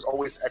 I was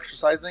always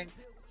exercising,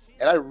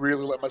 and I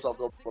really let myself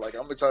go. Like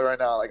I'm gonna tell you right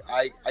now, like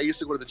I used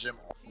to go to the gym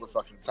all the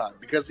fucking time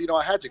because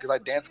I had to because I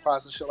dance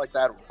class and shit like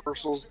that,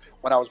 rehearsals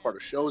when I was part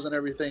of shows and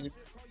everything.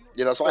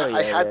 So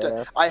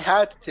I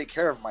had to take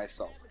care of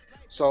myself.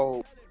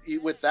 So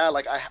with that,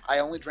 like I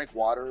only drank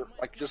water,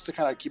 like just to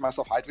kind of keep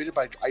myself hydrated.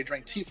 But I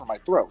drank tea for my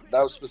throat.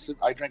 That was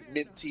specific. I drank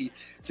mint tea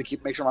to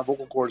make sure my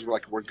vocal cords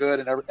were good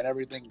and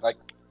everything. Like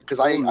because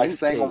I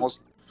sang tea.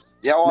 Almost.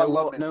 Yeah, I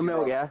love mint tea,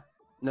 milk. Bro. Yeah,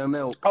 no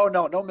milk. Oh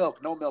no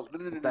milk. No.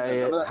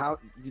 How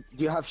do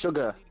you have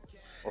sugar?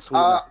 Or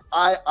sweetener?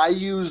 I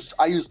used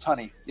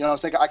honey. You know what I'm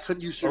saying? I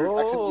couldn't use sugar.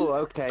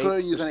 Okay.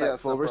 Couldn't use any of that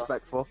stuff,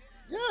 respectful.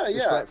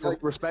 Yeah.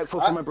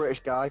 Respectful from a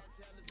British guy.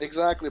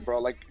 Exactly, bro.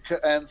 Like,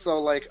 and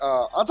so like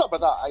on top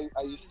of that,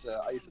 I used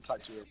to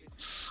talk to her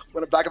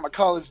when back in my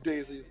college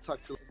days. I used to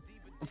talk to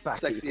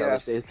sexy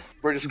ass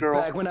British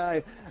girl.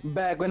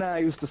 Back when I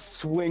used to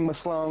swing my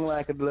slong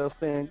like a little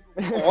thing.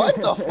 What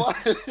the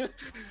fuck?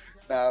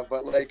 Nah,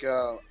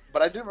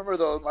 but I do remember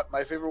though.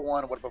 My favorite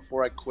one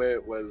before I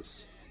quit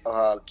was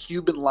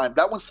Cuban lime.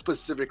 That one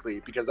specifically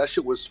because that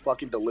shit was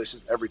fucking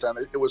delicious every time.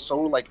 It was so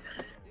like,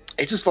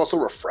 it just felt so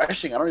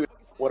refreshing. I don't even know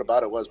what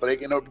about it was, but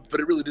but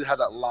it really did have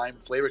that lime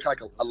flavor, kind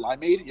of like a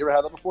limeade. You ever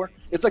had that before?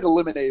 It's like a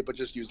lemonade, but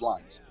just use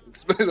limes.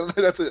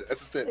 That's it. That's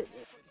just it.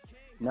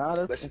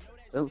 No,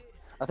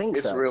 I think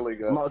it's so. It's really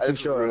good. I'm not too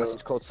sure unless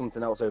it's called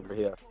something else over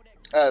here.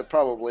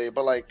 Probably,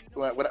 but like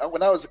when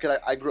I was a kid,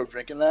 I grew up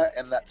drinking that,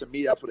 and that to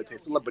me that's what it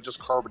tasted like, but just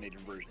carbonated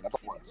version. That's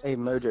all it was. Hey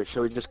Mojo,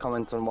 shall we just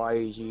comment on why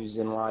he's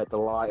using like the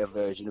lighter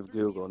version of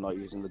Google, not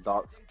using the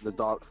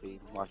dark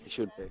feed like he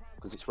should be,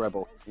 because it's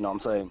Rebel. You know what I'm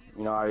saying?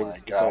 You know how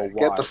it's all white.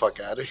 Get the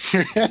fuck out of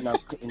here.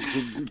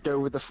 Go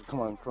with the come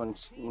on,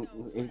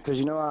 because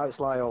you know how it's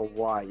like all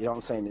white. You know what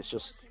I'm saying? It's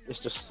just.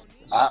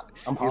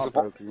 I'm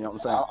heartbroken. You know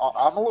what I'm saying?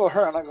 I'm a little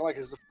hurt. I'm not gonna like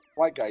he's a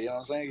white guy. You know what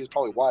I'm saying? He's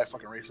probably why I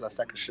fucking racist that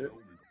sack of shit.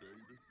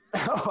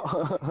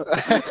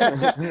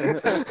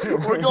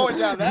 We're going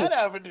down that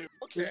avenue.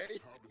 Okay.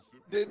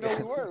 Didn't know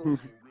we were.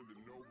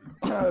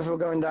 If we're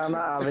going down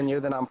that avenue,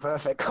 then I'm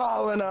perfect.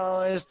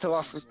 Colonized to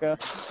Africa.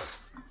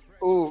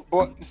 Ooh,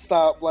 but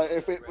stop! Like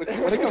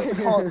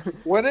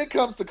when it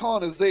comes to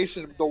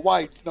colonization, the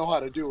whites know how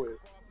to do it.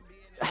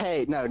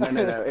 Hey, no.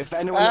 If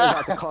anyone knows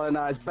how to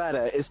colonize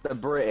better, it's the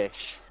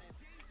British.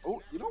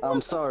 Oh, you know what? I'm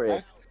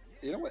sorry.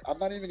 You know what? I'm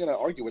not even gonna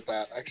argue with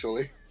that.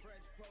 Actually,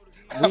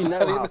 we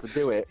know how to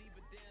do it.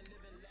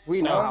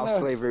 We know how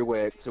slavery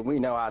works, and we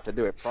know how to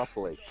do it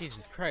properly.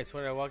 Jesus Christ, what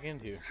did I walk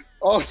into?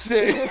 Oh,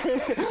 shit.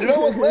 You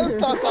know what?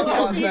 Let's not talk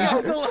about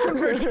that.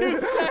 For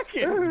 2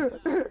 seconds.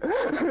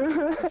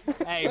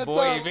 Hey,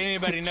 boy, if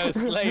anybody knows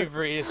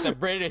slavery, it's the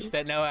British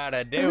that know how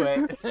to do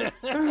it. I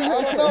don't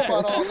know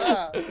about all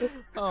that.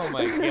 Oh,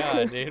 my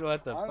God, dude.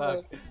 What the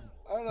fuck?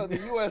 I don't know. The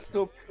U.S.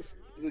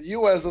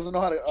 doesn't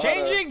know how to...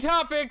 Changing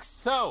topics.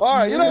 So, all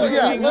right, you know what?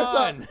 Yeah,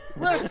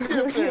 let's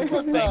skip this.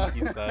 Thank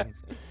you, son.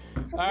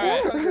 All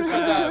right.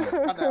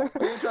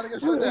 Trying to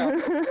get shut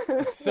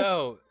down.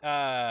 So,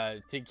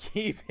 to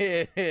keep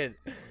it,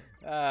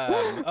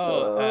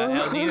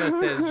 El Nino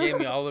says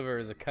Jamie Oliver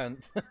is a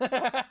cunt.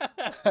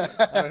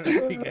 I don't know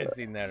if you guys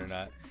seen that or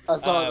not. I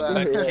saw that.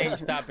 But to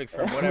change topics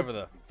from whatever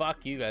the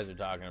fuck you guys are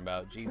talking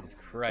about, Jesus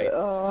Christ.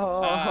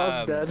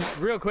 I'm dead.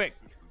 Real quick,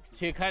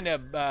 to kind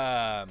of,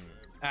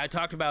 I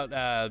talked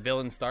about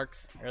Villain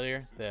Starks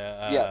earlier,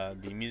 the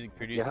music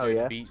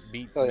producer,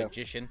 beat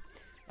magician.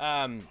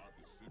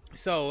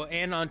 So,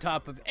 and on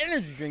top of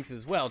energy drinks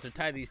as well, to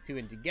tie these two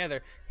in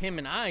together, him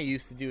and I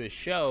used to do a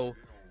show,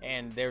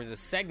 and there was a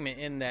segment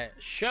in that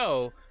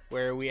show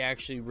where we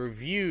actually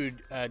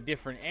reviewed a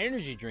different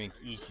energy drink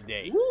each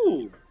day.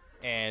 Ooh.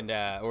 And,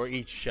 or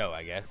each show,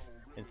 I guess.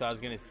 And so I was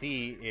going to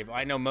see if,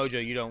 I know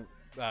Mojo, you don't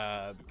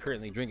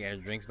currently drink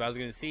energy drinks, but I was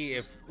going to see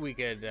if we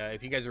could,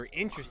 if you guys were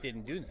interested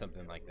in doing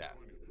something like that.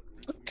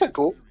 Okay,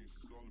 cool.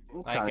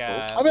 Like,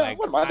 I mean, I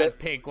wouldn't mind I'd it.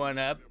 pick one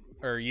up.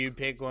 Or you'd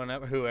pick one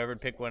up, whoever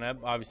pick one up.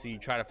 Obviously, you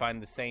try to find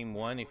the same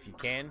one if you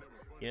can.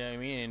 You know what I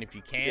mean? And if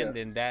you can,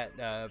 then that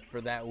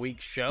for that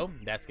week's show,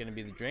 that's going to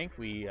be the drink.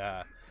 We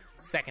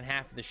second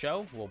half of the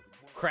show, we'll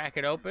crack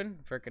it open,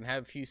 freaking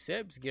have a few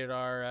sips, get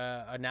our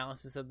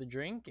analysis of the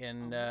drink,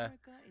 and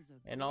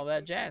all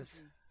that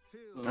jazz.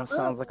 That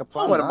sounds like a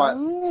plan. I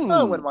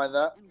wouldn't mind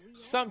that.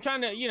 So I'm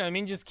trying to, you know what I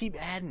mean, just keep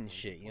adding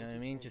shit, you know what I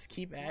mean? Just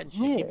keep adding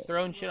shit, keep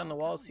throwing shit on the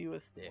wall, see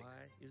what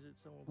sticks.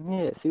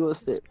 Yeah, see what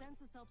sticks.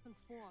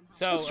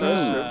 So,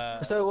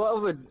 so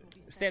what would...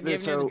 Stan, do you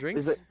have any other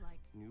drinks?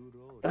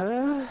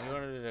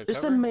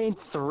 Just the main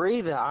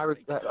three that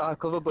I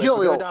cover. But yo,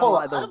 hold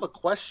on. I have a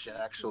question,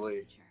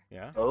 actually.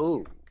 Yeah?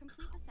 Oh.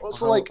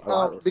 So, like,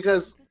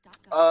 because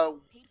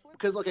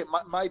okay,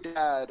 my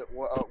dad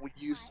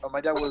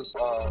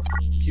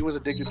he was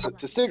addicted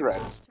to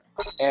cigarettes.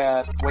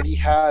 And when he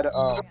had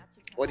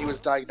when he was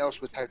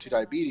diagnosed with type 2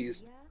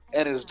 diabetes,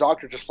 and his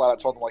doctor just flat out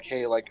told him like,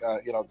 hey, like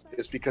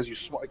it's because you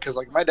smoke, because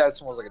like my dad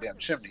smokes like a damn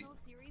chimney,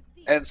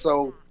 and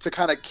so to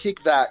kind of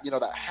kick that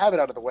that habit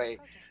out of the way,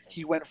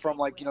 he went from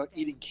like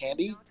eating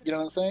candy, you know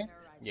what I'm saying?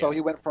 Yeah. So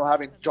he went from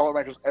having Jolly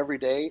Ranchers every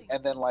day,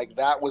 and then like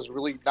that was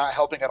really not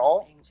helping at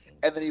all,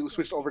 and then he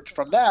switched over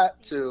from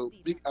that to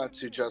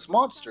just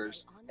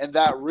Monsters, and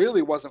that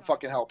really wasn't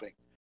fucking helping.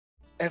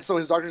 And so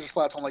his doctor just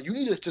flat told him like, you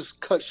need to just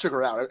cut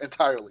sugar out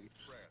entirely.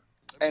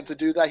 And to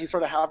do that, he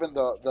started having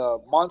the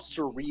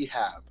Monster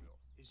Rehab.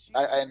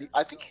 And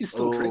I think he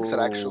still drinks it,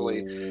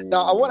 actually.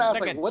 Now, I want to ask,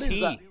 like, what is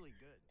that?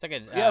 It's like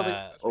a half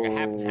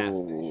and half.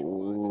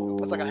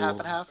 It's like a half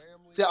and half?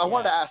 See, I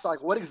wanted to ask,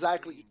 like, what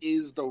exactly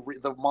is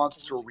the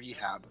Monster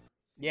Rehab?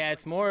 Yeah,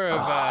 it's more of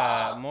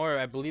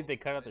I believe they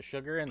cut out the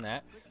sugar in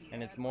that,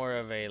 and it's more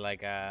of a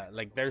like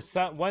there's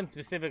one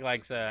specific I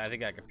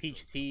think like a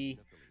peach tea,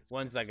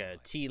 one's like a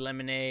tea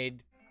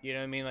lemonade. You know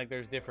what I mean? Like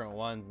there's different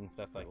ones and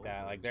stuff like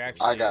that. Like they're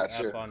actually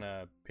up on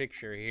a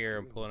picture here.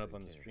 I'm pulling up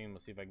on the stream. We'll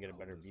see if I can get a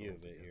better view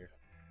of it here.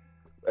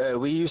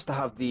 We used to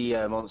have the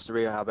Monster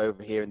Rehab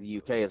over here in the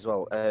UK as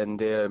well,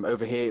 and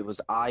over here it was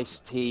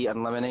iced tea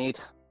and lemonade.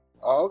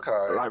 Oh, okay.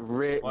 Like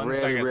really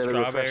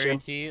strawberry refreshing.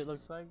 Tea, it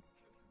looks like.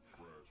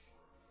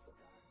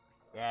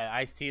 Yeah,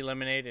 iced tea,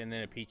 lemonade, and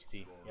then a peach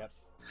tea. Yep.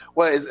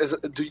 What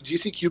do you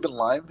see Cuban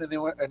lime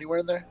anywhere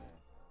in there?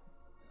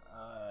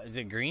 Is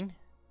it green?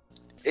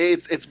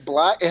 It's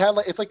black.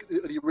 It's like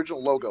the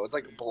original logo. It's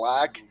like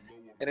black,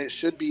 and it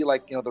should be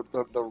like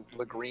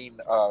the green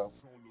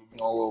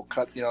little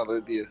cuts.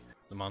 The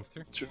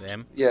monster.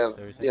 Them. Yeah.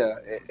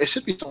 It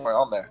should be somewhere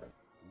on there.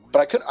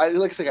 But I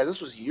like I said, guys,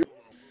 this was years.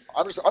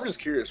 I'm just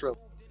curious, really.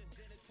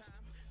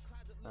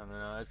 I don't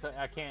know.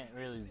 I can't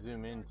really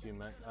zoom in too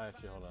much. Oh,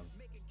 actually, hold on.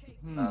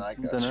 I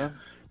got you.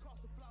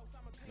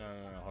 No,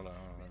 hold on.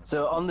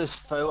 So on this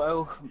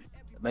photo,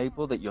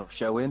 Maple, that you're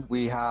showing,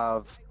 we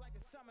have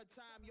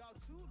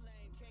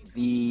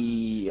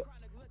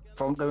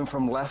going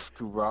from left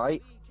to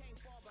right,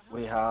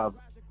 we have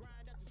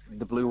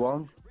the blue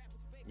one.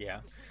 Yeah,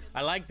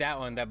 I like that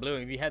one. That blue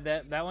one. Have you had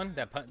that one?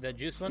 That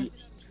juice one?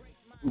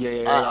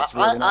 Yeah. That's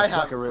really nice. I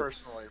have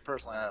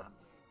personally, I haven't.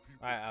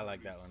 I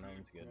like that one. That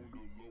one's good.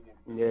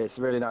 Yeah, it's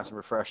really nice and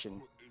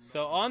refreshing.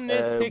 So on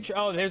this picture,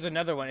 oh, there's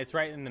another one. It's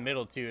right in the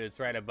middle too. It's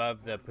right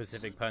above the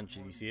Pacific Punch.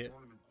 Did you see it?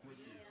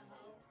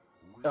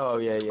 Oh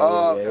yeah,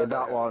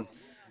 that one.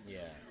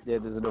 Yeah,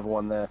 there's another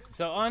one there.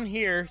 So on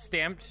here,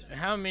 stamped,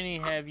 how many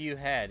have you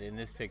had in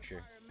this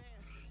picture?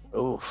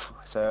 Oof.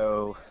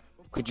 So,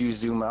 could you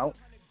zoom out?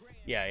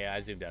 Yeah,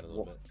 I zoomed out a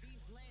little bit.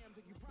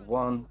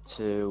 1,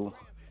 2,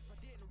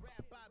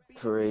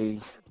 3,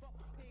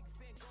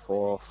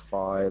 4,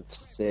 5,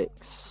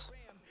 6.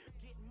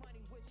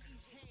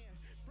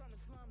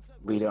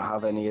 We don't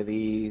have any of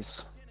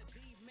these.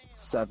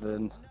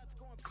 7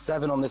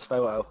 on this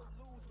photo.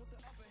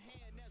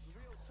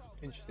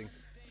 Interesting.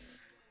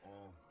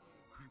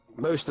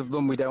 Most of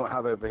them we don't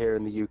have over here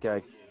in the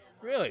UK.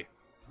 Really?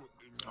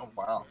 Oh,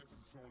 wow.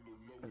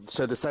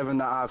 So the 7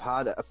 that I've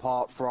had,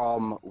 apart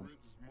from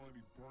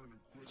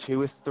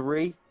 2 or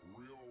 3,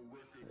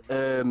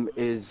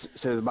 there's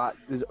about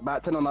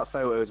 10 on that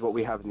photo is what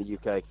we have in the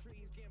UK.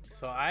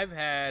 So I've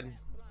had,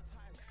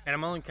 and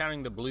I'm only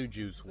counting the blue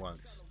juice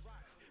once.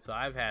 So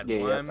I've had 1,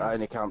 yeah, I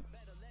only count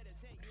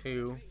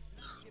 2,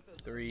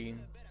 3,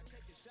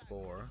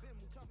 4,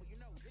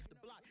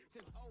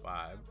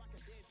 5,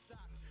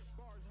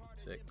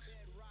 6,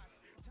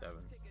 7,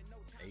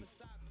 8,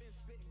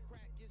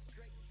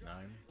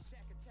 9,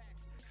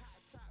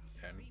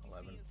 10,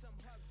 11,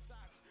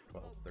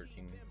 12,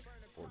 13,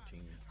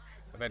 14.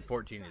 I've had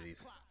 14 of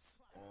these.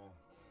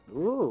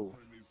 Ooh.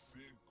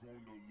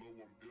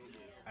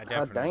 I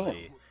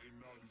definitely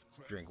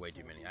drink way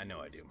too many. I know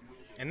I do.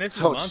 And this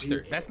is Monster.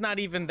 Geez. That's not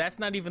even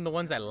the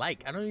ones I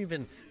like. I don't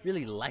even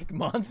really like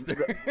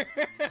Monster.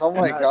 Oh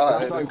my god.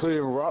 That's not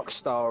including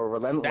Rockstar or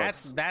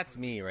Relentless. That's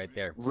me right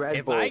there.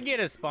 Red Bull. I get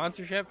a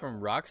sponsorship from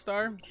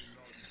Rockstar,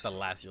 it's the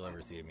last you'll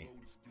ever see of me.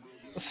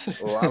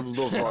 Oh, I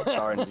love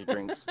Rockstar energy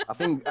drinks. I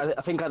think I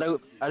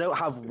don't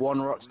have one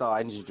Rockstar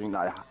energy drink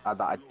that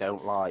I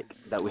don't like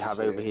that we have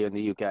over here in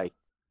the UK.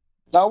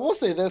 Now I will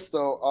say this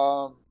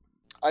though,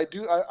 I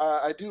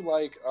do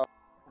like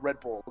Red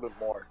Bull a little bit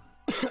more.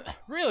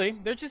 Really?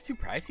 They're just too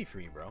pricey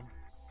for you, bro.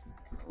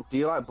 Do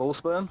you like bull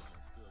sperm?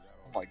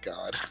 Oh my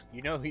god.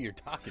 You know who you're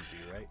talking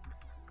to, right?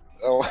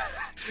 Oh,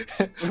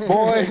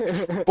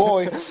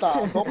 boy,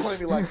 stop! Don't play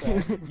me like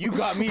that. You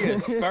got me a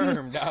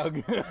sperm,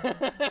 dog.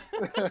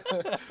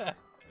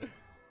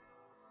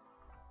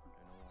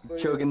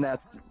 chugging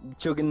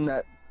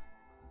that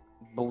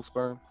bull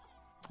sperm.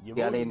 You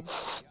got any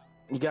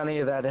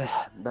of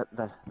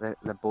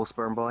that bull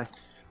sperm, boy?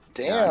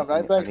 Damn,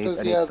 Nightback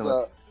says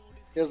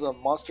he has a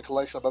monster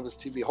collection above his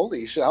TV.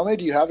 Holy shit! How many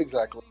do you have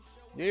exactly?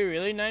 Do you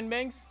really, Nine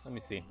Bangs? Let me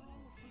see.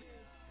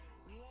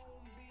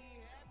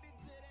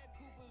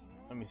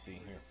 Let me see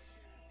here.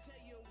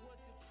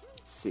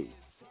 See.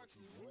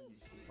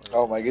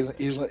 Oh my,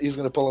 he's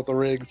gonna pull up the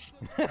rigs.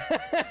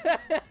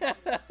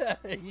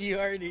 You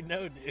already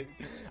know, dude.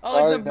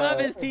 Oh, it's above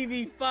his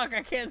TV. Fuck,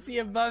 I can't see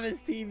above his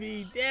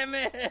TV. Damn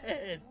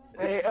it.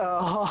 Hey,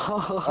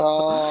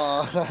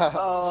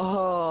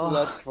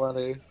 That's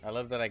funny. I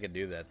love that I could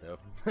do that, though.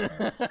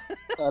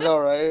 I know,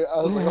 right?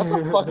 I was like, what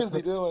the fuck is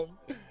he doing?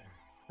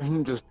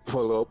 Just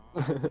pull up.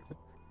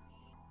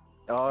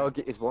 Oh,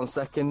 it's 1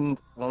 second.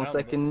 1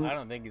 second. I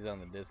don't think he's on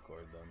the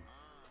Discord,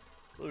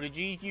 though. Oh, did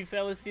you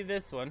fellas see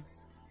this one?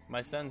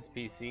 My son's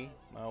PC.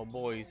 My old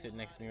boy who's sitting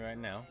next to me right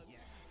now.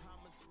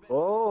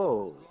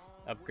 Oh.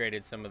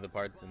 Upgraded some of the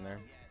parts in there.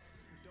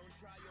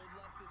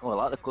 Oh, I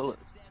like the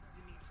colors.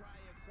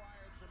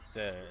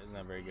 It's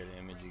not a very good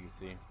image you can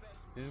see.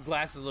 His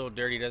glass is a little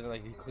dirty. Doesn't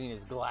like to clean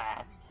his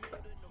glass.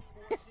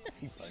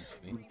 He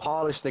punched me.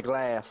 Polish the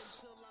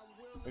glass.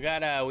 We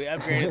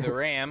upgraded the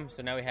RAM,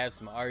 so now we have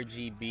some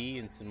RGB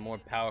and some more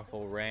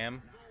powerful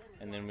RAM.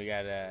 And then we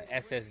got a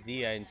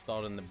SSD I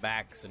installed in the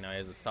back, so now he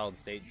has a solid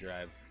state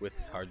drive with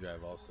his hard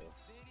drive also.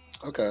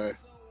 Okay.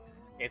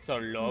 It's a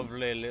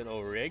lovely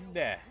little rig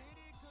there.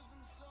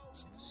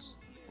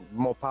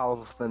 More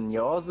powerful than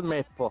yours,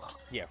 Maple.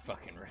 Yeah,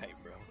 fucking right,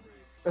 bro.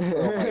 Oh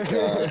my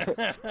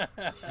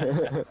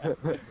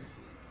god.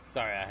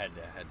 Sorry, I had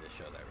to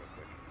show that real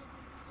quick.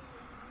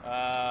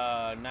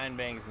 9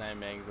 bangs.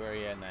 Where are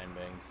you at, 9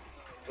 bangs?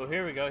 Well,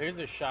 here we go. Here's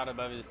a shot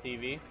above his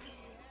TV.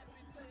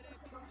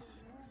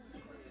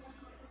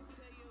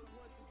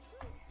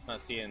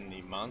 Not seeing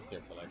the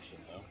monster collection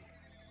though.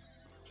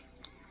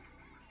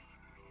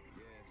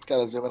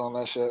 Gotta zoom in on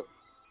that shit.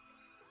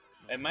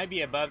 It might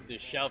be above the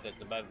shelf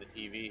that's above the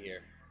TV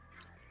here.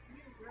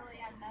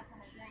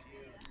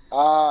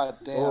 Ah,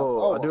 damn.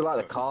 Oh, I do like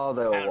the car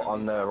though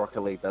on the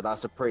Rocket League.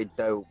 That's a pretty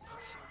dope.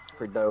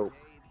 I do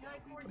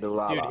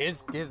like Dude,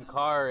 that. his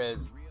car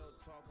is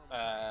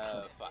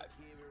 5.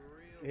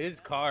 His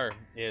car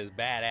is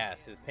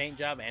badass. His paint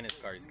job and his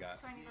car he's got.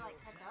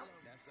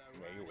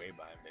 Yeah, you're way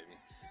behind, baby.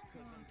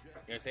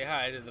 You gonna say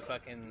hi to the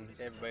fucking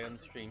everybody on the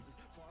stream?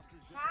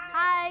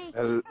 Hi.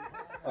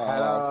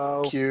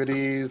 Hello.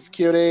 Cuties.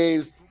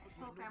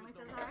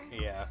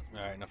 Yeah.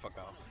 All right, now fuck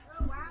off.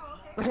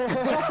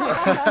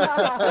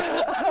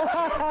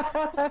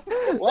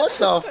 What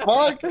the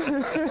fuck?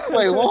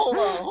 Wait, hold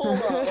on.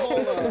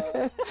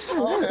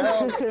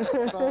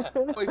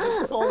 Wait,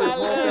 just totally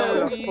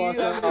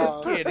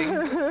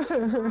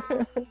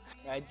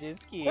I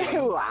just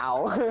kidding. Wow.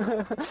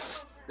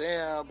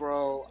 Damn,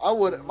 bro.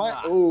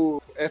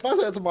 If I said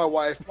that to my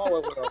wife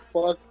would have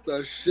fucked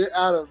the shit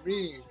out of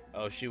me.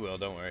 Oh, she will.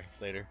 Don't worry.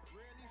 Later.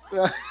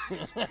 Yeah,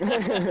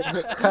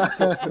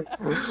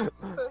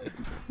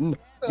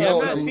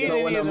 I'm not seeing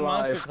any of the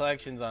monster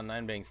collections on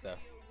 9bang stuff.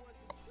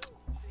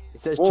 It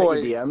says check your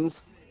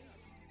DMs.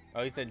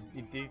 Oh, he said,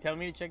 did he tell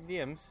me to check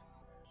DMs?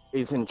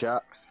 He's in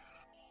chat.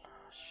 Oh,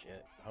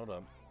 shit. Hold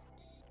up.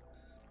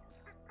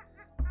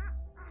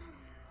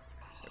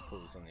 I'll pull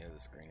this on the other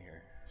screen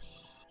here.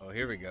 Oh,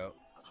 here we go.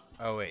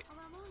 Oh, wait.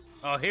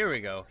 Oh, here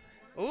we go.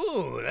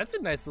 Ooh, that's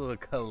a nice little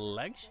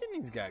collection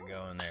he's got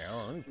going there.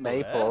 Oh, let me pull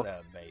Maple. that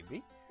up,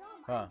 baby.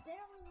 Huh.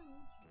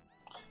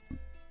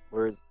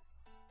 Where's...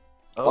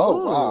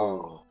 Oh,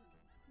 wow.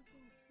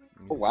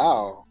 Oh,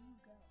 wow.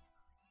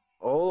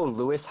 Oh,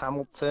 Lewis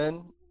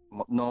Hamilton,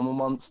 normal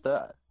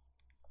monster.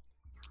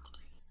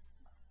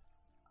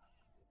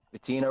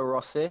 Bettino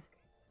Rossi.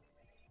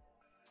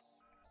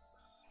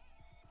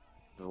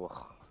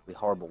 Ugh, the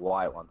horrible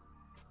white one.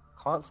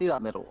 Can't see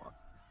that middle one.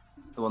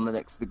 The one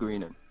next to the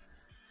green one.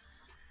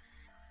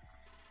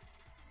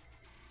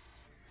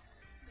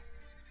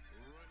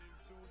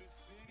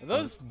 Are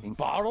those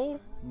bottle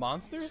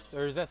monsters,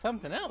 or is that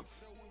something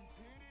else?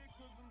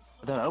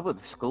 I don't know, but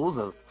the skulls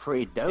are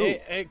pretty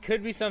dope. It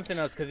could be something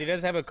else, because he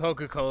does have a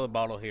Coca-Cola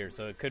bottle here,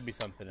 so it could be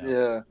something else.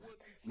 Yeah.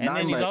 And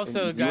then he's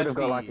also got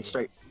like a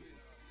straight...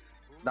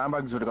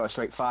 9bags would have got a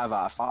straight 5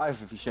 out of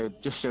 5 if you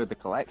just showed the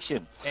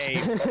collection. Hey,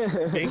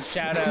 big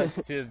shout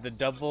outs to the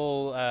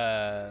double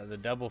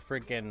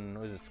freaking,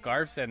 was it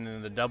scarves, and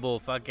then the double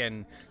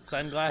fucking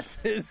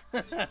sunglasses.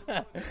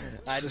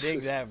 I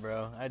dig that,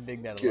 bro. I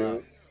dig that a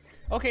lot.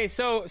 Okay,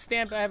 so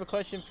Stamped, I have a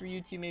question for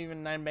you, team.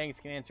 Even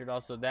 9bangs can answer it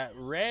also. That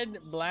red,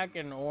 black,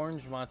 and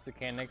orange monster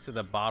can next to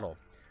the bottle.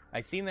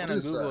 I seen that on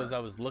Google as I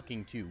was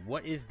looking too.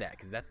 What is that?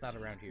 Because that's not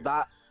around here.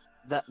 That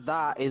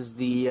is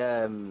the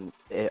I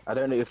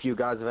don't know if you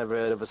guys have ever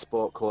heard of a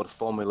sport called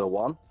Formula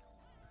 1.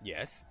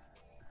 Yes.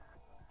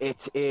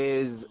 It's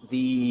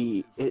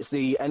the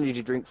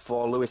energy drink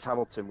for Lewis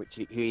Hamilton, which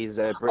he's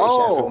a British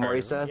F1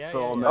 racer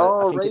from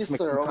I think it's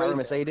McLaren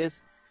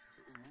Mercedes.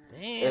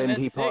 Damn, and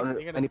he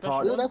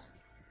partnered.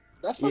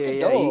 That's fucking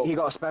dope. He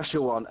got a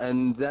special one,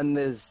 and then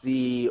there's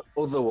the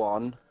other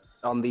one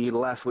on the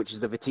left, which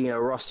is the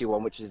Bettino Rossi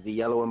one, which is the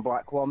yellow and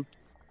black one.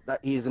 That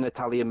he's an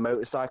Italian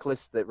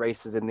motorcyclist that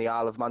races in the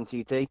Isle of Man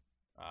TT.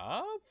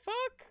 Oh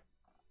fuck!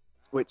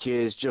 Which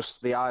is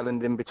just the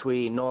island in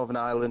between Northern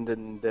Ireland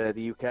and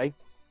the UK.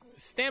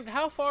 Stamped,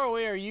 how far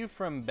away are you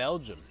from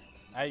Belgium?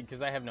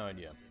 Because I have no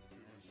idea.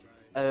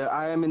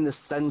 I am in the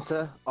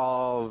center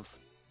of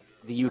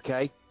the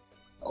UK.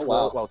 Oh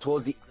wow. Well,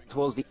 towards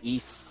the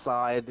east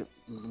side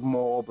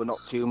more, but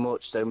not too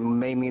much. So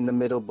mainly in the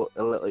middle, but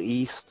a little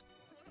east.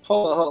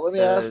 Hold on. Let me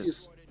ask you.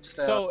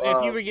 Stan, so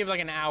if you would give like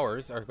an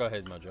hour's, or go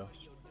ahead, Mojo.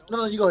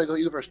 No, you go ahead.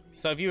 You go first.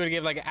 So if you were to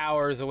give like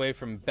hours away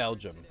from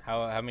Belgium,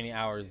 how many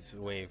hours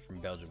away from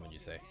Belgium would you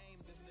say?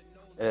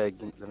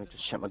 Let me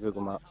just check my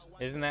Google Maps.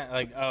 Isn't that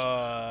like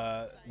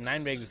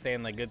Nine Bigs is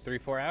saying like good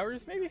 3-4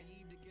 hours maybe?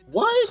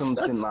 What?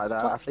 Something like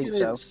that. I think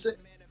so.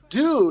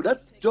 Dude,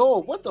 that's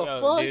dope. What the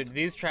fuck? Dude,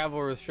 these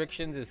travel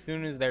restrictions, as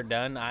soon as they're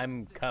done,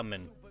 I'm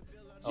coming.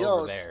 Yo,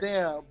 over there.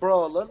 Stan,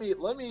 bro, let me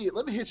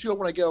hit you up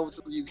when I get over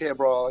to the UK,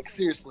 bro. Like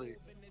seriously.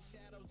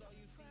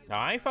 No,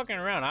 I ain't fucking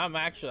around. I'm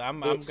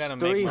It's gonna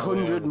make my way 300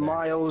 over there.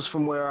 miles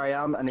from where I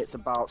am, and it's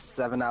about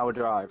 7-hour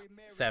drive.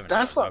 7.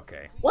 That's not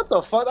okay. What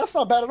the fuck? That's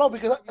not bad at all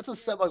because that's a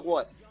set like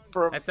what?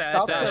 From That's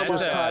South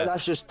Carolina.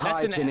 That's just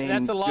typing in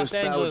That's a Los just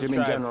Angeles Belgium in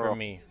drive general. for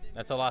me.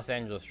 That's a Los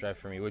Angeles drive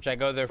for me, which I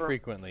go there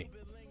frequently.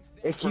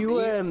 If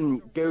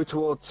you go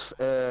towards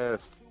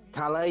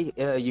Calais,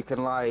 you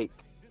can like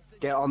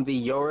get on the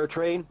Euro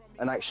train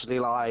and actually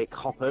like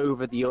hop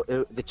over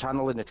the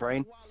channel in the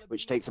train,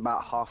 which takes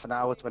about half an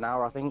hour to an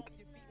hour, I think,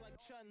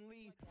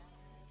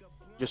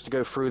 just to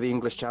go through the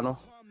English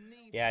Channel.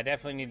 Yeah, I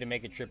definitely need to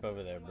make a trip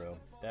over there, bro.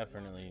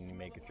 Definitely need to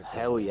make a trip.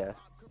 Hell yeah.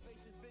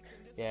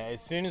 Yeah,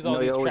 as soon as all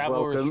these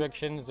travel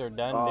restrictions are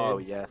done, dude. Oh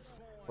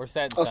yes. We're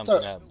setting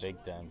something up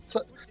big time.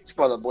 Sorry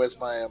about that, boys.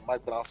 My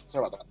mic went off.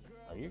 Sorry about that.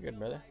 Oh, you're good,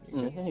 brother.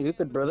 You're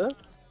good, brother.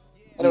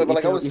 Anyway, but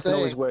like I was you saying, can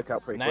always work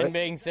out pretty Nine quick.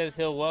 Bang says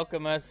he'll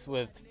welcome us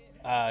with,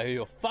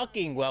 he'll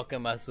fucking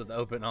welcome us with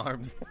open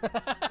arms.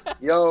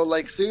 Yo,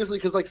 like seriously,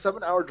 because like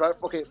 7-hour drive.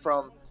 Okay,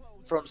 from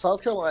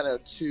South Carolina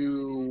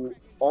to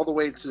all the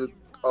way to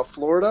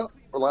Florida,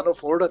 Orlando,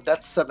 Florida.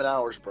 That's 7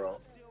 hours, bro.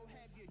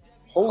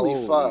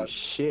 Holy fuck!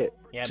 Shit.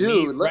 Yeah,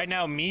 dude. Right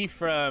now, me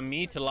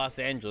to Los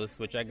Angeles,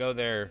 which I go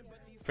there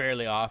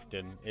fairly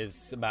often,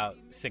 is about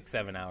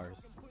 6-7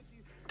 hours.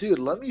 Dude,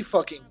 let me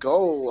fucking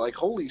go! Like,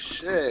 holy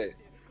shit!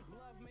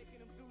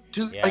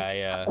 Dude, Yeah, like,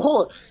 yeah.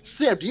 Hold on,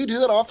 Sam. Do you do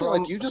that often?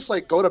 Like, you just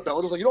like go to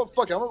Belgium? Like, you know,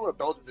 fuck, I'm gonna go to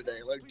Belgium today.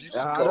 Like, do you just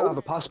I go? don't have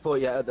a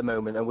passport yet at the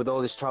moment, and with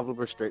all this travel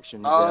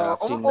restrictions, I've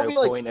seen no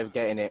point of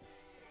getting it.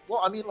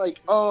 Well, I mean, like,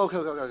 oh,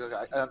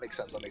 okay. That makes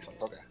sense. Okay.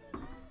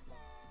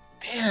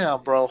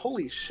 Damn, bro.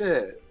 Holy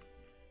shit.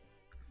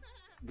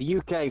 The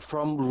UK I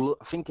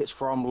think it's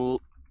from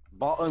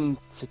bottom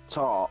to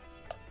top.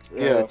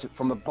 Yeah.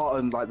 From the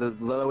bottom, like the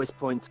lowest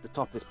point to the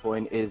toppest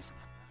point is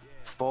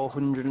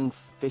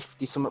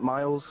 450 something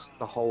miles,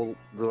 the whole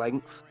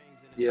length.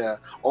 Yeah.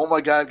 Oh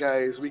my god,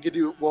 guys, we could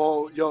do.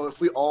 Well, yo,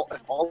 if all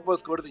of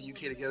us go to the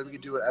UK together, we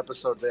could do an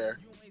episode there.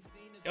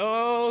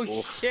 Oh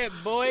shit,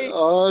 boy!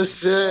 Oh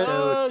shit!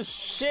 Oh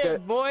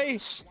shit, boy!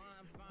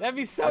 That'd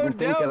be so dope.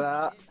 Think of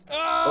that.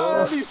 Oh,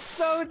 that'd be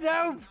so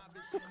dope.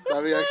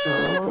 That'd be actually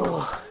really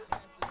cool.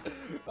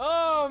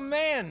 Oh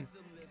man,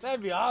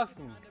 that'd be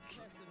awesome.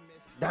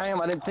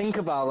 Damn, I didn't think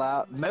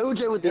about that.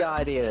 Mojo with the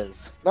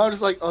ideas. No, I was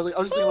just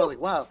thinking about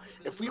like, wow,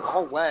 if we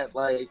all went,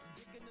 like,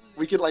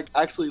 we could like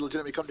actually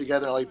legitimately come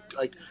together and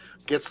like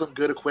get some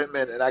good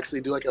equipment and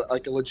actually do like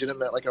a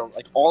legitimate like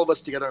all of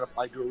us together and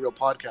like do a real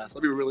podcast.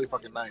 That'd be really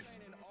fucking nice.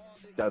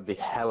 That'd be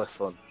hella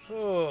fun.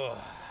 Oh,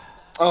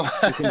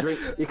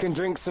 You can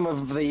drink some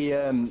of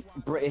the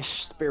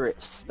British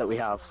spirits that we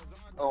have.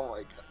 Oh my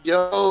god,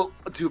 yo,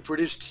 dude,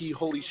 British tea,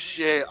 holy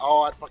shit!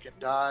 Oh, I'd fucking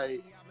die.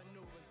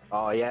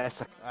 Oh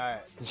yes, All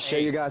right, show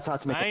you guys how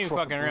to make. I ain't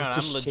fucking around. I'm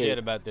British legit tea.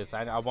 about this.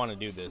 I want to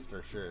do this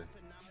for sure.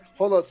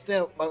 Hold on,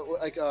 Stan.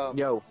 Like,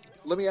 Yo,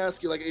 let me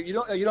ask you. Like, you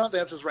don't have to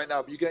answer this right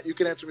now, but you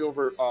can answer me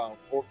over or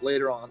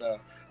later on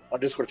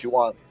Discord if you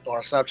want or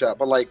on Snapchat.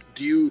 But like,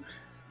 do you?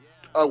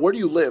 Where do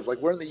you live? Like,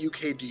 where in the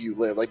UK do you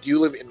live? Like, do you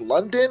live in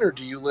London or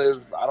do you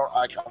live?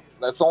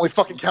 That's the only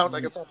fucking count.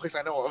 Like, that's the only place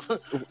I know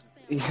of.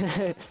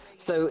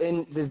 So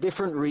there's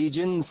different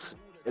regions.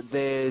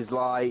 There's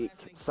like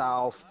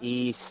south,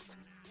 east,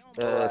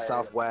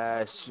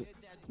 southwest,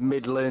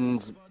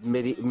 Midlands,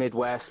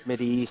 Midwest,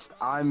 Mid-East.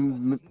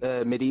 I'm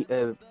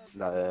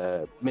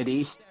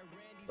Mid-East,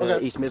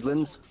 Okay. East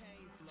Midlands.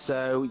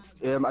 So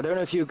I don't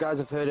know if you guys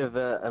have heard of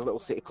a little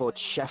city called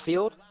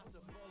Sheffield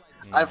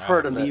I've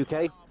heard in of the it.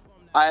 UK.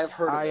 I have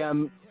heard. I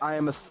am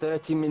a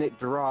 30-minute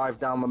drive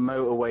down the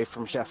motorway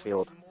from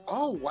Sheffield.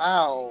 Oh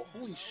wow!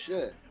 Holy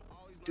shit,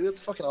 dude,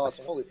 that's fucking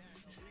awesome. Holy.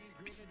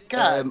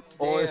 God.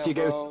 Or if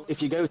damn,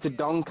 you go to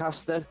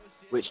Doncaster,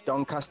 which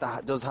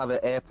Doncaster does have an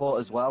airport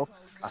as well.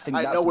 I think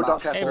I that's know where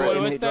about Doncaster Hey, is. boy, 30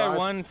 what's minute that drive.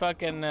 one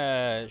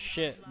fucking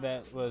shit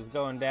that was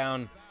going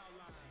down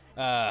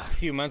a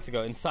few months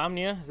ago?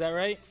 Insomnia, is that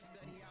right?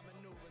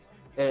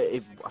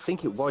 I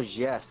think it was,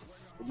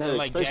 yes. No, it's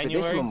Like supposed to be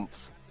this January?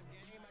 month.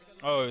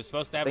 Oh, it was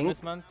supposed to happen Think-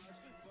 this month?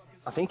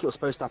 I think it was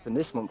supposed to happen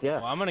this month,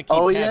 yeah. Well, I'm going to keep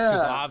Oh, tabs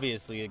because yeah.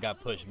 obviously it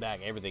got pushed back.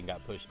 Everything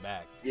got pushed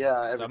back.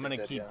 Yeah. So I'm going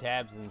to everything keep did, yeah.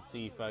 tabs and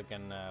see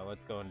fucking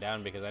what's going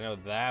down because I know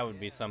that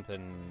would be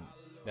something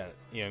that,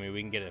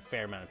 we can get a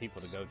fair amount of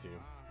people to go to.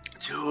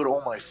 Dude,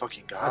 oh my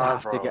fucking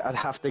god, I'd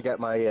have to get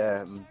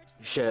my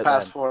shirt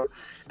passport.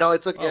 Then. No,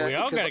 it's okay. Oh, we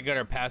all gotta get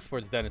our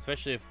passports done,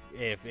 especially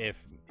if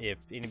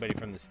anybody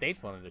from the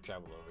States wanted to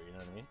travel over. You know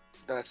what I mean?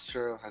 That's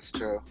true. That's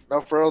true. No,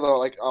 for real though.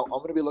 Like, I'm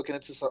gonna be looking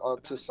into some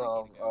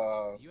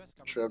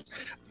trips.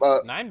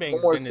 But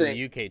Ninebank's been to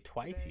the UK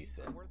twice, he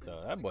said.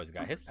 So that boy's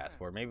got his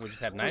passport. Maybe we'll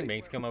just have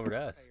Ninebanks come over to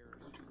us.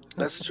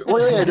 That's true. Oh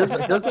yeah,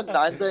 doesn't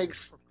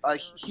Ninebanks?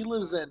 He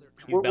lives in.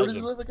 Where does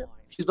he live again?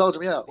 He's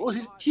Belgium. Yeah. Well,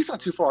 he's not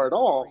too far at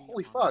all.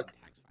 Holy fuck.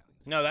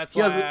 No, that's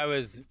why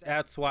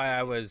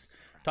I was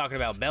talking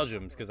about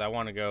Belgium's, because I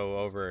want to go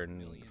over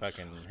and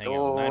fucking hang out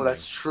with Ninebanks. Oh,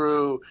 that's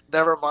true.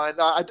 Never mind.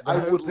 I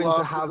would love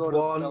to have go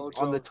one to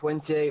Belgium on the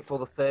 28th or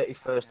the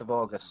 31st of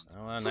August.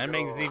 Oh,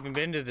 Ninebanks has even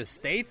been to the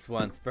States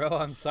once, bro.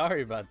 I'm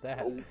sorry about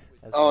that.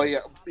 Yeah.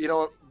 You know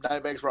what?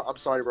 Ninebanks, bro. I'm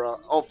sorry,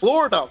 bro. Oh,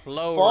 Florida.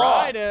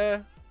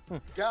 Florida.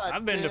 God,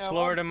 I've been to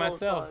Florida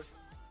myself. Sorry.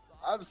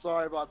 I'm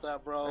sorry about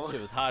that, bro. That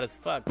shit was hot as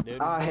fuck, dude.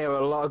 I hear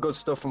a lot of good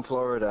stuff from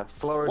Florida.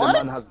 Florida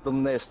man has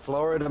done this.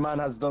 Florida man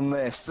has done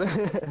this.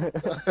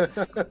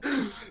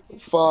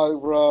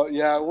 Fuck, bro.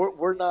 Yeah,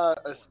 we're not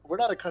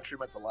a country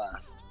meant to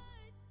last.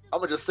 I'm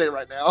gonna just say it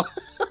right now.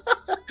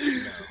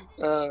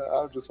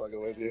 I'm just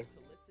fucking with you.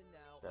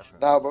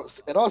 Nah,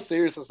 but in all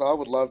seriousness, I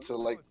would love to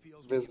like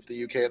visit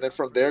the UK and then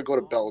from there go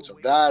to Belgium.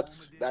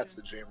 That's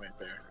the dream right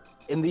there.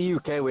 In the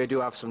UK, we do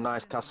have some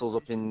nice castles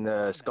up in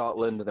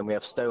Scotland, and then we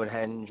have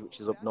Stonehenge, which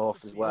is up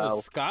north as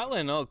well.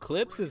 Scotland,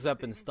 Clips is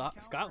up in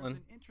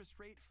Scotland.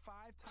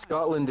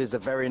 Scotland is a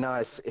very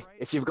nice.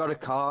 If you've got a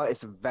car,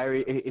 if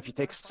you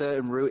take a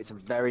certain route, it's a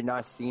very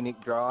nice scenic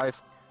drive.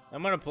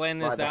 I'm gonna plan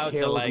this out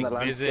to like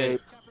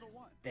visit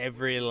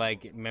every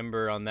like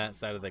member on that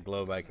side of the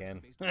globe I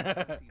can.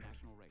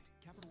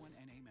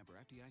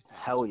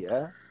 Hell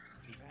yeah.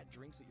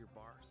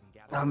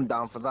 I'm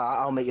down for that.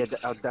 I'll make you.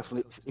 I'll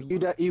definitely. If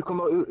you come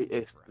out,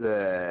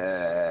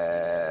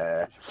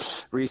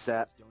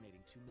 reset.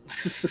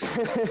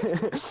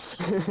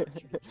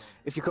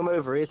 If you come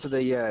over here to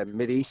the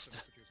Mid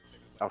East,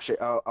 I'll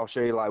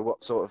show you like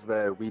what sort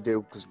of we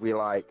do, because we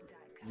like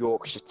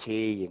Yorkshire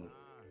tea and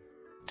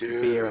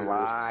beer and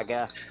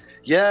lager.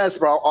 Yes,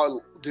 bro.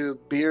 I'll do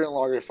beer and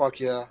lager. Fuck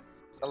yeah.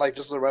 And like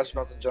just the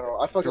restaurants in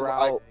general. I fucking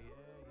like.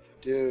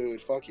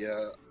 Dude, fuck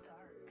yeah.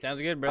 Sounds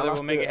good, brother.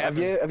 We'll make it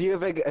happen. Have you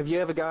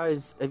ever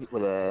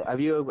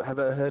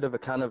heard of a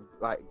can of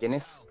like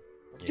Guinness?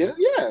 Guinness?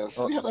 Yes,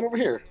 we have that over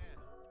here.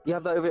 You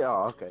have that over here?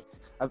 Oh, okay.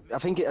 I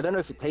think I don't know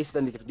if it tastes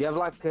any different. Do you have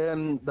like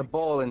the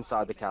ball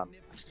inside the can?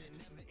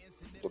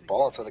 The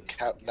ball inside the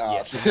can? Nah.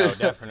 Yes, no,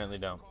 definitely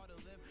don't.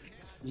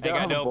 I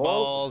got no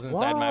balls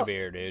inside my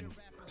beer, dude.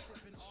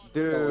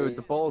 Dude,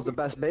 the ball's the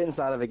best bit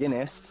inside of a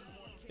Guinness.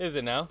 Is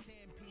it now?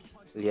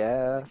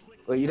 Yeah.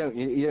 Well, you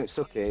don't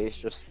suck it. It's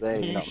just there.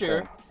 You know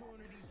sure?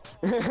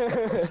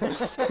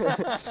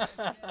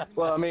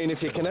 Well, I mean,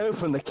 if you can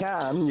open the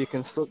can, you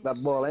can suck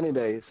that ball any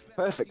day. It's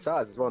perfect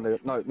size as well.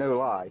 No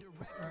lie.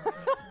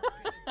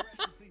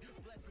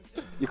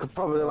 You could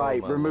probably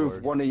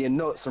remove one of your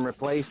nuts and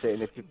replace it,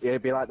 and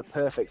it'd be like the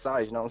perfect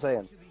size. You know what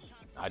I'm saying?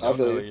 I don't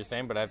know what you're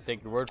saying, but I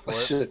take your word for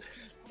it.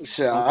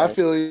 Shit, okay. I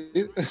feel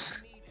you.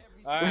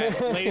 All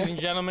right, ladies and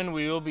gentlemen,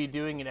 we will be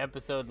doing an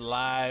episode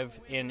live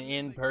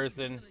in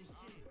person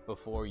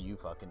before you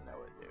fucking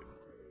know it, dude.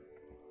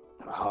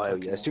 Oh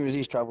yeah! As soon as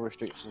these travel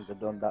restrictions are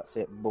done, that's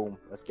it. Boom.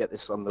 Let's get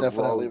this on the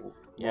roll.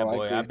 Yeah,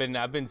 boy.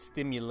 I've been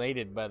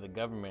stimulated by the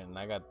government, and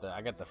I got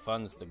the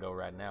funds to go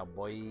right now,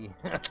 boy.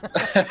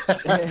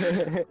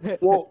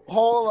 Well,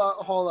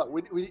 hold up.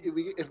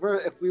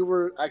 If we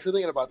were actually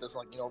thinking about this,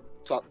 like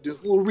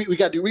we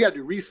gotta do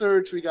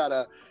research. We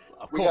gotta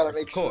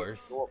make sure.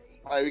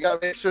 We gotta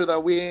make sure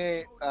that we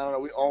ain't. I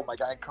don't know. Oh my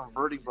god,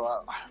 converting,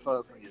 bro. I thought I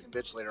was gonna get a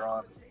bitch later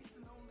on.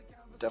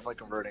 Definitely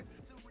converting.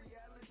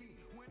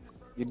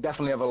 You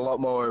definitely have a lot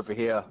more over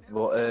here,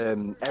 but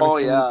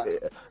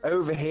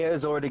over here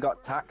has already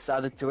got tax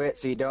added to it,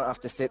 so you don't have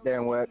to sit there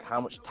and work. How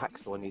much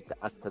tax do I need to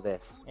add to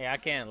this? Yeah, I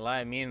can't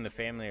lie. Me and the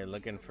family are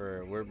looking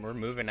for. We're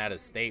moving out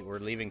of state. We're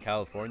leaving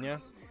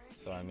California,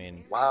 so I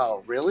mean.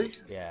 Wow, really?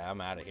 Yeah,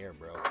 I'm out of here,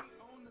 bro.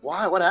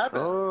 Why? What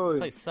happened? This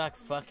place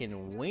sucks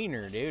fucking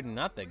wiener, dude.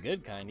 Not the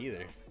good kind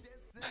either.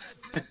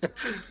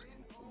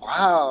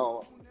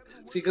 Wow.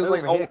 See, because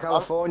like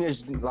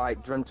California's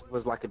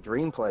was like a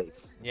dream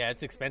place. Yeah,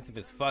 it's expensive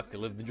as fuck to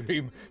live the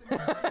dream.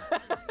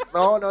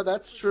 No,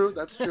 that's true.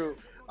 That's true.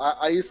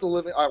 I used to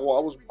live in. I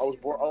was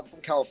born. I'm from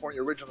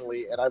California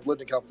originally, and I've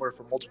lived in California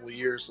for multiple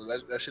years, so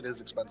that shit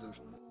is expensive.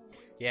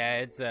 Yeah,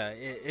 it's a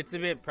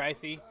bit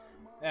pricey.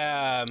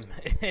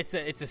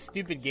 It's a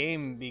stupid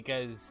game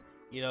because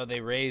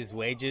they raise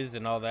wages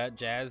and all that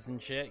jazz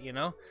and shit,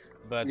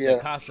 but the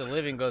cost of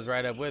living goes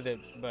right up with it.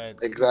 But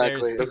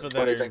exactly, there's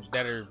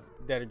people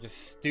that are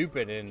just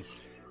stupid and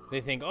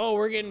they think, oh,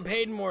 we're getting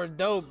paid more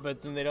dope,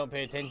 but then they don't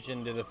pay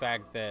attention to the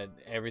fact that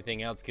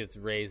everything else gets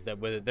raised up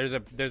with it. There's a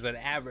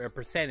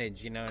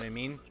percentage, you know what I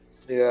mean?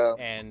 Yeah.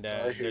 And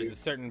there's a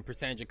certain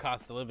percentage of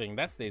cost of living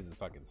that stays the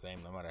fucking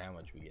same no matter how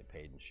much we get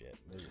paid and shit.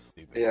 They're just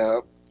stupid.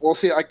 Yeah. Well,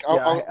 see, go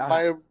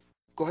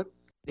ahead.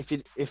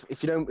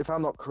 if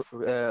I'm not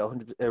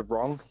 100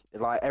 wrong,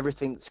 like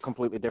everything's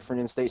completely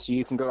different in states. So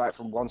you can go like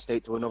from one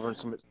state to another,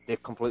 and they're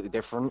completely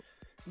different.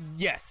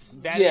 Yes,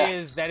 that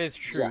is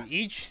true. Yes.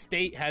 Each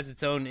state has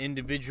its own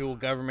individual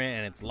government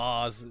and its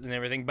laws and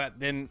everything, but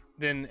then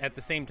at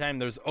the same time,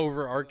 there's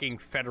overarching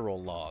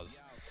federal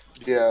laws.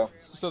 Yeah.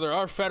 So there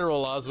are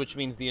federal laws, which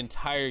means the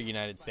entire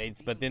United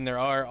States, but then there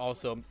are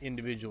also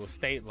individual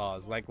state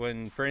laws, like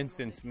when, for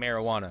instance,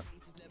 marijuana.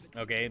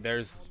 Okay,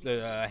 there's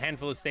a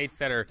handful of states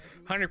that are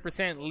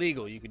 100%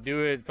 legal. You could do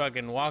it,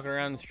 fucking walking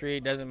around the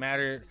street, doesn't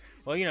matter.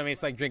 Well, you know, I mean,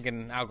 it's like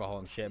drinking alcohol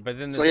and shit. But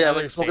then there's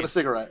other like smoking states, a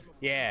cigarette.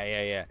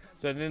 Yeah.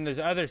 So then there's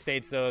other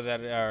states though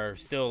that are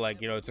still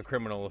like, you know, it's a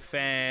criminal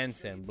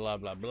offense and blah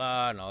blah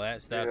blah and all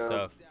that stuff. Yeah.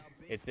 So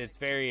it's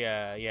very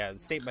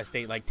state by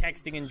state. Like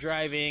texting and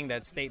driving,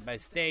 that's state by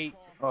state.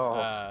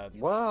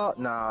 What?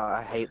 Nah,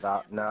 I hate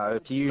that. No,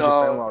 if you use your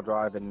phone while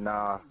driving,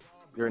 nah.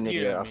 You're an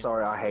idiot. I'm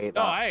sorry, I hate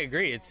that. Oh, I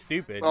agree. It's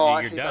stupid. Oh,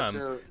 You're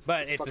dumb.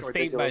 But it's a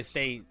state by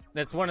state.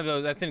 That's one of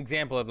those. That's an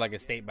example of like a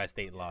state by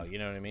state law. You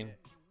know what I mean?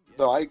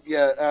 No,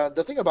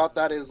 the thing about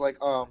that is like,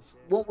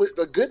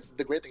 the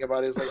great thing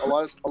about it is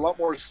like a lot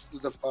more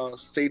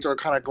states are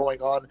kind of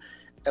going on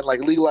and like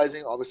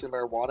legalizing obviously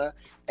marijuana,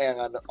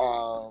 and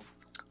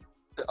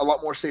a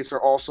lot more states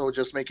are also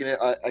just making it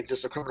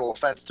just a criminal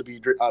offense to be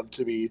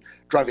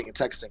driving and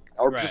texting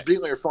or just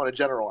being on your phone in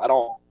general at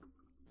all.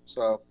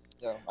 So.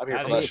 Yeah, I'm here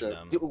for that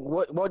shit.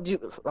 What do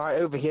you like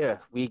over here?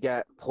 We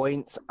get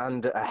points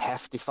and a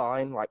hefty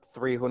fine, like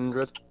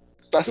 300.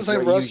 That's the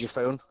same for us. Use your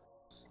phone.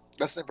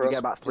 That's the same for us. You get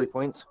about 3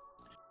 points.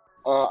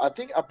 I'm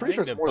pretty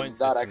sure it's more than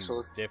that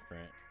actually.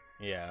 Different,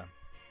 yeah,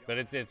 but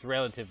it's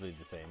relatively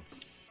the same.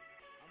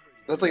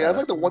 That's like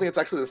the one thing that's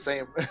actually the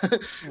same.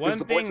 One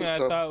thing I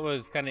thought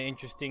was kind of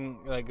interesting,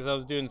 like, because I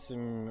was doing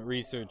some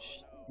research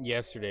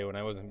yesterday when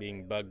I wasn't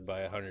being bugged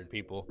by 100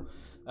 people,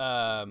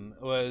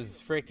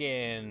 was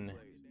freaking.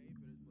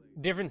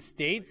 Different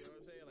states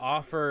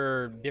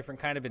offer different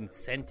kind of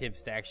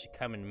incentives to actually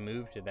come and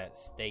move to that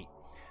state.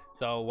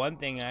 So one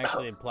thing I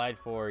actually applied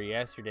for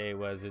yesterday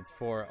was it's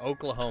for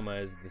Oklahoma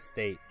as the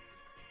state,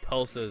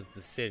 Tulsa is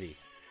the city.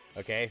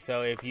 Okay,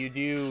 so if you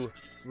do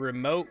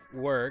remote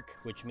work,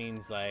 which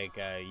means like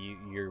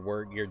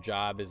your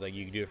job is like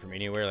you can do it from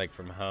anywhere, like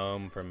from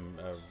home, from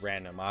a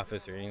random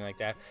office or anything like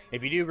that.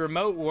 If you do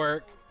remote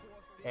work,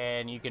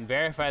 and you can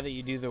verify that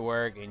you do the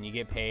work and you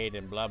get paid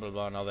and blah blah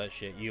blah and all that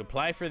shit, you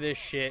apply for this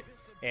shit,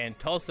 and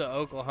Tulsa,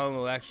 Oklahoma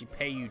will actually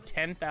pay you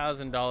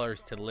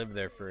 $10,000 to live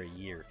there for a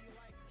year.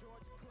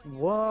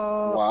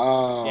 Whoa!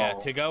 Wow! Yeah,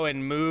 to go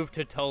and move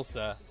to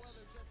Tulsa,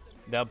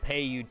 they'll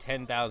pay you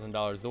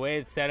 $10,000. The way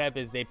it's set up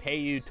is they pay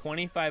you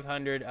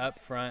 $2,500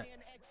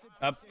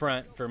 up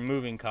front for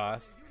moving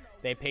costs.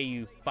 They pay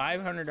you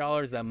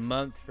 $500 a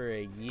month for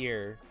a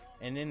year,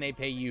 and then they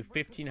pay you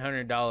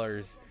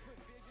 $1,500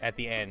 at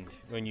the end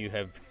when you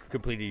have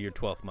completed your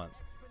 12th month.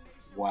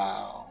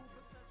 Wow.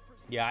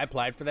 Yeah, I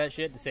applied for that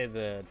shit to say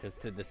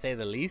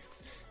the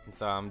least, and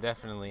so I'm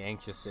definitely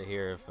anxious to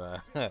hear if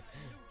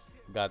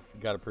got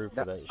approved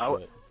for that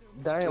shit.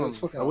 Damn,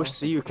 I wish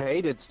the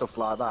UK did stuff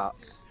like that.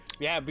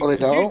 Yeah, because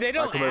dude, they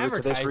don't like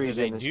advertise that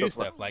they do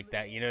stuff like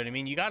that. You know what I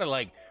mean? You gotta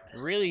like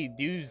really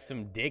do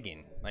some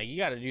digging. Like you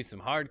gotta do some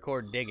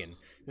hardcore digging.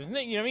 Isn't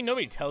it? You know what I mean?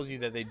 Nobody tells you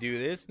that they do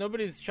this.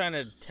 Nobody's trying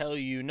to tell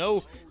you.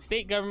 No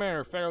state government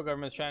or federal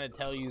government's trying to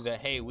tell you that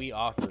hey, we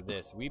offer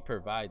this, we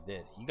provide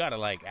this. You gotta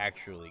like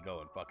actually go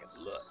and fucking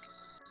look.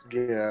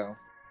 Yeah.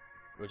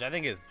 Which I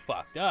think is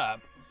fucked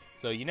up.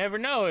 So you never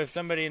know if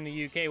somebody in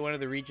the UK, one of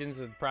the regions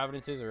of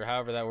provinces, or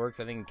however that works,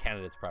 I think in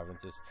Canada it's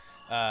provinces,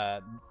 you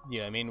know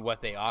what I mean,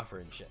 what they offer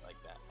and shit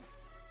like that.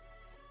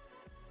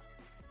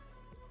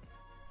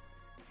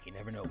 You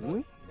never know, boy.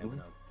 You never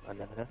know. I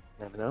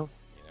never know.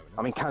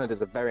 I mean,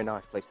 Canada's a very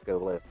nice place to go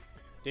live.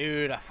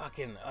 Dude, I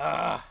fucking,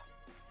 I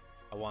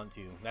want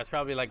to. That's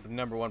probably like the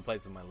 #1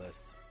 place on my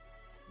list.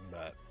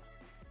 But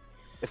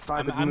if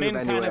I could move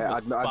anywhere,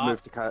 I'd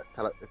move to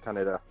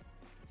Canada.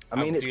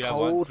 I mean, it's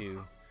cold.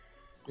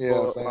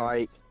 Yeah, but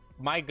like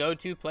my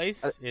go-to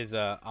place is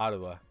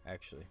Ottawa,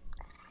 actually.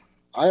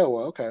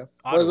 Iowa, okay.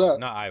 Ottawa, what is that?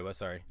 Not Iowa,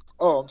 sorry.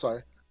 Oh, I'm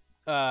sorry.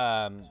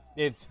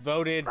 It's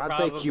voted. I'd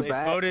say Quebec.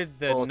 It's voted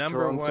the #1.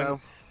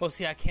 Toronto. Well,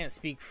 see, I can't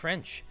speak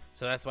French,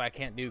 so that's why I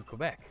can't do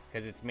Quebec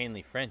because it's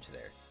mainly French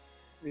there.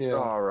 Yeah,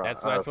 right.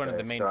 That's one of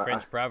the main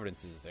French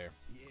provinces there.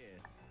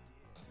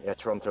 Yeah,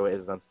 Toronto it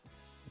is then.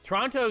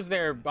 Toronto's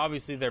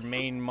obviously their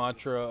main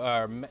metro.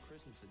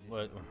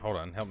 Hold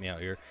on, help me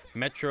out here.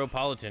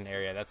 Metropolitan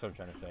area. That's what I'm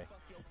trying to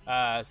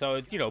say. So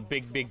it's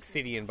big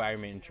city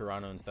environment in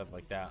Toronto and stuff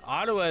like that.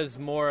 Ottawa is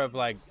more of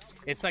like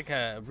it's like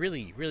a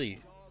really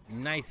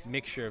nice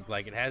mixture of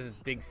like it has its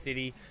big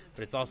city,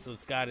 but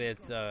it's got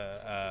its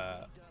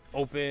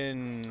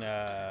open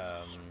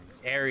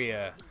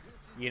area.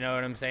 You know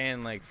what I'm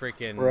saying? Like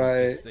freaking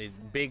just a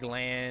big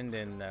land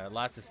and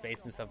lots of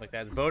space and stuff like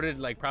that. It's voted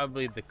like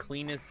probably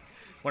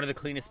one of the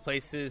cleanest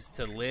places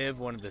to live,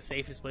 one of the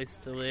safest places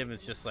to live.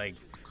 It's just like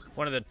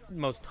one of the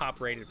most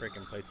top-rated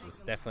freaking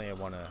places. Definitely, I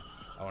want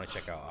to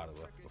check out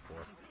Ottawa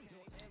before.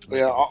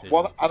 make a decision.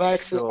 Well,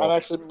 I'm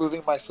actually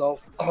moving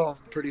myself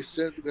pretty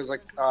soon because,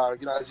 like,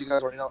 as you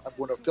guys already know, I'm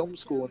going to film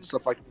school and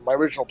stuff. Like, my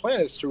original plan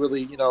is to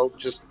really,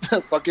 just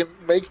fucking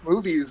make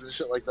movies and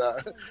shit like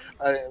that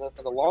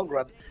in the long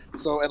run.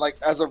 So, and like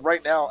as of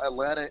right now,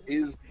 Atlanta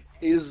is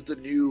the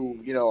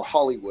new,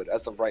 Hollywood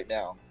as of right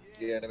now.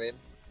 You know what I mean?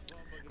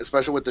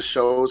 Especially with the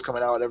shows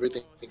coming out and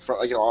everything, from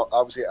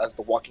obviously as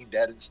The Walking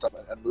Dead and stuff,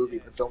 and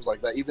movies and films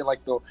like that. Even like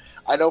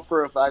I know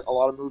for a fact a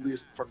lot of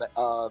movies from the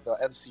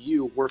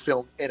MCU were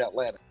filmed in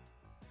Atlanta.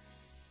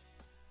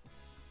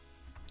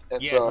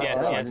 And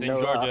yes. In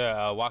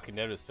Georgia, Walking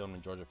Dead was filmed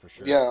in Georgia for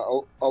sure. Yeah,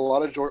 a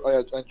lot of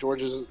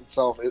Georgia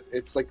itself.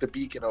 It's like the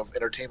beacon of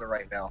entertainment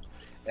right now,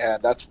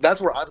 and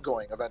that's where I'm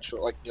going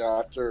eventually. Like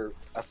after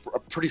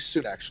pretty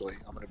soon, actually,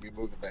 I'm going to be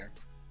moving there.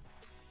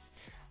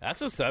 That's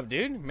what's up,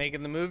 dude.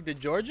 Making the move to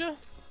Georgia?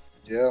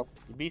 Yeah.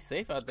 You be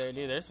safe out there,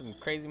 dude. There's some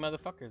crazy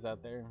motherfuckers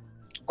out there.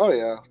 Oh,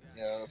 yeah.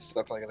 Yeah, it's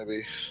definitely going to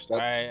be.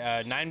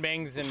 Alright, Nine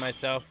Bangs and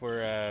myself,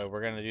 we're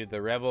going to do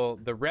the Rebel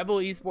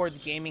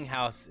Esports Gaming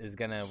House we're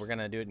going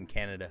to do it in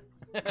Canada.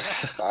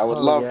 I would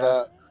love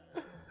that.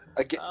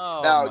 Gaming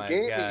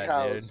God,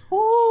 house. Dude.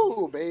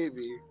 Woo,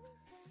 baby.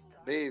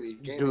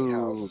 Gaming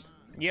house.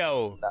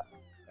 Yo.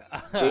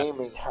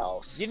 Gaming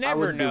house. You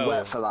never know. I would be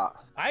wet for that.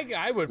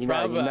 I would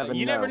probably.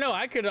 You never know.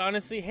 I could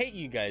honestly hate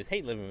you guys.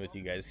 Hate living with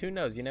you guys. Who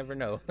knows? You never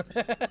know.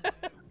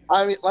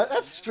 I mean,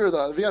 that's true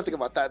though. You gotta think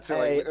about that too.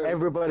 Hey,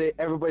 everybody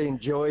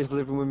enjoys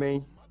living with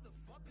me.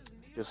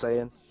 Just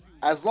saying.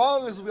 As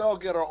long as we all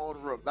get our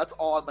own room, that's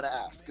all I'm gonna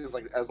ask. Because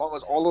like, as long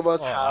as all of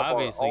us have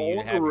obviously our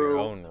you have room, your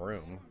own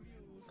room.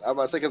 I'm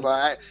about to say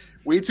because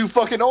we too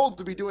fucking old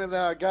to be doing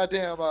that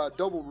goddamn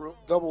double room.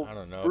 I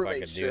don't know if I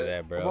could do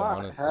that, bro. What?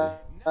 Honestly.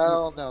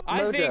 Hell no.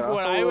 I think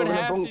what I would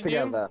have to do.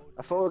 I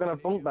thought we were gonna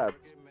have bunk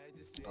beds.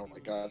 Oh my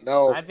god,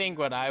 no. I think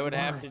what I would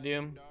have to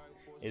do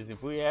is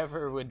if we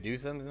ever would do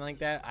something like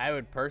that, I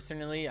would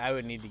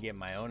need to get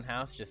my own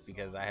house just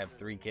because I have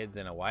 3 kids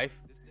and a wife.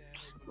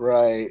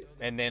 Right.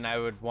 And then I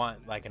would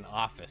want like an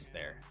office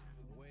there.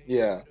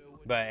 Yeah.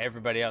 But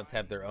everybody else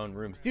have their own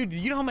rooms. Dude, do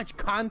you know how much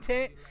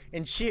content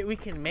and shit we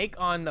can make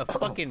on the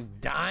fucking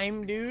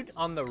dime, dude?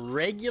 On the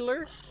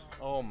regular?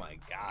 Oh my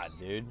god,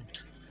 dude.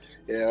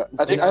 Yeah,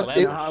 I think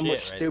how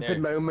much stupid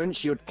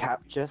moments you'd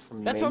capture from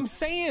me. That's what I'm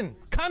saying.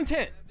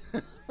 Content.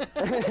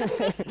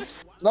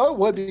 No, it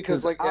would be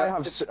because like I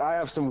have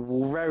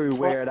some very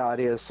weird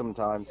ideas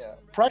sometimes. Yeah.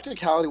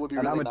 Practicality would be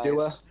really nice. And I'm a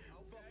doer.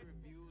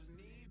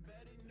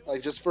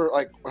 Like just for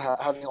like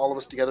having all of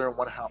us together in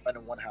one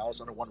house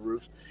under one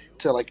roof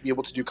to like be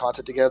able to do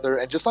content together,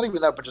 and just not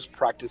even that, but just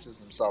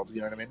practices themselves.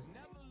 You know what I mean?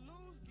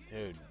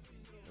 Dude,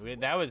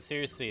 that would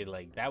seriously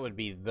that would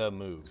be the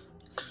move.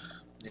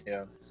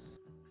 Yeah.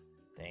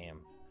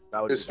 Damn.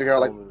 That would just figure out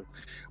like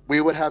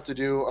we would have to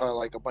do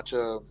like a bunch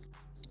of,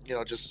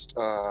 just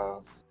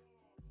a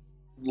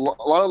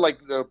lot of like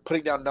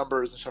putting down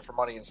numbers and stuff for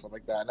money and stuff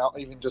like that. Not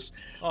even just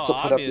to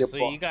put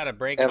obviously you got to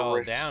break it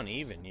all down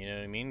even. You know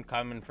what I mean?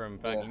 Coming from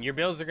fucking your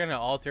bills are gonna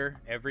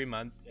alter every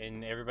month,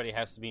 and everybody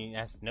has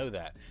to know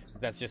that.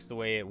 That's just the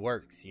way it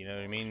works. You know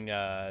what I mean?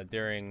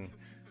 During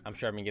I'm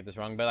sure I'm gonna get this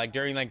wrong, but like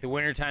during like the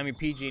wintertime, your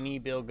PG&E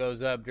bill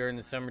goes up. During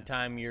the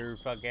summertime, your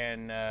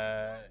fucking,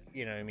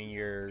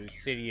 your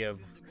city of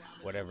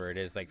whatever it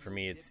is. Like for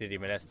me, it's City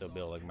of Modesto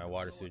bill, like my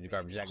water, sewage,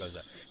 garbage, that goes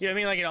up. You know what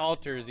I mean? Like it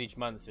alters each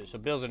month, so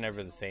bills are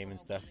never the same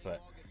and stuff.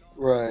 But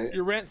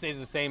your rent stays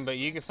the same, but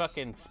you can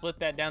fucking split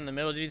that down the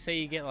middle. Did you say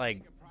you get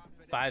like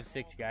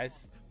 5-6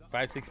 guys,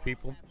 5-6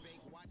 people?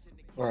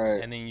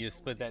 Right. And then you just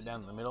split that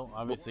down the middle.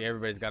 Obviously,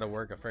 everybody's got to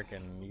work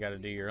you got to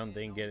do your own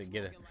thing,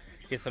 get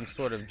some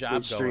sort of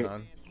job going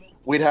on.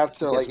 We'd have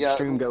to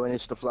stream going and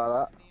stuff like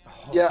that.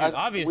 Oh, yeah, dude,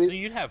 obviously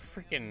you'd have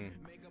freaking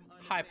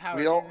high power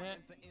internet.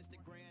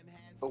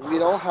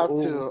 We'd all have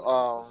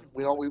to.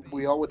 We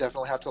all would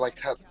definitely have to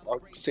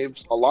save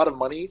a lot of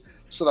money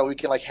so that we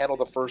can handle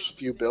the first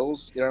few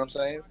bills. You know what I'm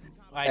saying?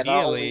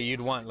 Ideally,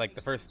 you'd want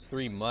the first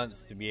 3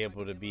 months to be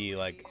able to be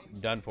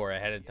done for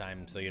ahead of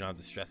time, so you don't have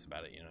to stress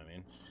about it. You know what I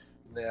mean?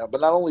 Yeah,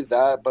 but not only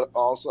that, but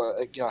also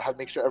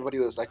make sure everybody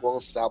was well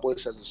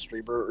established as a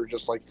streamer, or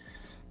just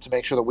to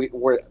make sure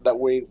that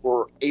we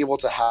were able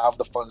to have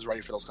the funds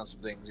ready for those kinds of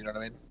things. You know what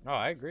I mean? Oh,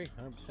 I agree,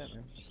 100%,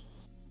 man.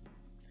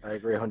 I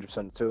agree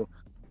 100% too.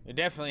 You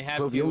definitely have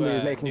to do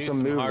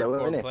some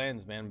hardcore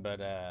plans, man. But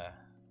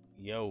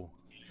yo, all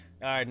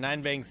right.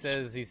 Nine Bang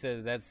says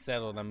that's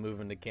settled. I'm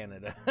moving to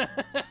Canada.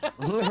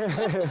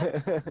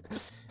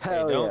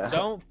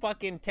 Don't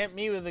fucking tempt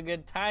me with a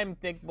good time,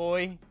 thick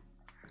boy.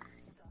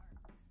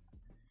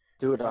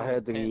 Dude, I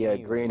heard the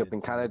green up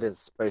in Canada is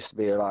supposed to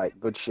be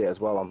good shit as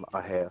well.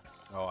 I hear.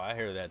 Oh, I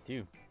hear that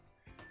too.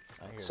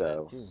 That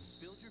too.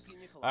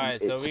 All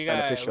right, so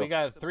we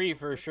got 3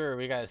 for sure.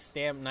 We got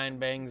Stamp, Nine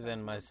Bangs,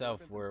 and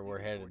myself. We're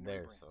headed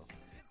there. So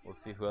we'll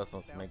see who else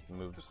wants to make the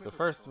moves. The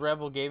first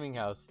Rebel Gaming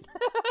House.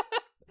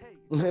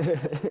 Who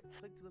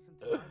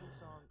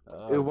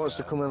wants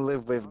to come and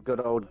live with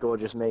good old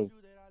gorgeous me?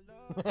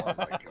 Oh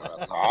my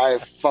god, I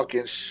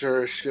fucking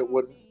sure shit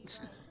wouldn't.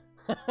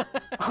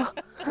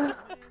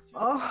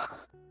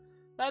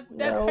 That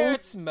No.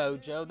 hurts,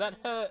 Mojo. That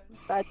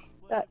hurts.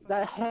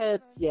 That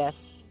hurts.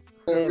 Yes.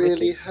 It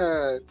really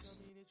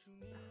hurts.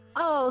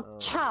 Oh,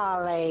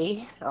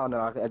 Charlie. Oh no,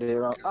 I did it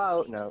wrong.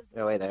 Oh no,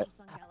 no wait there.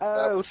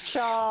 Oh,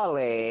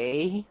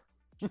 Charlie.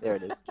 There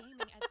it is.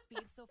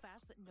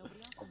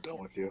 I'm done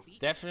with you.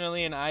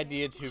 Definitely an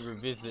idea to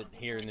revisit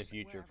here in the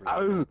future. For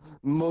Oh,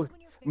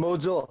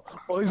 Mojo,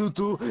 all you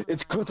do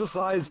is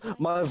criticize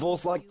my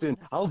voice acting.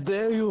 How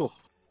dare you?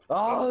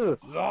 Oh,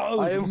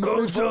 I am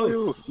coming for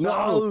you.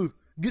 No,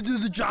 get to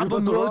the chopper,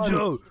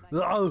 Mojo.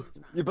 No,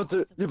 you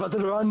better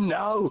run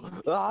now.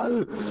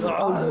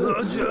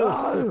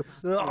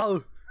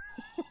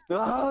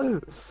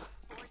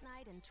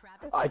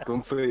 I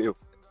come for you.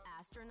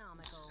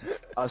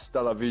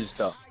 Hasta la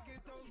vista,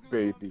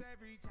 baby.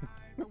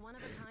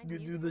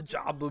 get to the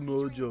chopper,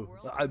 Mojo.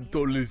 I'm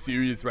totally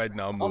serious right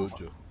now,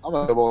 Mojo. I'm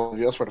gonna double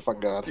you. I swear to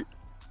fuck God.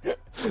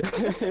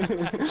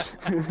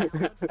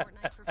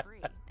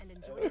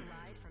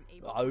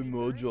 I'm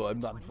Mojo. I'm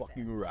not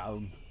fucking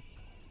around.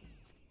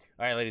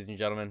 All right, ladies and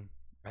gentlemen.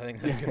 I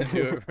think that's gonna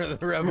do it for the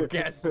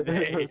RebelCast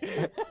today.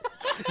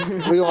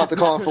 We're gonna have to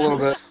call him for a little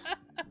bit.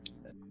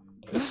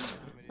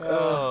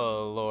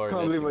 Oh Lord!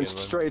 Can't believe that's a went good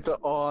one. straight to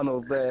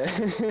Arnold there.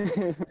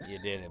 You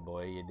did it,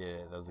 boy. You did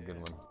it. That was a good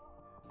one.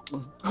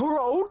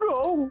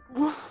 Oh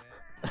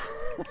no!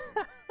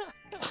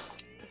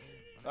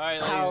 All right,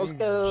 House ladies and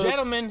goats.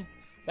 gentlemen,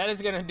 that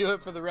is going to do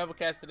it for the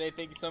RebelCast today.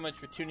 Thank you so much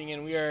for tuning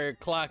in. We are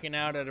clocking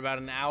out at about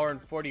an hour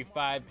and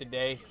 45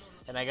 today,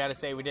 and I got to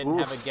say we didn't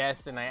have a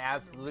guest, and I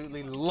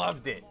absolutely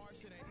loved it.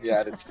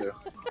 Yeah, I did too.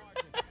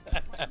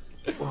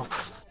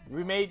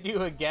 We may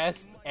do a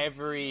guest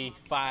every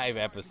 5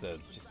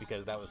 episodes just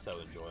because that was so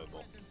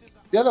enjoyable.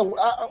 Yeah, no,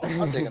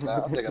 I'm digging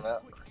that. I'm digging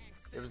that.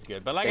 It was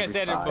good. But like I Every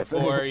said it 5.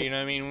 before, you know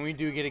what I mean? When we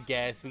do get a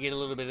guest, we get a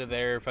little bit of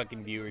their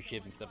fucking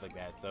viewership and stuff like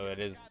that. So it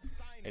is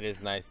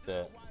nice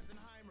to get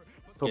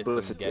some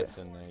Publicity. guests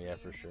in there. Yeah,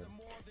 for sure.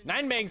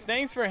 Nine Banks,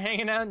 thanks for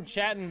hanging out and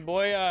chatting,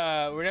 boy.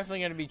 We're definitely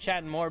going to be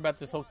chatting more about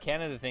this whole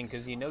Canada thing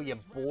because you know your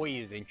boy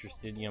is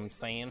interested, you know what I'm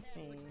saying?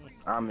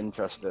 I'm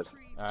interested.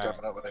 All right.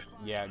 Definitely.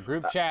 Yeah,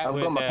 group chat I've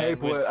with, got my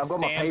paperwork. with I've got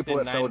my Stamped and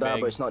paperwork Nine filled out, but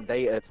Banks. it's not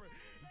dated.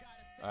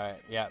 All right,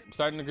 yeah.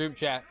 Starting the group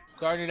chat.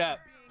 Starting it up.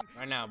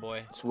 Right now,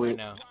 boy. Sweet. Right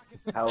now.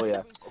 Hell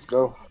yeah. Let's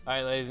go. All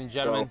right, ladies and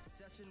gentlemen.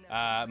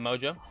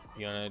 Mojo,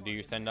 you want to do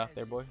your send-off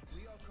there, boy?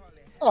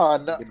 Oh,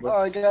 no. All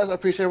right, guys. I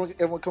appreciate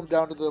everyone coming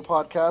down to the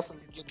podcast and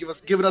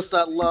giving us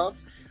that love.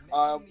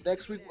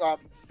 Next week,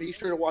 be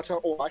sure to watch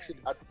out. Oh, actually,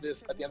 at the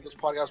end of this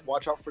podcast,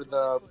 watch out for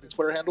the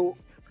Twitter handle.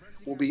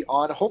 Will be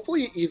on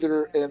hopefully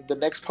either in the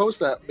next post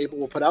that maybe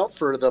we'll put out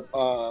for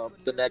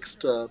the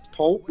next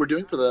poll we're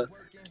doing for the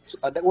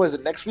what is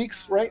it, next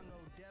week's, right?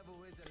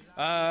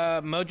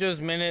 Mojo's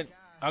Minute.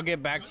 I'll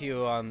get back to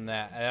you on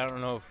that. I don't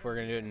know if we're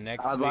gonna do it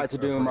next week. I'd like to or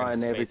if do we're gonna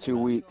mine every space 2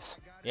 it. weeks.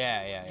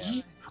 Yeah.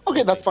 Okay,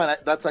 We'll that's see. fine.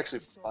 That's actually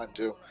fine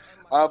too.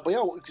 But yeah,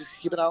 we'll just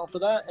keep an eye out for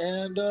that.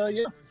 And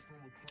yeah,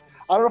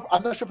 I don't know.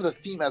 I'm not sure for the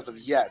theme as of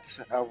yet.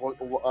 But I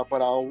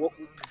don't know.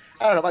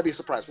 It might be a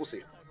surprise. We'll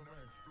see.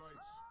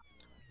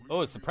 Oh,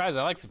 a surprise!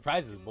 I like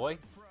surprises, boy.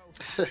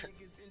 I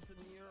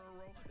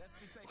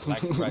like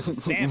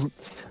surprises. Sam,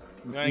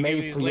 you wanna give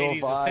these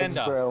ladies a send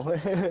off? bro.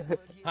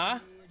 Huh?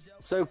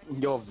 So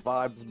your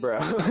vibes, bro.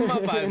 My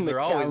vibes are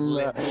always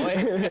lit, boy.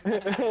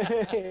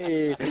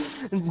 Hey,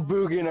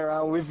 boogieing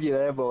around with you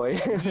there, boy.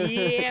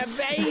 Yeah,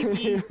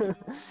 baby.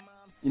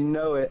 You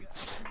know it.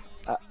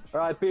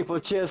 Alright, people,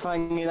 cheers for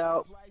hanging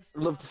out.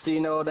 Love to see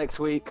you all next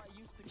week.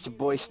 It's your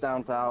boy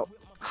Stant out.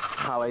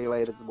 Holla you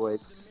later,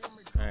 boys.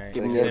 All right,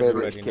 Give as me a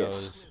everybody kiss.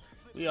 knows,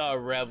 we are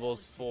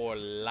rebels for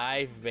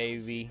life,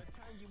 baby.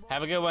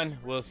 Have a good one.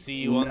 We'll see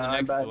you on the Nah,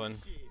 next bye. one.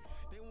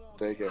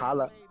 Take care.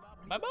 Holla.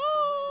 Bye bye.